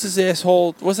fuck? What's his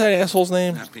asshole? What's that asshole's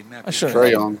name? I shouldn't.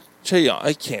 Trae Young. Trae Young.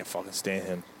 I can't fucking stand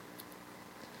him.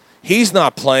 He's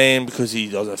not playing because he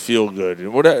doesn't feel good.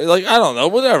 And whatever. Like I don't know.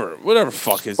 Whatever.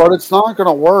 Fuck is. But it's not going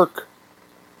to work.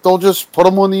 They'll just put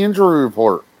him on the injury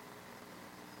report.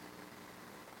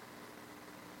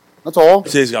 That's all.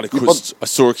 Say he's got a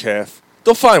sore calf.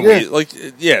 They'll find ways.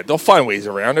 They'll find ways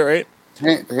around it, right?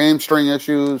 Hamstring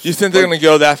issues. You think they're going to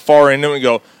go that far in and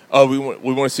go, oh, we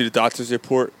want to see the doctor's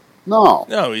report? No.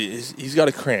 No, he's got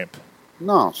a cramp.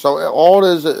 No. So all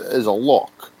it is a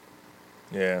look.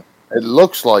 Yeah. It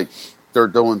looks like they're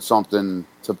doing something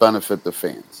to benefit the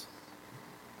fans.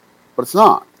 But it's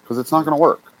not, because it's not going to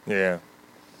work. Yeah.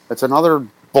 It's another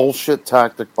bullshit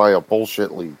tactic by a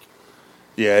bullshit league.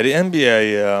 Yeah, the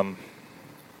NBA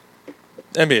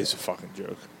is a fucking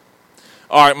joke.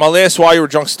 All right, my last While You Were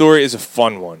Drunk story is a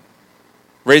fun one.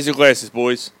 Raise your glasses,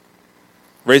 boys.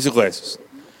 Raise your glasses.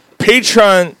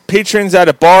 Patrons at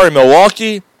a bar in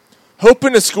Milwaukee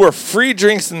hoping to score free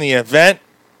drinks in the event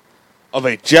of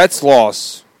a Jets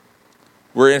loss.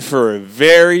 We're in for a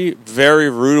very, very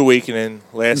rude awakening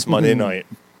last Monday night.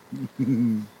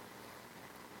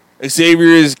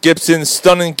 Xavier Gibson's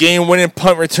stunning game-winning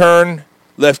punt return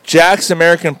left Jack's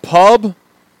American Pub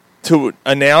to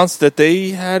announce that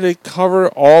they had to cover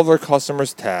all their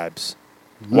customers' tabs.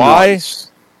 Why?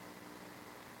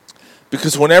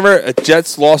 Because whenever a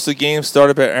Jets lost a game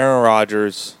started by Aaron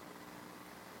Rodgers,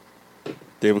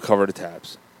 they would cover the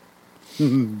tabs.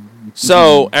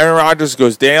 So Aaron Rodgers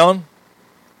goes down.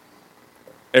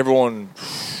 Everyone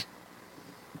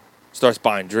starts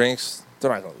buying drinks. They're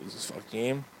not going to lose this fucking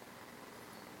game.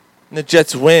 And the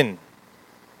Jets win.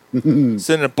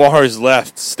 Sitting at bars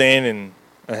left, standing.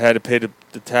 I had to pay the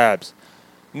tabs.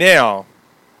 Now,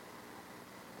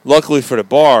 luckily for the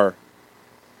bar,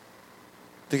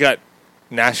 they got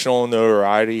national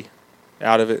notoriety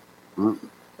out of it.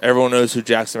 Everyone knows who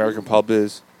Jack's American Pub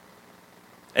is.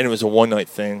 And it was a one-night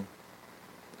thing.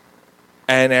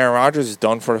 And Aaron Rodgers is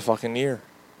done for the fucking year.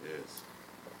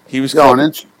 He was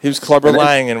Clubber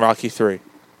Lang in Rocky 3.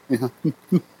 Yeah.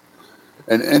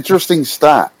 An interesting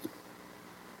stat.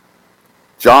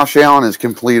 Josh Allen has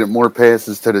completed more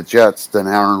passes to the Jets than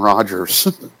Aaron Rodgers.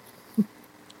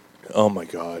 Oh, my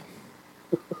God.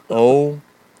 Oh,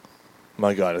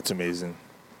 my God. It's amazing.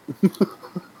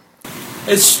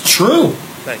 It's true.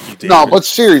 Thank you, David. No, but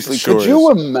seriously, It sure could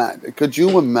you imagine? Could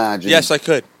you imagine? Yes, I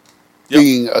could.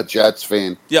 Being a Jets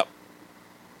fan. Yep.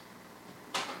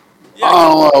 I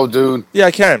don't know, dude. Yeah,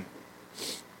 I can.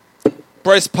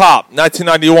 Bryce Pop,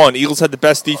 1991. Eagles had the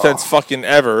best defense fucking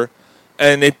ever,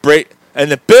 and they break.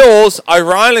 And the Bills,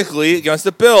 ironically, against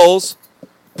the Bills,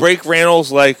 break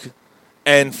Randall's leg,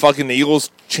 and fucking the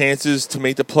Eagles' chances to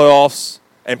make the playoffs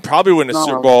and probably win the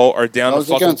Super Bowl are down the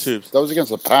fucking tubes. That was against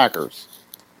the Packers.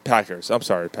 Packers. I'm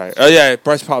sorry, Packers. Oh yeah,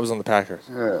 Bryce Pop was on the Packers.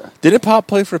 Yeah. Didn't Pop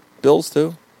play for Bills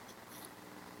too?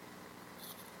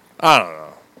 I don't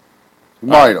know.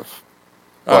 Might have.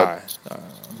 All right.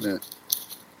 Yeah.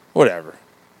 Whatever.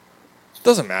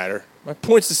 Doesn't matter. My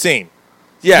point's the same.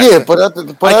 Yeah. Yeah, but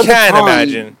I can't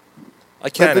imagine. I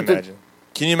can't imagine.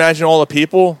 Can you imagine all the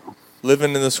people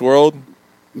living in this world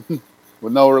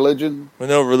with no religion? With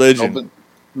no religion.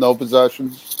 No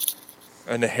possessions.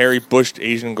 And a hairy bushed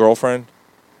Asian girlfriend?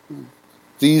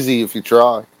 It's easy if you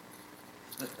try.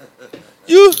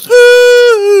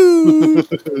 Yoo-hoo!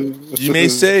 You may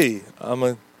say I'm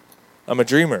a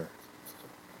dreamer.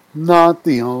 Not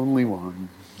the only one.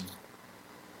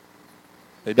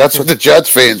 That's what the Jets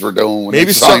fans were doing when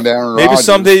they signed Aaron Rodgers. Maybe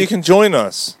someday you can join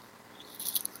us.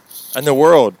 And the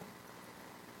world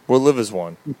will live as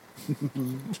one.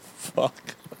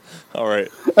 Fuck. All right.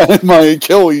 And my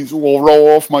Achilles will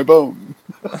roll off my bone.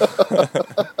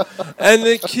 And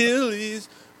the Achilles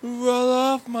roll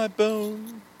off my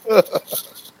bone.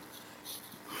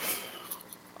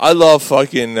 I love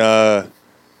fucking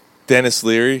Dennis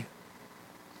Leary.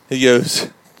 He goes,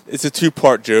 it's a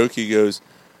 2-part joke. He goes,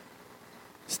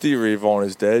 Stevie Ray Vaughan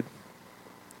is dead.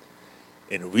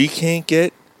 And we can't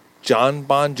get John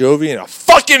Bon Jovi in a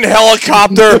fucking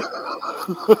helicopter.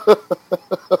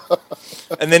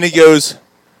 And then he goes,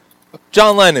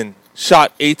 John Lennon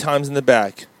shot 8 times in the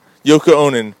back. Yoko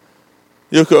Ono.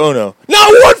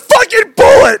 Not one fucking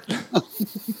bullet!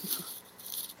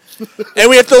 And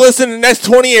we have to listen to the next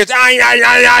 20 years.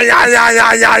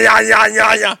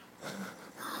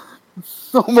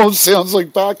 Almost sounds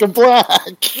like Back in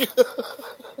Black.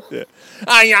 Yeah.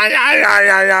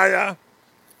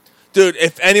 Dude,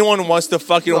 if anyone wants to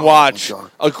fucking watch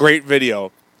a great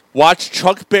video, watch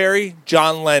Chuck Berry,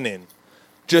 John Lennon.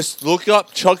 Just look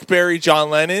up Chuck Berry, John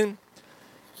Lennon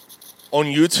on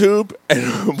YouTube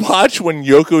and watch when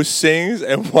Yoko sings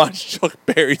and watch Chuck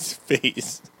Berry's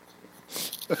face.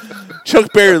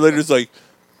 Chuck Berry literally is like,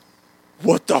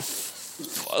 what the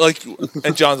like,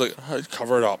 and John's like,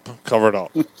 cover it up.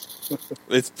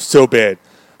 It's so bad.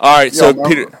 All right, so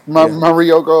Peter. Remember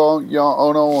Yoko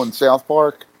Ono on South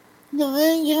Park? Yeah.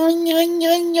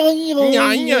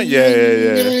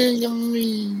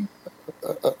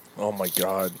 Oh my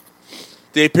God.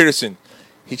 Dave Peterson,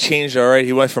 he changed, all right.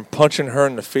 He went from punching her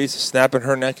in the face to snapping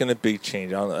her neck, and a big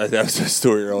change. I don't know. That was the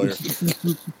story earlier.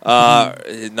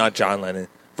 Not John Lennon.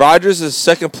 Rodgers is the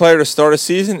second player to start a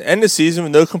season, end the season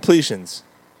with no completions.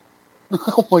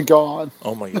 Oh my God.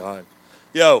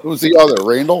 Yo. Who was the other?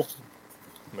 Randall?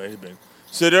 Might have been.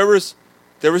 So there was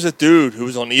a dude who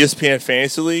was on ESPN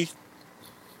Fantasy League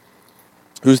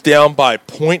who's down by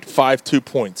 0.52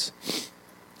 points.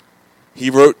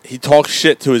 He talked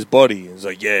shit to his buddy. He was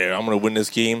like, yeah, I'm going to win this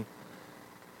game.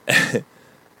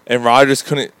 And Rodgers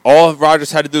couldn't. All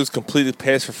Rodgers had to do was complete the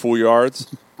pass for 4 yards.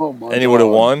 Oh my and he would have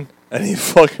won. And he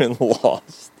fucking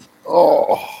lost.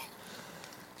 Oh.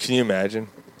 Can you imagine?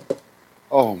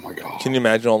 Oh my God. Can you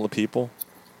imagine all the people?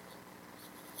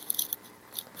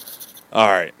 All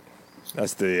right.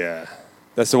 That's the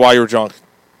why you were drunk.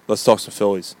 Let's talk some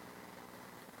Phillies.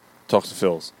 Talk some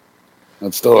Phils.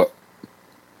 Let's do it.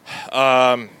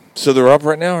 So they're up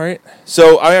right now, right?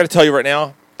 So I got to tell you right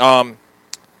now,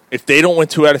 if they don't win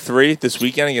 2 out of 3 this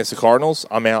weekend against the Cardinals,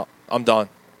 I'm out. I'm done.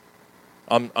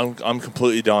 I'm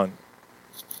completely done.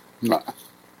 Nah.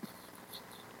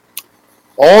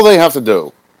 All they have to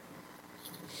do,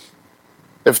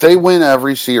 if they win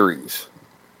every series,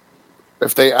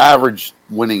 if they average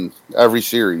winning every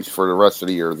series for the rest of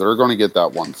the year, they're going to get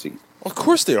that 1 seed. Of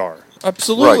course they are.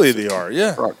 Absolutely Right. they are.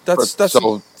 Yeah. Right. That's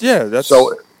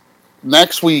so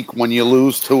next week when you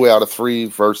lose 2 out of 3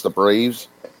 versus the Braves,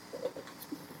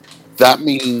 that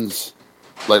means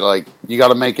like you got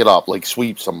to make it up, like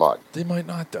sweep somebody. They might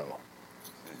not though.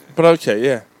 But okay,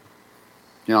 yeah.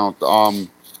 You know,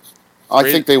 I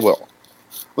think they will.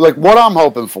 Like what I'm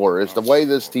hoping for is the way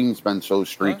this team's been so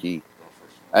streaky,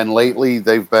 and lately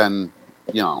they've been,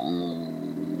 you know.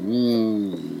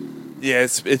 Yeah,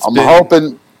 it's. I'm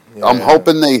hoping. Yeah. I'm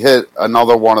hoping they hit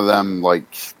another one of them, like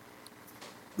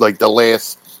the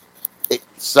last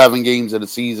 7 games of the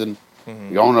season,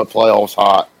 going to the playoffs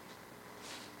hot.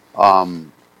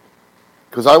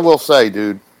 Because I will say,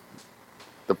 dude,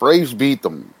 the Braves beat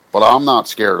them, but I'm not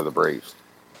scared of the Braves.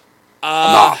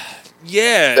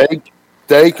 Yeah.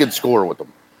 They can score with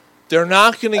them. They're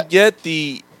not going to get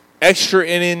the extra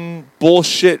inning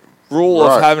bullshit rule of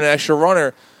Right. having an extra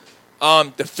runner.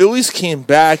 The Phillies came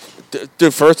back.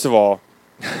 Dude, first of all,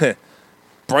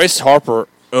 Bryce Harper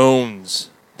owns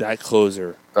that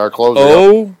closer. That closer.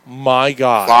 Oh, my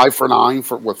God. 5 for 9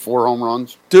 with 4 home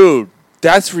runs. Dude,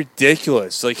 that's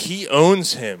ridiculous. Like, he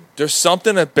owns him. There's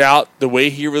something about the way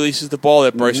he releases the ball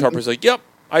that Bryce Harper's like, yep,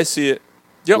 I see it.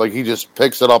 Yep. Like, he just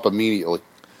picks it up immediately.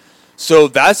 So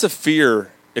that's a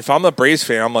fear. If I'm a Braves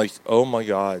fan, I'm like, oh my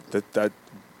God, that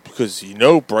because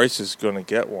Bryce is going to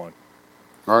get one.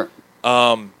 Right.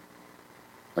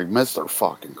 Like Mr.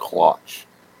 fucking Clutch.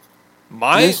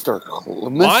 My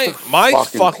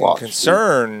fucking Clutch,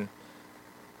 concern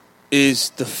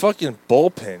is the fucking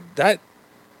bullpen. That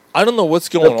I don't know what's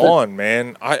going on,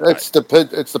 man. It's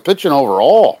the pitching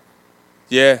overall.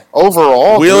 Yeah.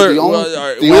 Overall, Wheeler,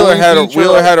 dude,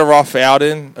 Wheeler had a rough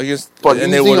outing against, but he's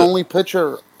the only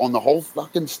pitcher on the whole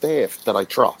fucking staff that I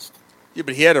trust. Yeah,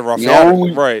 but he had a rough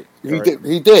outing, right?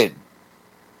 He did.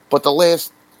 But the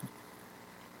last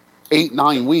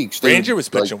 8-9 weeks, dude, Ranger was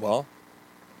pitching well.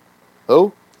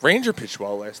 Who? Ranger pitched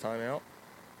well last time out.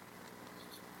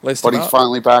 But he's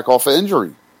finally back off of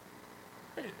injury.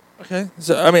 Okay,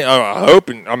 so I mean, I hope,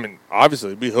 and I mean,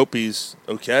 obviously, we hope he's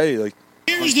okay. Like,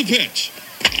 here's the pitch.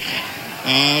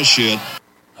 Oh shit!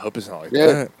 I hope it's not like Yeah,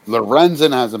 that.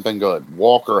 Lorenzen hasn't been good.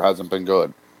 Walker hasn't been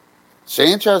good.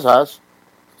 Sanchez has.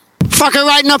 Fucker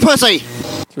right in the pussy.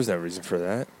 There's no reason for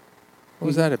that. What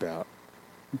was that about?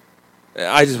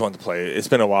 I just wanted to play it. It's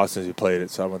been a while since we played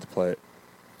it, so I wanted to play it.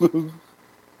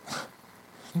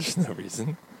 There's no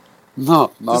reason.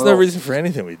 No, there's no reason for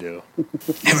anything we do.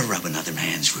 Never rub another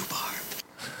man's rhubarb.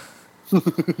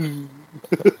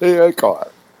 Hey, I caught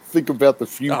it. Think about the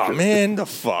future. Oh man, the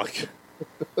fuck.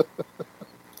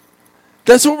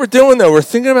 That's what we're doing though. We're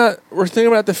thinking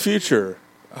about the future.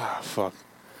 Ah, fuck.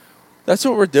 That's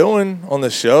what we're doing on the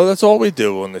show. That's all we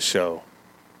do on the show.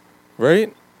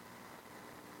 Right?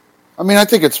 I mean, I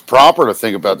think it's proper to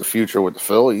think about the future with the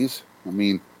Phillies. I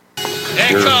mean,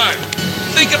 Eckhart,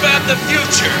 think about the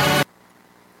future.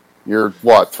 You're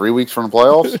what, 3 weeks from the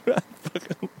playoffs?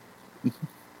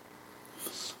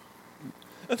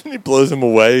 I think he blows him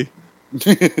away.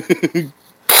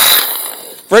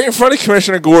 Right in front of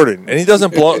Commissioner Gordon. And he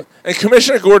doesn't blow. And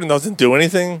Commissioner Gordon doesn't do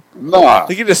anything. Nah.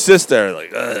 He can just sit there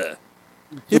like, ugh.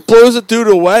 He blows the dude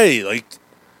away. Like,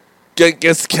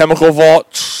 gets the chemical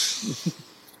vault.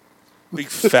 Big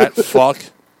fat fuck.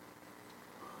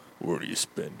 Where do you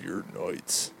spend your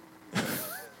nights?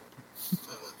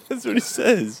 That's what he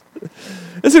says.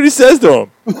 That's what he says to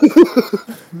him.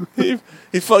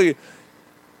 he fucking...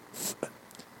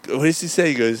 What does he say?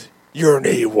 He goes, "You're an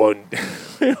A1.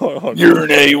 You're an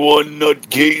A1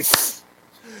 nutcase.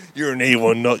 You're an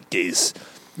A1 nutcase.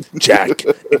 Jack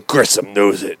Grissom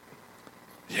knows it."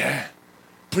 Yeah.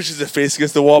 Pushes his face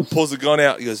against the wall, pulls the gun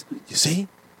out. He goes, "You see?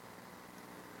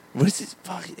 What is this?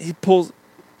 Fuck." He pulls...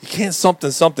 You can't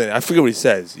something. I forget what he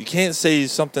says. You can't say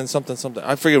something.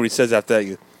 I forget what he says after that. He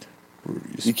goes,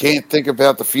 you can't think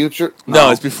about the future?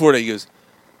 No, it's before that. He goes,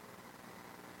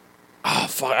 "Oh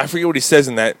fuck!" I forget what he says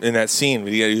in that scene.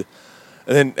 And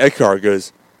then Eckhart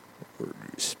goes, "Where do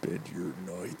you spend your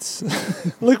nights?"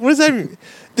 Like, what does that mean?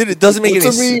 Dude, it doesn't make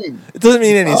What's any. it mean? It doesn't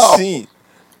mean any Oh. scene.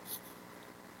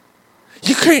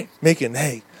 You can't make an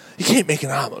egg. You can't make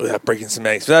an omelet without breaking some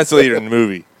eggs. But that's later in the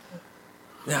movie.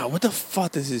 Now, what the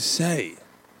fuck does he say?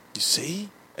 You see?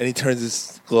 And he turns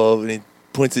his glove and he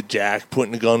points at Jack,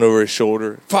 pointing the gun over his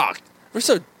shoulder. Fuck. We're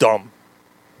so dumb.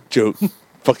 Joke.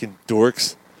 Fucking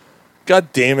dorks.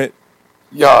 God damn it.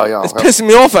 Yeah. It's pissing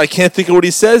me off. I can't think of what he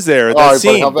says there. All That right,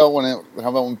 scene. but how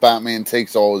about when Batman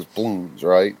takes all his balloons,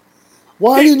 right?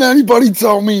 Why didn't anybody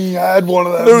tell me I had one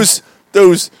of them?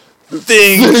 Those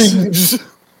things.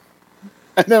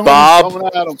 And then when Bob he's coming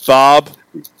at him,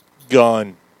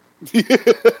 gun.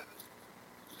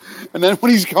 and then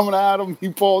when he's coming at him, he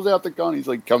pulls out the gun. He's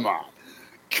like, "Come on,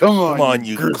 Come on,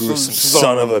 you gruesome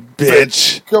son of a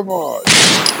bitch. Come on."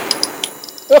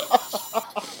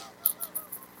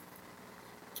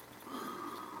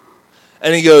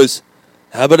 And he goes,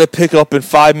 "How about a pickup in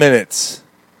 5 minutes?"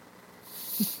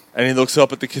 And he looks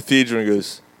up at the cathedral and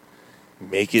goes,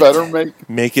 "Make it Better 10.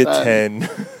 make it 10." 10.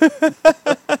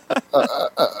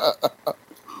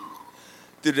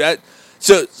 Dude, that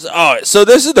so all right. So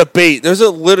there's a debate. There's a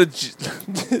little.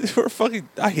 We're fucking.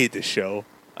 I hate this show.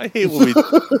 I hate what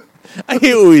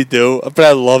we do, but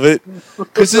I love it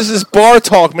because this is bar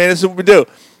talk, man. This is what we do.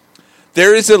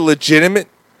 There is a legitimate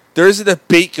There is a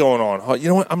debate going on. You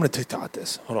know what? I'm going to TikTok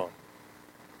this. Hold on.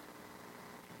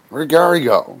 Where'd Gary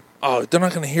go? Oh, they're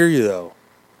not going to hear you, though.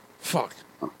 Fuck.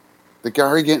 Did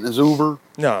Gary get in his Uber?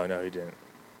 No, he didn't.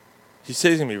 He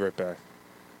said he's going to be right back.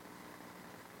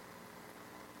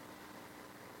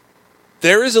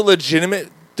 There is a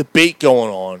legitimate debate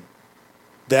going on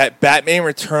that Batman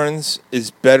Returns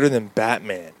is better than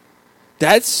Batman.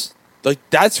 That's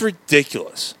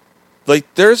ridiculous.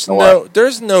 Like, there's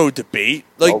no debate.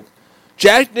 Like, Nope.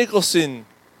 Jack Nicholson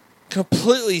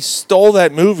completely stole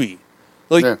that movie.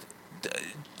 Like,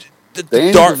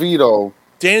 Danny DeVito.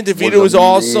 Danny DeVito was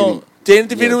awesome. Danny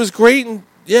DeVito was great,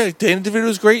 Danny DeVito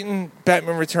was great in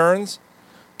Batman Returns.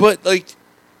 But, like,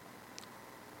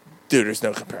 dude, there's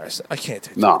no comparison. I can't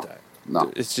take that.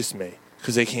 No, it's just me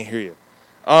because they can't hear you.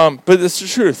 But it's the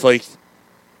truth. Like,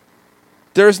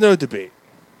 there's no debate.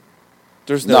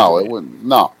 There's no. It wouldn't.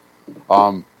 No.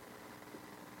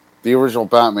 The original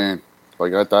Batman,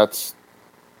 like that's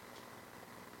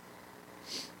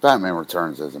Batman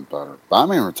Returns isn't better.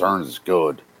 Batman Returns is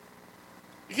good.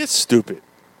 It gets stupid.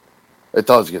 It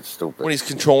does get stupid When he's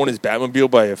controlling his Batmobile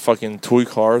by a fucking toy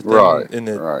car thing. Right,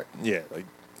 Right. Yeah, like...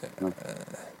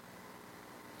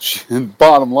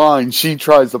 Bottom line, she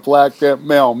tries to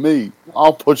blackmail me.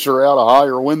 I'll push her out a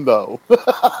higher window.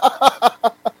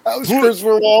 That was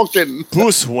Christopher Walken.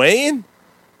 Bruce Wayne?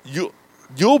 You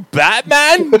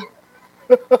Batman?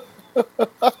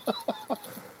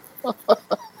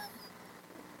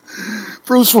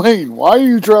 Bruce Wayne, why are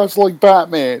you dressed like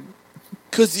Batman?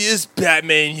 Because he is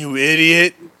Batman, you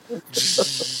idiot.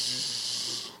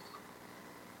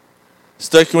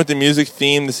 Sticking with the music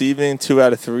theme this evening, 2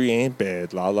 out of 3 ain't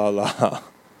bad. La la la.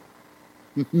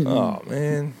 Oh,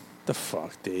 man. The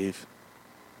fuck, Dave?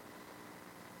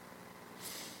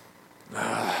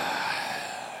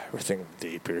 We're thinking of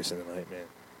Dave Pearson tonight, man.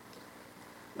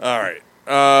 All right.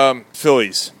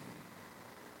 Phillies.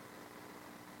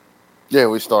 Yeah,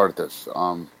 we started this.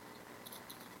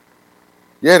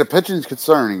 Yeah, the pitching's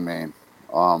concerning, man.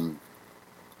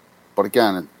 But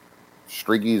again,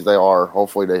 streaky as they are,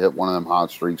 hopefully they hit one of them hot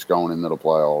streaks going into the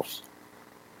playoffs.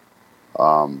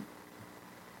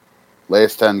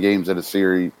 Last 10 games of the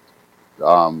series,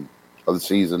 of the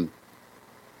season,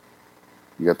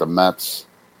 you got the Mets,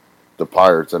 the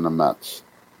Pirates, and the Mets.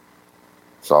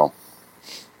 So,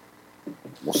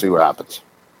 we'll see what happens.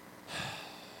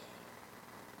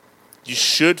 You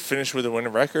should finish with a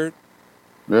winning record.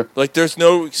 Yeah. Like, there's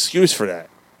no excuse for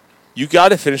that. You got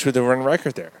to finish with a winning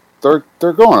record there. They're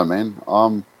going, man.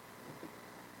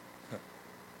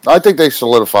 I think they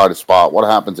solidified a spot. What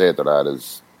happens after that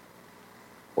is,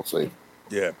 we'll see.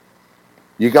 Yeah.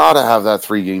 You got to have that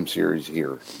 3-game series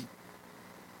here.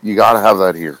 You got to have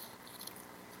that here.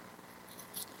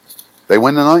 They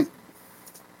win tonight?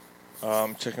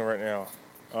 I'm checking right now.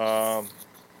 I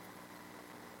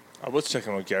was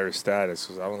checking on Gary's status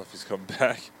because I don't know if he's coming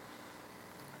back.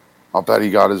 I'll bet he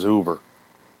got his Uber.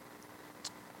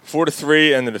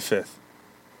 4-3, end of the 5th.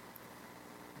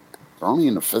 They're only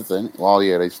in the 5th inning. Well,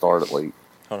 yeah, they started late.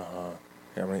 Hold on.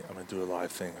 Here, I'm gonna do a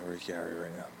live thing over Gary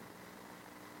right now.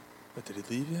 But did he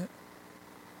leave yet?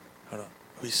 Hold on.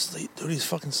 Oh, he's sleep. Dude, he's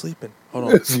fucking sleeping. Hold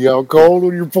on. Is he out cold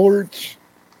on your porch?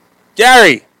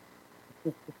 Gary!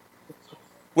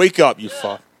 Wake up, you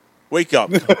fuck. Wake up.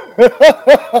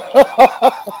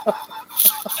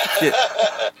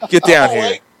 Get down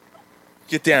here.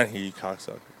 Get down here, you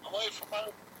cocksucker.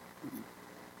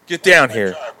 Get down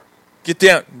here. Get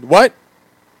down. What?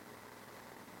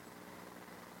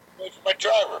 Wait for my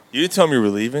driver. You didn't tell me you were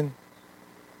leaving?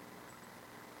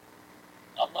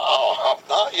 I'm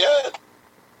not yet.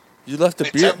 You left the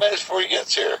Be beer. 10 minutes before he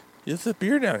gets here. You left the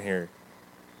beer down here.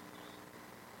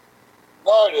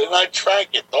 No, I didn't. I drank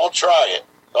it. Don't try it.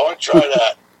 Don't try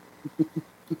that.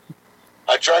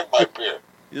 I drank my beer.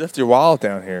 You left your wallet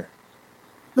down here.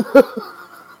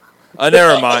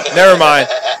 Never mind. Never mind.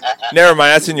 Never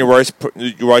mind. That's in your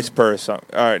wife's purse. All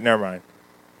right. Never mind.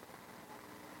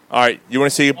 All right. You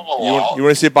want to say you want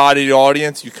to say bye to the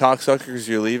audience? You cocksuckers.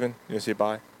 You're leaving. You want to say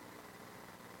bye?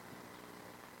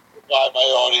 Goodbye, my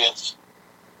audience.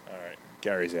 All right.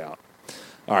 Gary's out.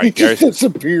 All He right. Gary's just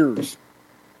disappears.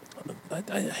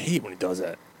 I hate when he does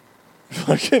that.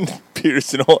 Fucking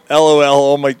Peterson. LOL.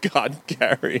 Oh my God,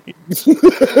 Gary.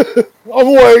 I'm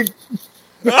awake.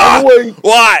 I'm awake.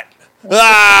 What?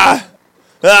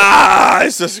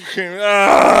 It's just screaming.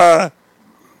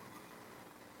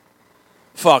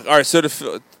 Fuck. All right. So this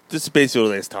is basically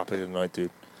the last topic of the night,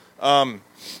 dude.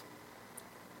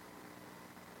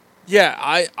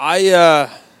 Yeah,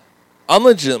 I'm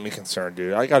legitimately concerned,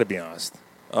 dude. I got to be honest.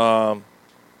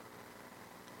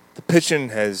 The pitching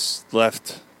has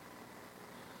left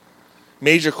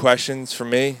major questions for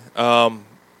me.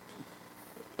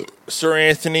 Sir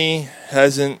Anthony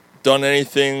hasn't done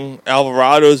anything.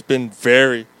 Alvarado's been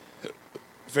very,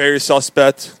 very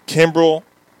suspect. Kimbrel.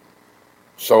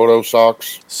 Soto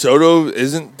sucks. Soto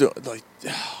isn't like,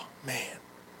 oh, man.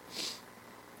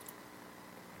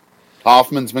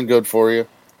 Hoffman's been good for you.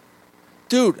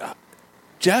 Dude,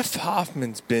 Jeff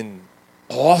Hoffman's been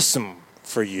awesome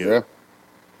for you.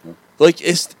 Yeah. Like,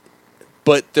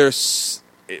 but there's,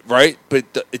 right?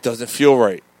 But it doesn't feel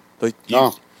right. Like,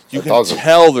 you can doesn't.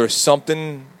 tell there's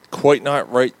something quite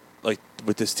not right, like,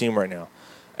 with this team right now.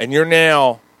 And you're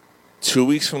now 2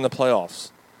 weeks from the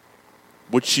playoffs,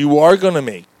 which you are going to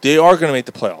make. They are going to make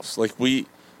the playoffs. Like,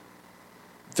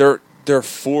 they're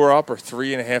 4 up or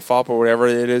 3.5 up or whatever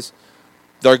it is.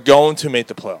 They're going to make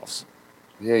the playoffs.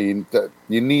 Yeah,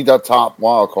 you need that top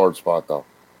wild card spot though.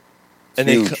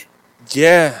 It's huge.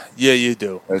 Yeah, you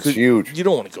do. It's huge. You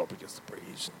don't want to go up against the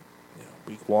Braves,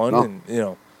 week 1,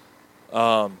 No.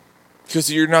 and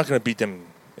because you're not going to beat them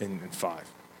in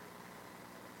 5.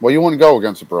 Well, you wouldn't go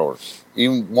against the Brewers.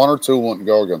 Even 1 or 2 wouldn't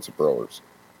go against the Brewers.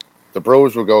 The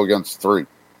Brewers would go against 3.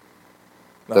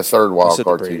 The third wild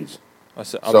card team.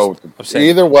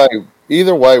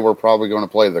 Either way, we're probably going to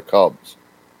play the Cubs.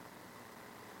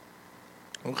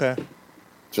 Okay.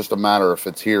 Just a matter if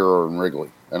it's here or in Wrigley.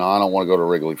 And I don't want to go to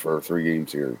Wrigley for a 3-game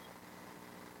series.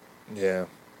 Yeah.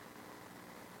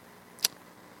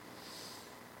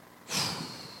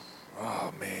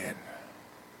 Oh, man.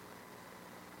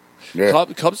 Yeah.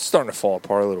 Cubs are starting to fall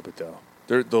apart a little bit, though.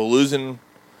 They're losing.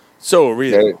 So are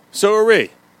we. Yeah. So are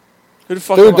we. Who the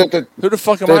fuck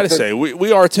Dude, am I to say?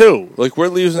 We are too. Like, we're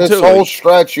losing this too. whole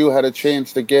stretch, you had a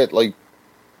chance to get like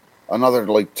another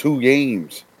 2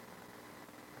 games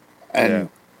and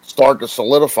start to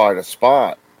solidify the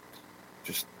spot.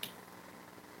 Just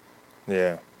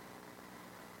yeah.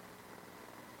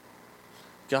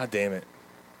 God damn it.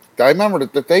 I remember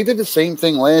that they did the same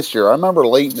thing last year. I remember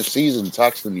late in the season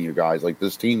texting you guys like,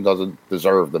 this team doesn't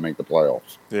deserve to make the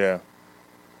playoffs. Yeah.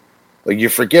 Like, you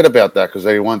forget about that because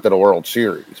they went to the World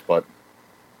Series, but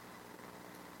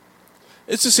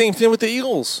it's the same thing with the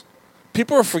Eagles.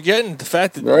 People are forgetting the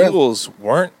fact that the Eagles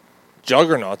weren't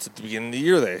juggernauts at the beginning of the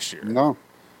year last year. No.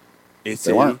 They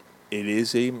weren't.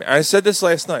 I said this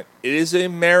last night. It is a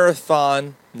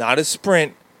marathon, not a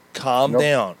sprint. Calm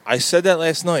down. I said that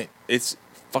last night. It's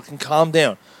fucking calm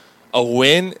down. A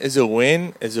win is a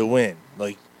win is a win.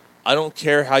 Like, I don't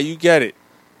care how you get it.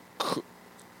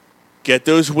 Get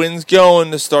those wins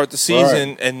going to start the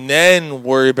season, and then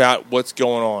worry about what's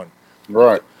going on.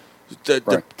 Right.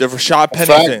 The Rashad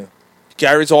Penny thing.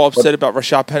 Gary's all upset about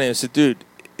Rashad Penny. I said, dude,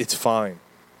 it's fine.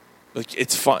 Like,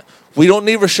 it's fine. We don't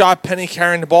need Rashad Penny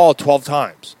carrying the ball 12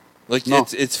 times. Like,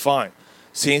 it's fine.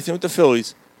 Same thing with the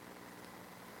Phillies.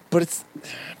 But it's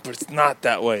not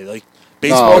that way. Like,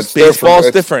 baseball's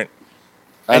different.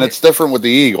 And it's different with the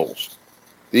Eagles.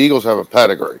 The Eagles have a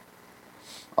pedigree.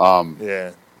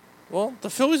 Yeah. Well, the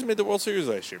Phillies made the World Series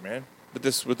last year, man.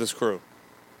 With this crew.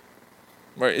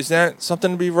 Right? Isn't that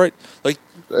something to be right? Like,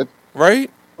 right?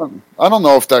 I don't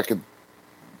know if that could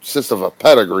consist of a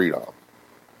pedigree, though.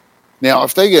 Now,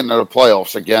 if they get into the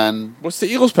playoffs again, what's the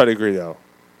Eagles' pedigree, though?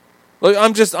 Like,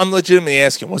 I'm legitimately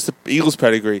asking, what's the Eagles'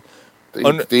 pedigree?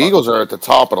 The Eagles are at the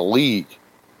top of the league.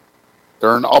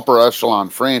 They're an upper echelon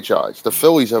franchise. The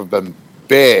Phillies have been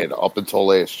bad up until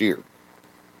last year.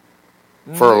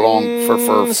 For a long, for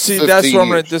see, 15 that's where I'm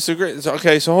going years. to disagree.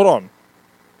 Okay, so hold on.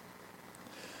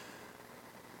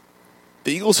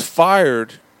 The Eagles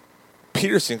fired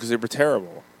Peterson because they were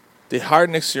terrible. They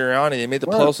hired Nick Sirianni. They made the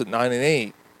playoffs at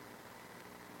 9-8,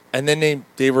 and then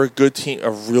they were a good team, a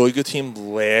really good team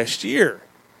last year.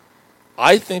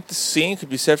 I think the same could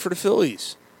be said for the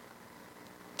Phillies.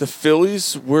 The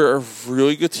Phillies were a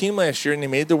really good team last year, and they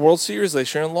made the World Series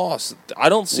last year and lost. I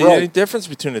don't see any difference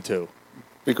between the two.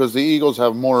 Because the Eagles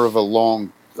have more of a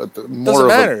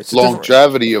It's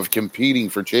longevity of competing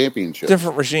for championships.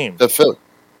 Different regime. The Phillies.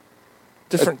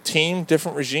 Different team,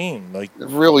 different regime. Like, it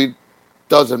really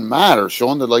doesn't matter,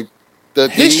 Sean. The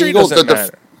history Eagles, doesn't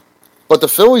matter. But the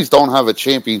Phillies don't have a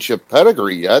championship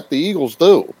pedigree yet. The Eagles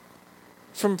do.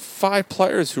 From 5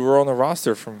 players who were on the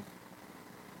roster from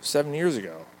 7 years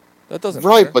ago. That doesn't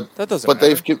matter. But that doesn't but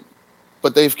matter.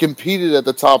 they've competed at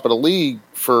the top of the league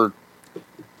for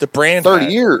the brand 30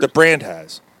 years. The brand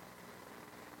has.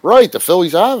 Right, the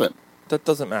Phillies haven't. That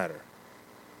doesn't matter.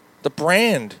 The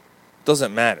brand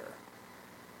doesn't matter.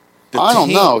 I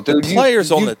don't know, dude. The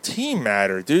players on the team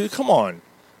matter, dude. Come on.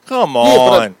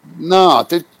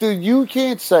 Dude, you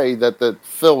can't say that the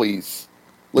Phillies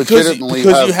legitimately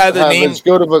have you had the name as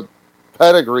good of a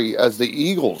pedigree as the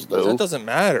Eagles do. That doesn't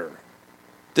matter.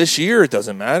 This year, it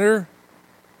doesn't matter.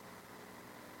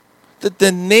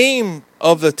 The name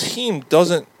of the team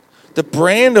doesn't, the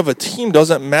brand of a team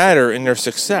doesn't matter in their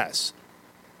success.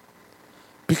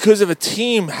 Because of a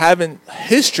team having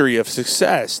history of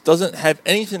success doesn't have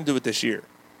anything to do with this year.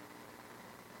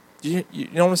 You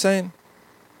know what I'm saying?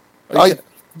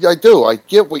 I do. I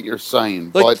get what you're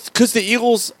saying, Like, but because the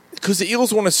Eagles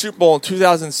won a Super Bowl in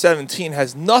 2017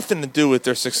 has nothing to do with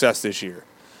their success this year.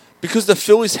 Because the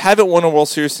Phillies haven't won a World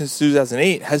Series since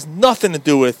 2008 has nothing to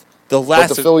do with the last.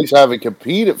 But the Phillies haven't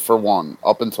competed for one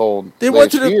up until They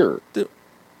last went to year.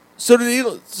 So did the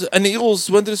Eagles, and the Eagles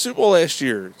went to the Super Bowl last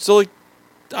year. So like,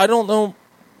 I don't know.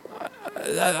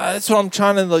 That's what I'm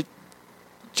trying to like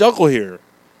juggle here.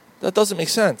 That doesn't make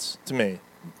sense to me.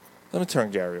 Let me turn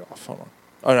Gary off. Hold on.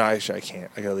 Oh no, actually I can't.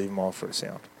 I gotta leave him off for the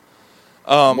sound.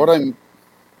 I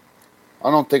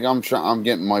don't think I'm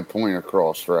getting my point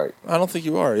across right. I don't think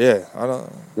you are. Yeah, I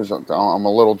don't. Because I'm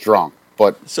a little drunk,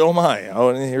 but so am I. I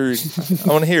want to hear. I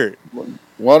want to hear it.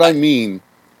 What I mean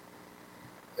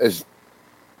is,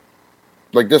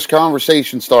 like, this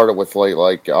conversation started with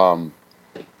like you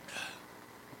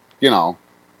know,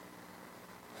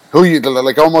 who you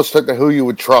like almost took the who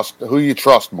you trust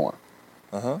more.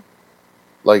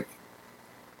 Like,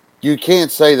 you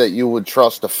can't say that you would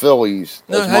trust the Phillies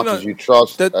as much as you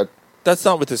trust that. That's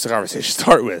not what this conversation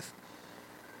started with.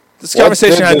 This What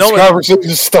conversation did had this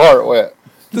conversation start with?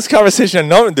 This conversation had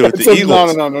nothing to do with the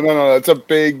Eagles. No. It's a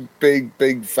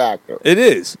big factor. It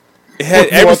is. It had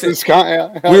What everything. this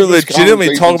how We were this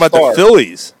legitimately talking about the conversation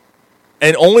Phillies,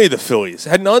 and only the Phillies.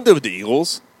 It had nothing to do with the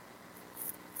Eagles.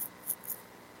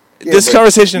 Yeah, This but-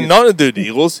 conversation had nothing to do with the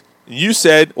Eagles. You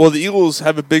said, "Well, the Eagles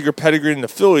have a bigger pedigree than the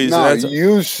Phillies." No, and that's-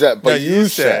 you said, but No, you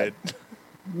said.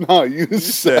 No, you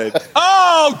said.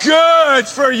 Oh, good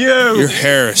for you. Your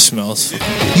hair smells.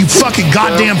 You fucking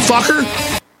goddamn fucker.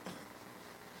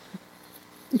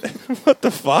 What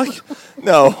the fuck?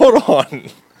 No, hold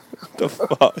on. What the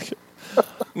fuck?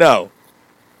 No.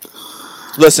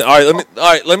 Listen. All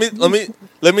right. Let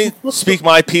me speak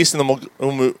my piece, and then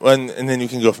and then you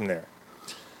can go from there.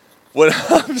 What?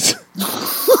 All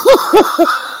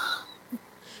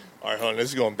right, hold on. This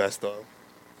is going best of.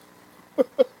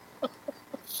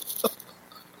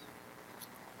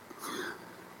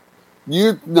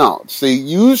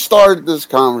 You started this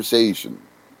conversation.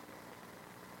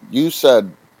 You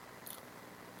said,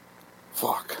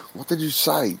 "Fuck." What did you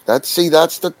say? That's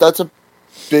a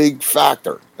big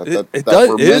factor that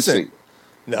we're missing.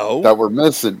 No, that we're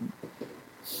missing.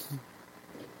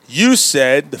 You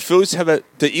said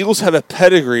the Eagles have a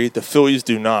pedigree the Phillies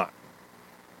do not,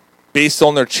 based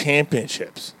on their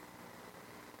championships.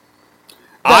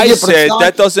 I said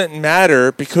that doesn't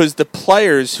matter because the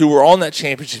players who were on that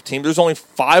championship team, there's only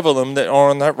 5 of them that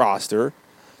are on that roster.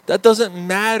 That doesn't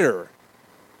matter.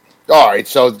 All right,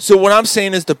 so what I'm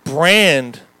saying is the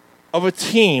brand of a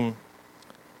team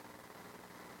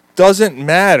doesn't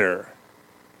matter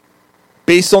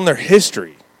based on their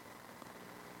history.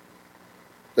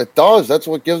 It does. That's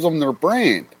what gives them their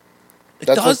brand.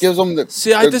 That's what gives them I their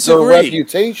disagree.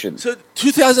 reputation. So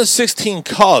 2016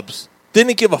 Cubs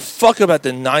didn't give a fuck about the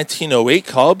 1908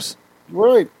 Cubs.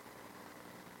 Right.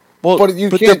 Well, but you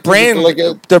their can't brand,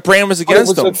 their brand was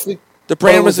against them. The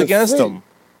brand was against them.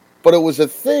 But it was a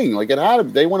thing. Like, it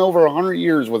had. They went over 100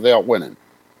 years without winning.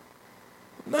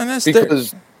 And that's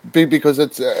because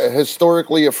it's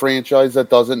historically a franchise that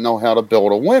doesn't know how to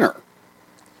build a winner.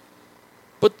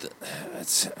 But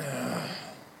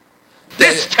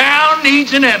This town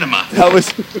needs an enema. that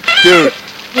was, dude.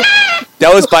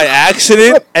 That was by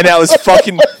accident, and that was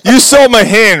fucking. You saw my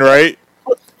hand, right?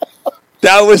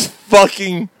 That was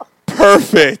fucking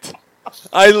perfect.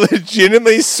 I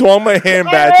legitimately swung my hand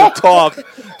back to talk,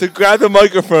 to grab the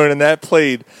microphone, and that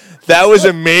played. That was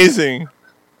amazing.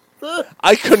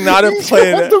 I could not have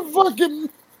played that.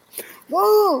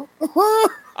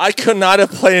 I could not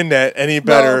have played that any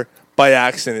better by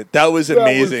accident. That was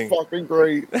amazing. That was fucking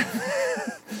great.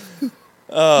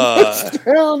 This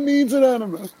town needs an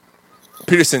enema.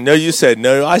 Peterson, no, you said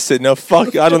no. I said no.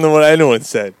 Fuck, I don't know what anyone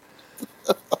said.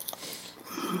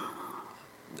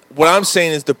 What I'm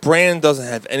saying is the brand doesn't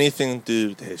have anything to do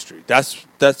with history.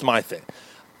 That's my thing.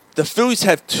 The Phillies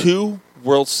have 2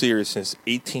 World Series since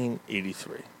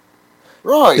 1883.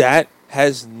 Right. That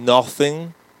has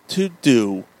nothing to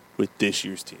do with this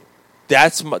year's team.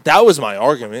 That was my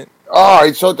argument. All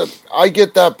right, so I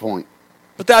get that point.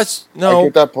 But that's no. I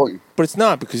get that point. But it's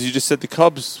not, because you just said the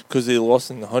Cubs, because they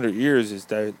lost in 100 years, it's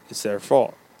their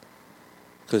fault.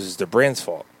 Because it's their brand's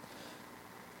fault.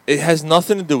 It has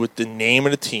nothing to do with the name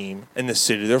of the team and the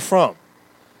city they're from.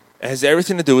 It has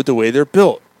everything to do with the way they're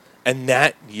built. and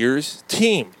that year's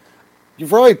team. You're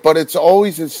right, but it's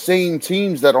always the same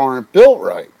teams that aren't built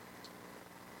right.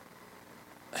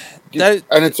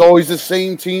 And it's always the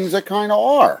same teams that kind of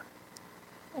are.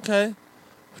 Okay.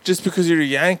 Just because you're the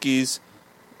Yankees,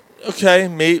 okay,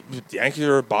 maybe the Yankees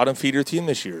are a bottom feeder team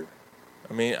this year.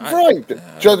 I mean,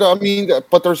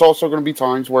 but there's also going to be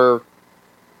times where,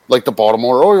 like, the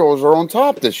Baltimore Orioles are on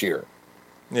top this year.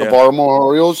 Yeah. The Baltimore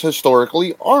Orioles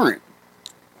historically aren't.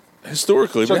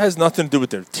 Historically, but it has nothing to do with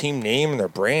their team name and their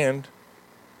brand.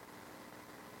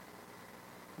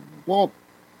 Well,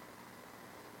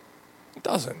 it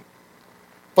doesn't.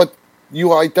 But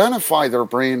you identify their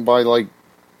brand by, like,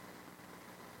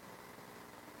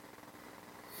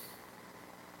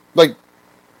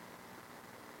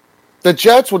 the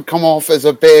Jets would come off as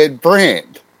a bad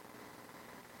brand.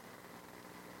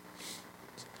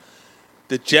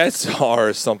 The Jets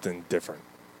are something different.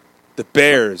 The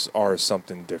Bears are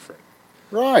something different.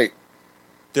 Right.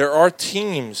 There are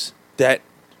teams that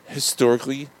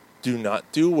historically do not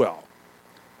do well.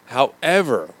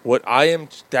 However,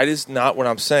 that is not what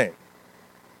I'm saying.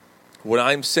 What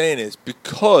I'm saying is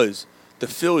because the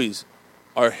Phillies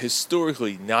are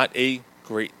historically not a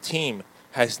great team,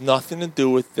 has nothing to do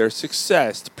with their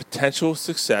success, the potential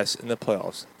success in the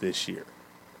playoffs this year.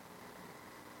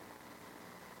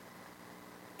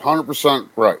 100%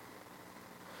 right.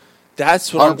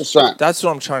 That's what 100%. That's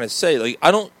what I'm trying to say. Like, I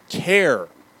don't care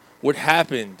what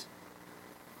happened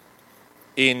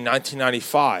in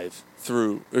 1995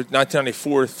 through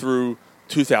 1994 through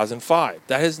 2005.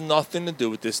 That has nothing to do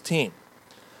with this team.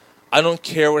 I don't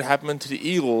care what happened to the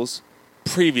Eagles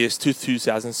previous to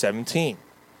 2017.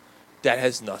 That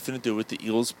has nothing to do with the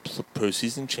Eagles'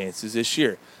 postseason chances this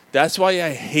year. That's why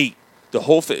I hate the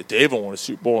whole thing. They haven't won a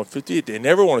Super Bowl in 58. They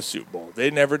never won a Super Bowl.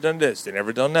 They never done this. They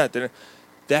never done that. That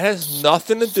has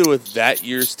nothing to do with that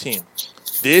year's team.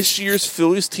 This year's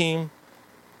Phillies team.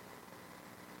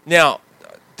 Now,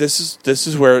 this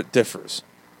is where it differs.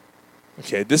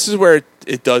 Okay, this is where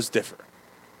it does differ.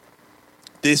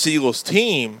 This Eagles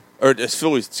team, or this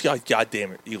Phillies, God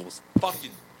damn it, Eagles,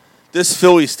 this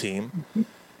Phillies team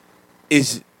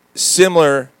is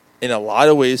similar in a lot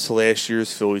of ways to last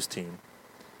year's Phillies team.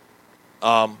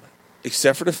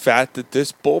 Except for the fact that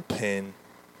this bullpen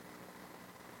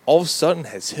all of a sudden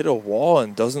has hit a wall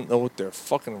and doesn't know what their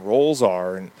fucking roles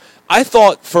are. And I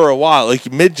thought for a while,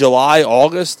 like mid-July,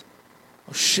 August,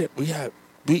 oh shit, we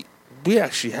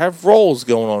actually have roles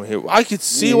going on here. I could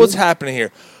see what's happening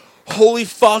here. Holy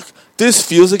fuck, this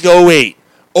feels like 08.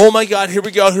 Oh my God, here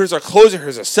we go. Here's our closer.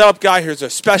 Here's our setup guy. Here's our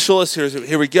specialist.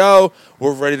 Here we go.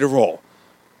 We're ready to roll.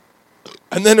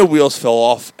 And then the wheels fell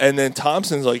off. And then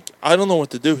Thompson's like, I don't know what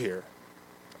to do here.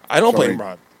 I don't blame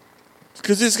Ron.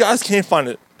 Because these guys can't find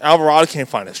it. Alvarado can't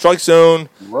find a strike zone,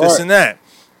 this and that.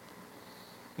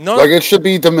 It should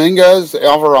be Dominguez,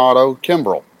 Alvarado,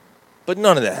 Kimbrel. But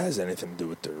none of that has anything to do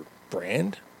with their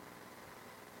brand.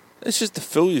 It's just the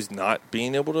Phillies not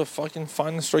being able to fucking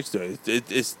find the strike zone.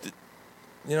 It's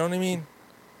you know what I mean?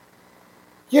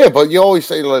 Yeah, but you always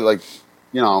say, like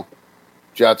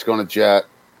Jet's going to Jet,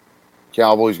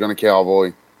 Cowboy's going to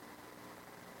Cowboy.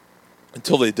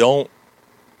 Until they don't.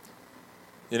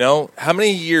 You know, how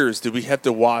many years did we have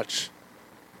to watch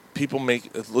people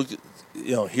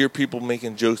hear people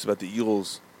making jokes about the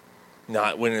Eagles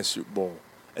not winning a Super Bowl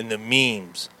and the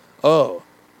memes? Oh,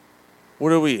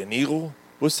 what are we, an Eagle?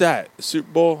 What's that? A Super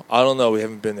Bowl? I don't know. We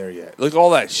haven't been there yet. Like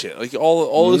all that shit. Like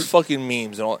all those fucking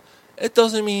memes and all. It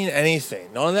doesn't mean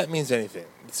anything. None of that means anything.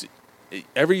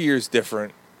 Every year is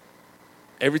different.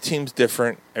 Every team's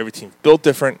different. Every team's built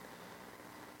different.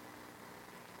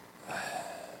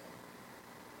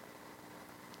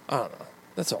 I don't know.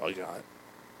 That's all I got.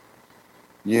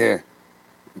 Yeah.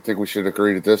 I think we should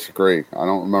agree to disagree. I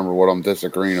don't remember what I'm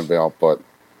disagreeing about, but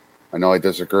I know I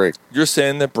disagree. You're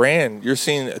saying the brand. You're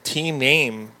saying a team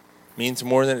name means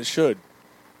more than it should.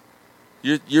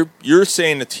 You're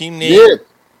saying the team name. Yeah.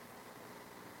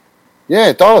 Yeah,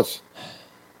 it does.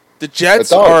 The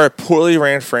Jets are a poorly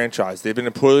ran franchise. They've been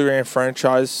a poorly ran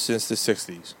franchise since the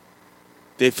 60s.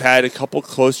 They've had a couple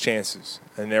close chances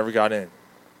and never got in.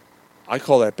 I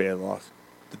call that bad luck.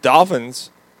 The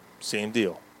Dolphins, same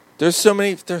deal. There's so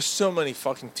many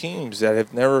fucking teams that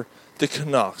have never. The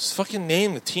Canucks, fucking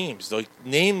name the teams. Like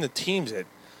name the teams that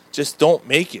just don't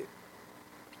make it.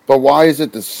 But why is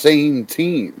it the same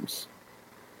teams?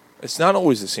 It's not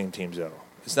always the same teams, though.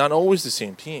 It's not always the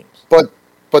same teams. But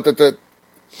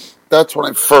that's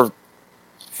what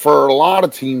for a lot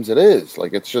of teams it is.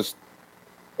 Like it's just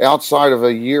outside of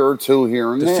a year or two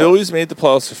here and there. The Phillies made the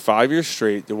playoffs for 5 years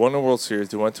straight. They won the World Series.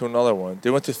 They went to another one.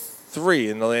 They went to 3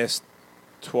 in the last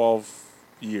 12,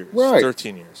 years. Right.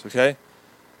 13 years, okay?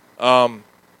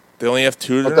 They only have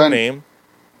 2 to But their then- name.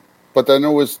 But then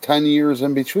there was 10 years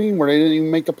in between where they didn't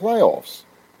even make the playoffs.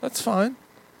 That's fine.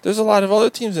 There's a lot of other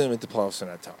teams that made the playoffs in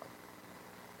that time.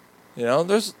 You know,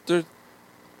 there's There's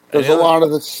a lot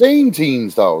of the same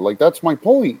teams, though. Like, that's my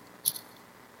point.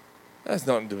 That has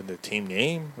nothing to do with the team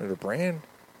name or the brand.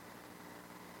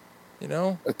 You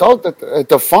know? I thought that it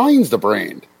defines the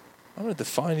brand. I'm going to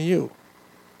define you.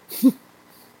 I'm going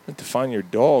to define your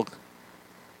dog.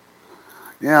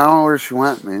 Yeah, I don't know where she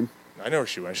went, man. I know where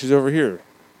she went. She's over here.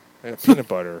 I got peanut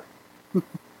butter.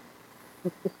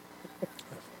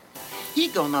 He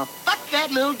gonna fuck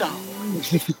that little dog.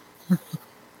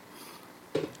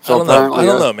 So I don't know. apparently, I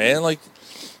don't know, man. Like,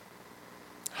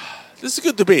 this is a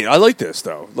good debate. I like this,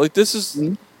 though. Like, this is,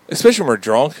 especially when we're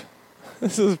drunk,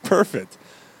 this is perfect.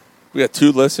 We got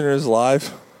 2 listeners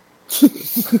live.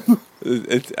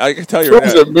 I can tell you right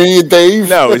Was now. it me and Dave?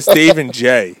 No, it's Dave and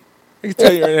Jay. I can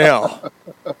tell you right now.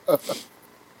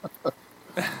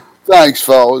 Thanks,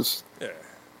 fellas.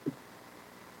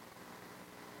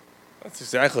 That's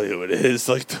exactly who it is.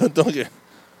 Like, don't get.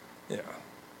 Yeah.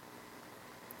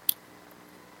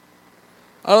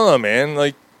 I don't know, man.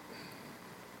 Like,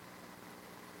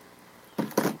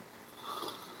 I'm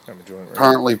enjoying it right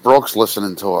Apparently, Brooks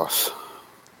listening to us. now.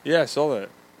 Yeah, I saw that.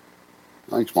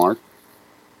 Thanks, Mark.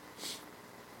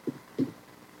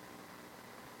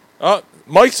 Oh,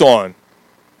 Mike's on.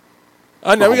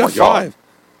 Oh, now Oh we got my God. 5.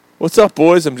 What's up,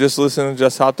 boys? I'm just listening.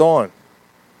 Just hopped on.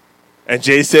 And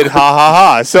Jay said, ha, ha,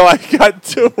 ha. So I got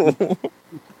 2.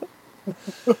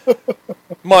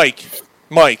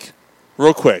 Mike,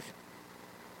 real quick.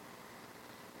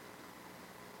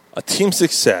 A team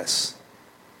success.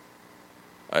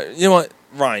 You know what,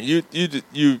 Ryan?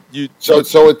 You.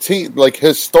 So a team, like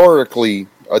historically,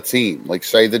 a team, like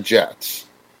say the Jets,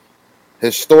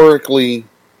 historically,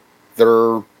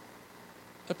 they're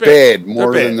bad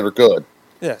more They're than bad. they're good.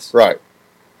 Yes. Right.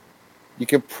 You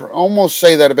could almost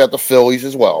say that about the Phillies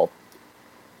as well.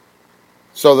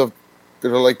 So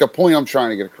the point I'm trying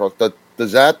to get across,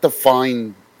 does that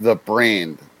define the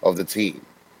brand of the team?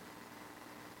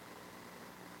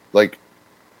 Like,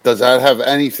 does that have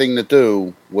anything to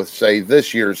do with, say,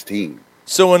 this year's team?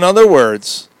 So in other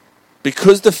words,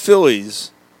 because the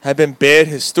Phillies have been bad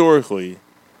historically,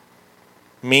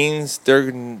 means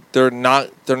they're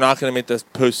not going to make the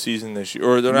postseason this year,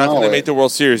 or they're not going to make the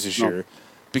World Series this year,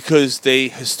 because they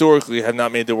historically have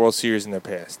not made the World Series in their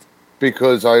past.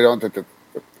 Because I don't think that.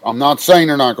 I'm not saying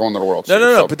they're not going to the World Series.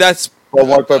 No. But that's. I'm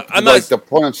not- the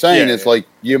point I'm saying Yeah, is like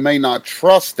you may not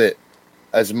trust it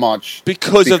as much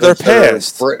Because of their they're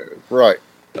past. Right.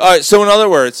 All right. So in other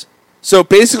words,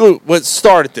 basically what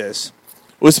started this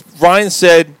was Ryan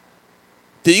said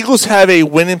the Eagles have a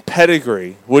winning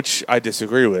pedigree, which I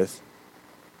disagree with.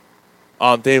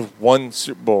 They've won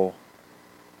Super Bowl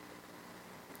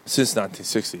since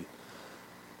 1960.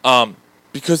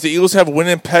 Because the Eagles have a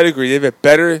winning pedigree, they have a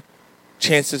better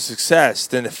chance of success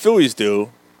than the Phillies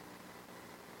do.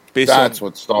 That's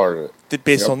what started it.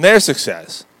 Based Yep. on their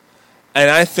success. And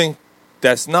I think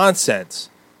that's nonsense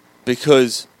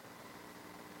because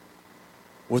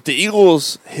what the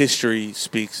Eagles' history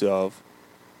speaks of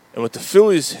and what the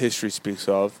Phillies' history speaks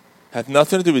of have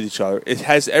nothing to do with each other. It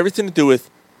has everything to do with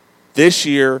this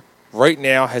year, right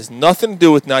now, has nothing to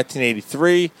do with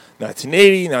 1983,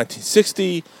 1980,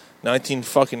 1960,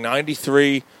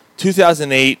 1993,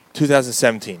 2008,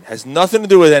 2017. Has nothing to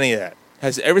do with any of that.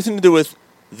 Has everything to do with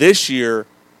this year,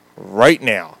 right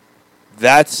now.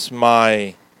 That's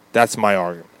my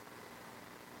argument.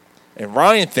 And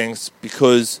Ryan thinks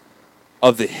because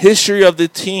of the history of the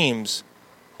team's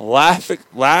lack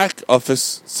of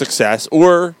success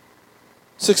or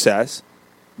success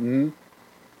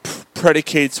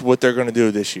predicates what they're going to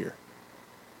do this year.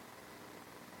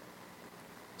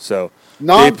 So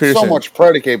Not Dave Peterson- so much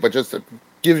predicate, but just it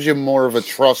gives you more of a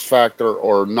trust factor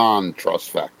or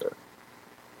non-trust factor.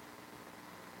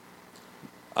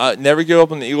 Never give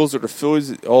up on the Eagles or the Phillies.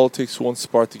 It all takes one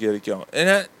spark to get it going.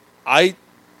 And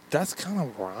that's kind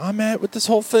of where I'm at with this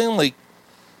whole thing. Like,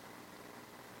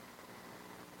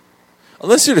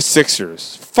 unless you're the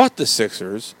Sixers, fuck the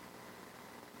Sixers.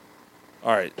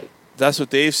 All right, that's what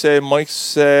Dave said. Mike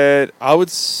said I would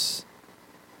say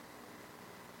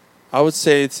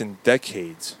it's in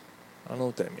decades. I don't know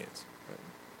what that means.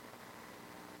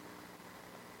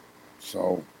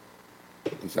 So,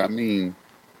 does that mean?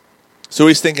 So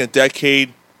he's thinking a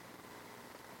decade.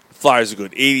 Flyers are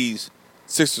good. 80s.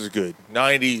 Sixers are good.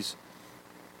 90s.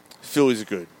 Phillies are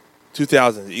good.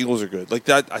 2000s. The Eagles are good. Like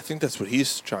that. I think that's what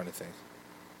he's trying to think.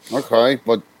 Okay,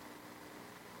 but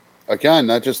again,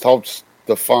 that just helps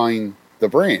define the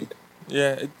brand.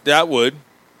 Yeah, that would.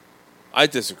 I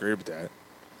disagree with that.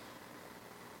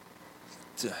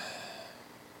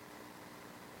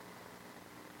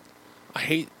 I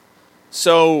hate.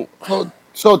 So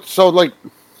like.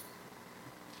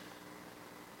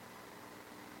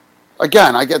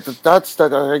 Again, I get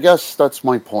that. I guess that's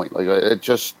my point. Like it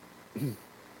just.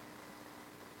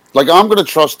 Like I'm going to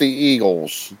trust the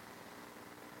Eagles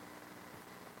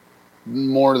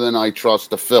more than I trust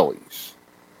the Phillies.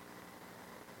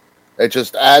 It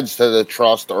just adds to the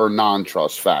trust or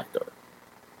non-trust factor.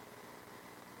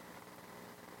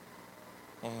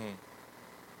 Mm-hmm.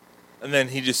 And then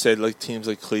he just said, like, teams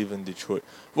like Cleveland, Detroit.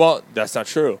 Well, that's not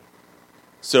true.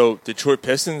 So, Detroit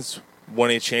Pistons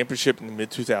won a championship in the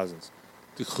mid-2000s.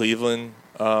 The Cleveland...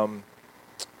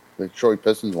 Detroit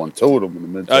Pistons won 2 of them in the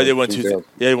mid-2000s. Oh, they won 2.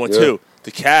 Yeah, they won 2.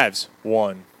 The Cavs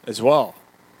won as well.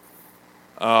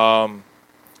 The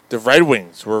Red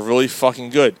Wings were really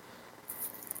fucking good.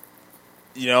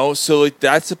 You know, so, like,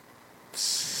 that's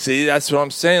what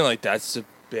I'm saying. Like, that's a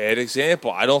bad example.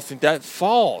 I don't think that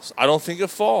falls. I don't think it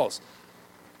falls.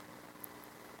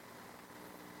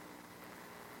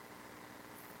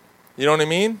 You know what I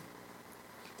mean?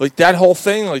 Like, that whole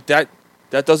thing, like, that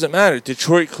doesn't matter.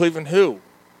 Detroit, Cleveland, who?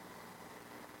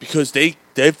 Because they've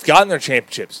gotten their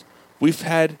championships. We've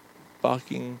had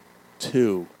fucking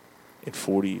 2 in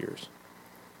 40 years.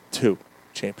 2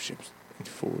 championships in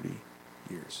 40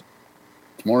 years.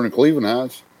 It's more than Cleveland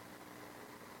has.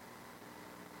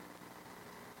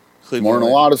 Cleveland More than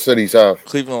a lot of cities have.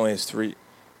 Cleveland only has 3.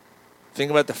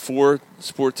 Think about the 4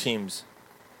 sport teams.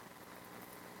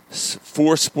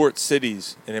 4 sports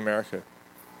cities in America.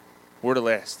 We're the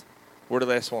last. We're the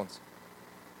last ones.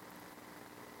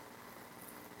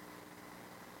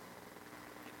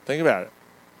 Think about it.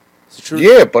 Is it true?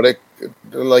 Yeah, but it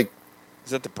like... Is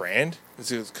that the brand?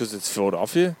 Is it because it's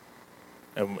Philadelphia?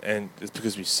 And it's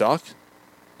because we suck?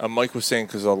 Mike was saying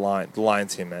because of the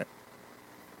Lions he meant.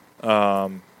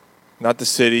 Not the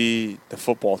city, the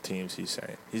football teams. He's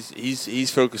saying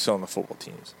he's focused on the football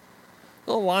teams.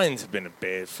 The Lions have been a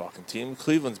bad fucking team.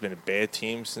 Cleveland's been a bad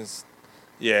team since.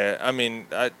 Yeah, I mean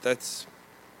that's.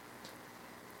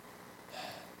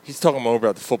 He's talking more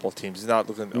about the football teams. He's not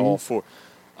looking at all 4.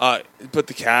 But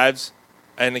the Cavs,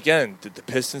 and again, the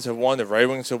Pistons have won. The Red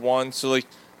Wings have won. So like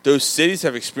those cities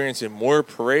have experienced more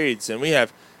parades than we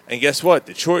have. And guess what?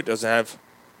 Detroit doesn't have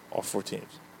all 4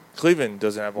 teams. Cleveland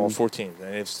doesn't have all 4 teams,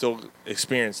 and they've still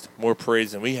experienced more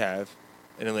parades than we have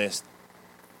in the last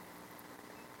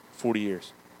 40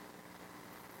 years.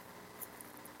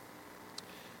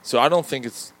 So I don't think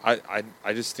it's. I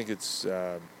just think it's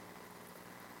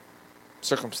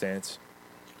circumstance.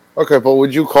 Okay, but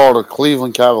would you call the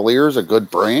Cleveland Cavaliers a good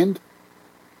brand?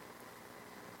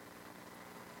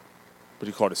 Would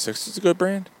you call the Sixers a good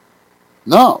brand?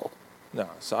 No. No,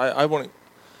 so I wouldn't.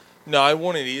 No, I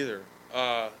wouldn't either.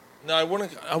 No, I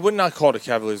wouldn't. I would not call the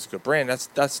Cavaliers a good brand.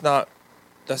 That's not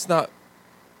the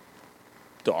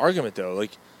argument though.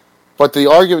 Like, but the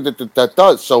argument that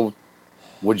does. So,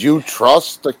 would you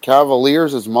trust the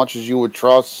Cavaliers as much as you would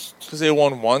trust? Because they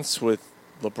won once with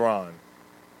LeBron.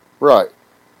 Right.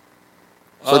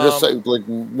 So just say, like,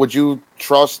 would you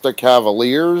trust the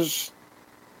Cavaliers?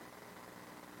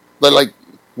 Like,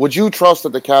 would you trust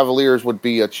that the Cavaliers would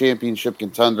be a championship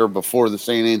contender before the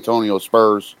San Antonio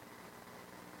Spurs?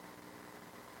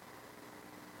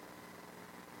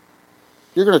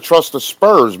 You're going to trust the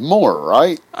Spurs more,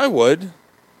 right? I would.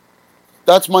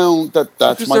 That's my own. That's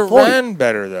because my they're point. ran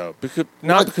better though, because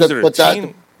because they're a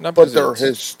team. But they're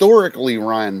historically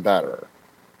ran better.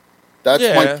 That's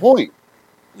my point.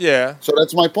 Yeah. So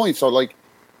that's my point. So like,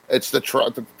 it's the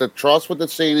trust with the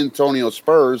San Antonio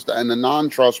Spurs and the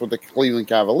non-trust with the Cleveland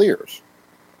Cavaliers.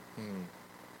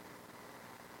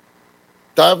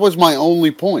 That was my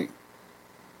only point.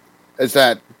 Is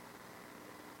that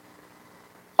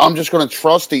I'm just going to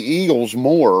trust the Eagles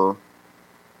more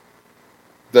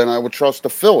than I would trust the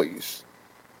Phillies.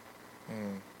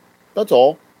 That's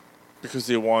all. Because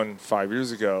they won 5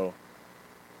 years ago.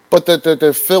 But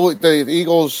the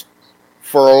Eagles,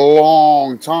 for a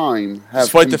long time, have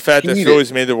despite the fact that competed.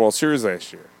 Phillies made the World Series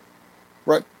last year.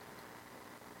 Right.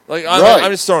 Like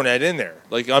I'm just throwing that in there.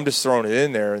 Like I'm just throwing it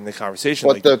in there in the conversation.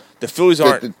 But like the Phillies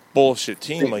aren't a bullshit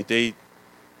team. Like they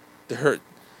hurt.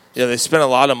 Yeah, they spent a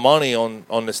lot of money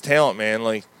on this talent, man.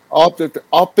 Like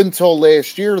up until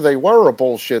last year, they were a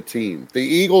bullshit team. The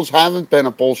Eagles haven't been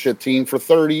a bullshit team for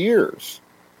 30 years.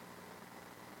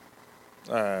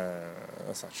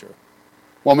 That's not true.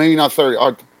 Well, maybe not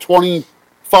 30.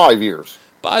 25 years.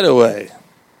 By the way,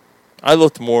 I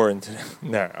looked more into.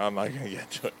 No, I'm not gonna get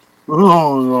to it.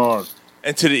 Oh God!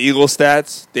 Into the Eagle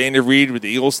stats, Danny Reed with the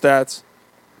Eagle stats.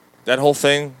 That whole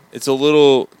thing, it's a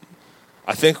little.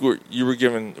 I think you were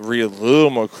giving Rhea a little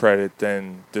more credit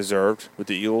than deserved with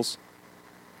the Eagles,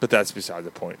 but that's beside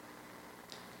the point.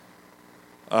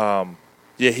 Yeah,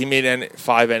 he made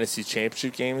 5 NFC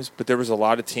Championship games, but there was a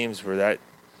lot of teams where there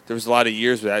was a lot of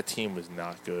years where that team was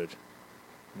not good.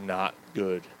 Not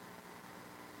good.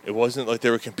 It wasn't like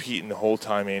they were competing the whole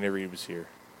time Andy Reid was here.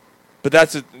 But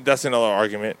that's another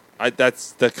argument.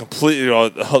 That's the completely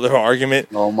other argument.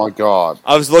 Oh my God!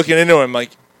 I was looking into it. I'm like,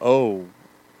 oh.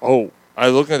 I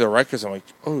was looking at the records. I'm like,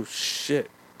 oh shit,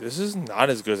 this is not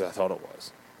as good as I thought it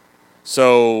was.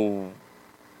 So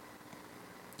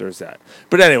there's that.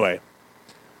 But anyway,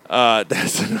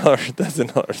 that's another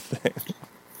thing.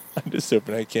 I'm just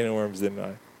opening a can of worms, didn't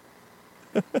I?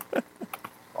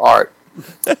 All right.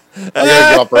 I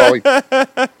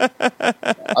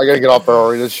gotta get up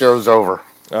early. This show's over.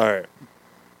 All right.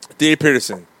 Dave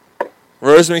Peterson.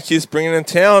 Roseman keeps bringing in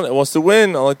town and wants to win,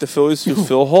 unlike the Phillies who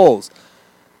fill holes.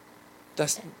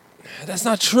 That's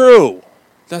not true.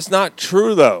 That's not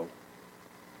true, though.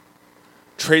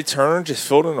 Trey Turner just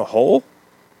filled in a hole?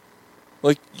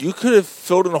 Like, you could have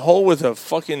filled in a hole with a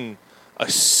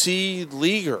C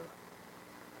leaguer.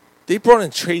 They brought in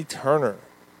Trey Turner.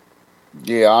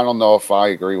 Yeah, I don't know if I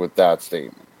agree with that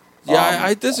statement. Yeah,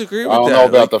 I disagree with that. I don't know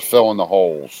about the fill in the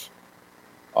holes.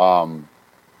 I'm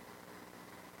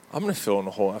going to fill in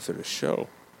a hole after the show.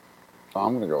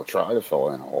 I'm going to go try to fill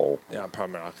in a hole. Yeah, I'm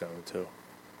probably not going to.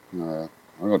 I'm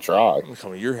going to try. I'm going to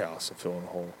come to your house and fill in a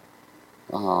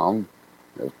hole.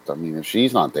 If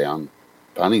she's not down,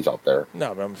 Penny's up there.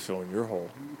 No, but I'm filling your hole.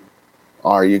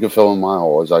 All right, you can fill in my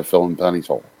hole as I fill in Penny's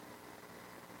hole.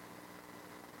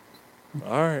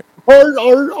 All right. You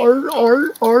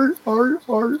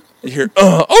hear,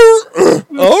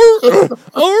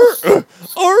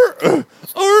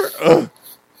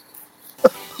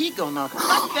 He gonna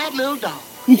fuck that little dog.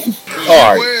 All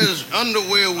right. Wears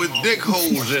underwear with dick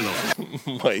holes in them.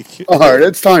 Mike. All right,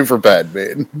 it's time for bed,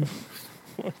 man.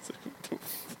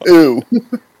 Ew.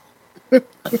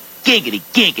 Giggity,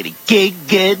 giggity,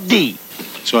 giggity.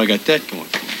 So I got that going,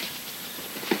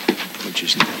 which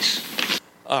is nice.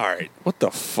 All right, what the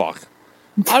fuck?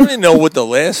 I don't even know what the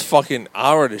last fucking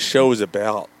hour of the show was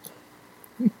about.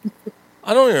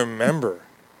 I don't even remember.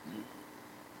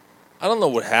 I don't know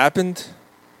what happened.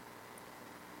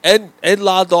 Ed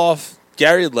logged off,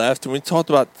 Gary left, and we talked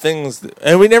about things,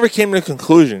 and we never came to a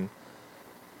conclusion.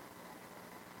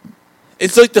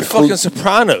 It's like the fucking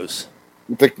Sopranos.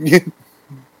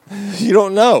 You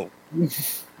don't know.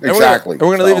 Exactly. And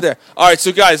we're gonna leave it there. All right,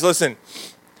 so guys, listen.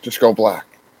 Just go black.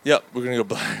 Yep, we're gonna go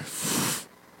black.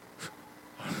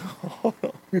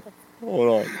 Hold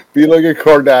on. Be like a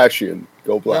Kardashian.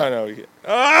 Go black. No,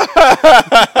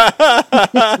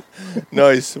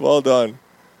 nice. Well done.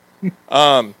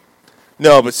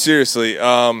 No, but seriously.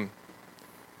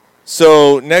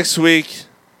 So next week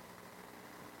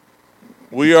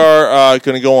we are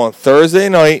going to go on Thursday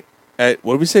night at,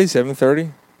 what did we say,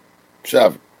 7:30?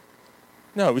 7.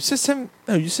 No, we said 7.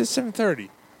 No, you said 7:30.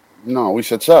 No, we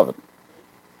said 7.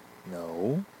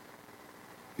 No.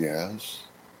 Yes.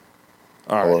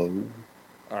 All right. Hello.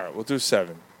 All right, we'll do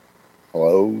 7.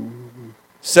 Hello.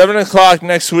 7 o'clock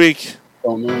next week.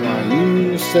 Oh, no,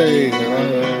 you say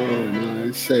hello and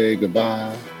I say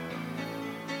goodbye.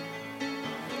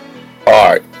 All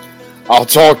right. I'll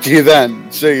talk to you then.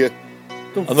 See you.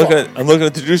 I'm looking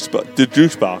at the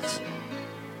juice box.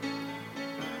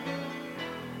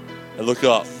 And look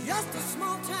up.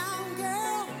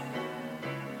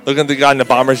 Look at the guy in the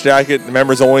bomber's jacket, the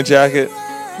members only jacket.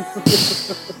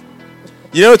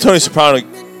 You know Tony Soprano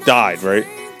died, right?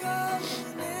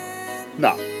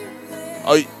 No.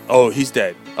 Oh, he's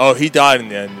dead. Oh, he died in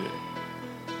the end.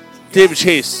 David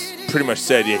Chase pretty much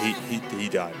said, yeah, he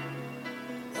died.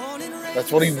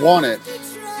 That's what he wanted.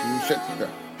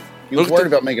 He was worried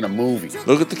about making a movie.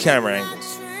 Look at the camera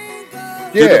angles.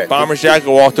 Yeah. The bomber's jacket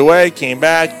walked away, came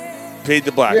back, fade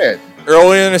to black. Yeah.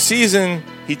 Earlier in the season,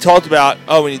 he talked about,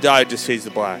 when he died, it just fades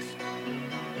to black.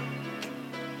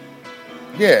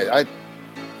 Yeah,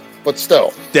 but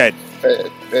still. Dead.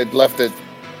 It left it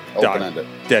open-ended.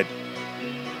 Dead.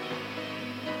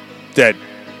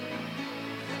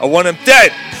 I want him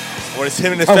dead. I want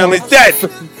him and his family dead.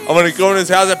 I'm going to go in his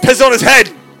house and piss on his head.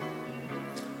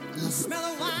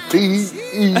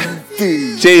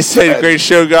 D-E-D. Jay said, great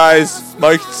show, guys.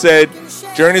 Mike said,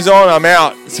 journey's on, I'm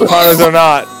out. Sopranos are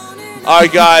not. All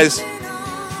right, guys.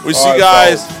 We see you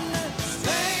guys.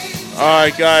 All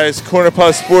right, guys. Corner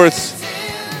Puff Sports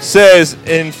says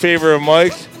in favor of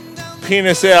Mike,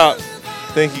 penis out.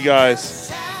 Thank you, guys.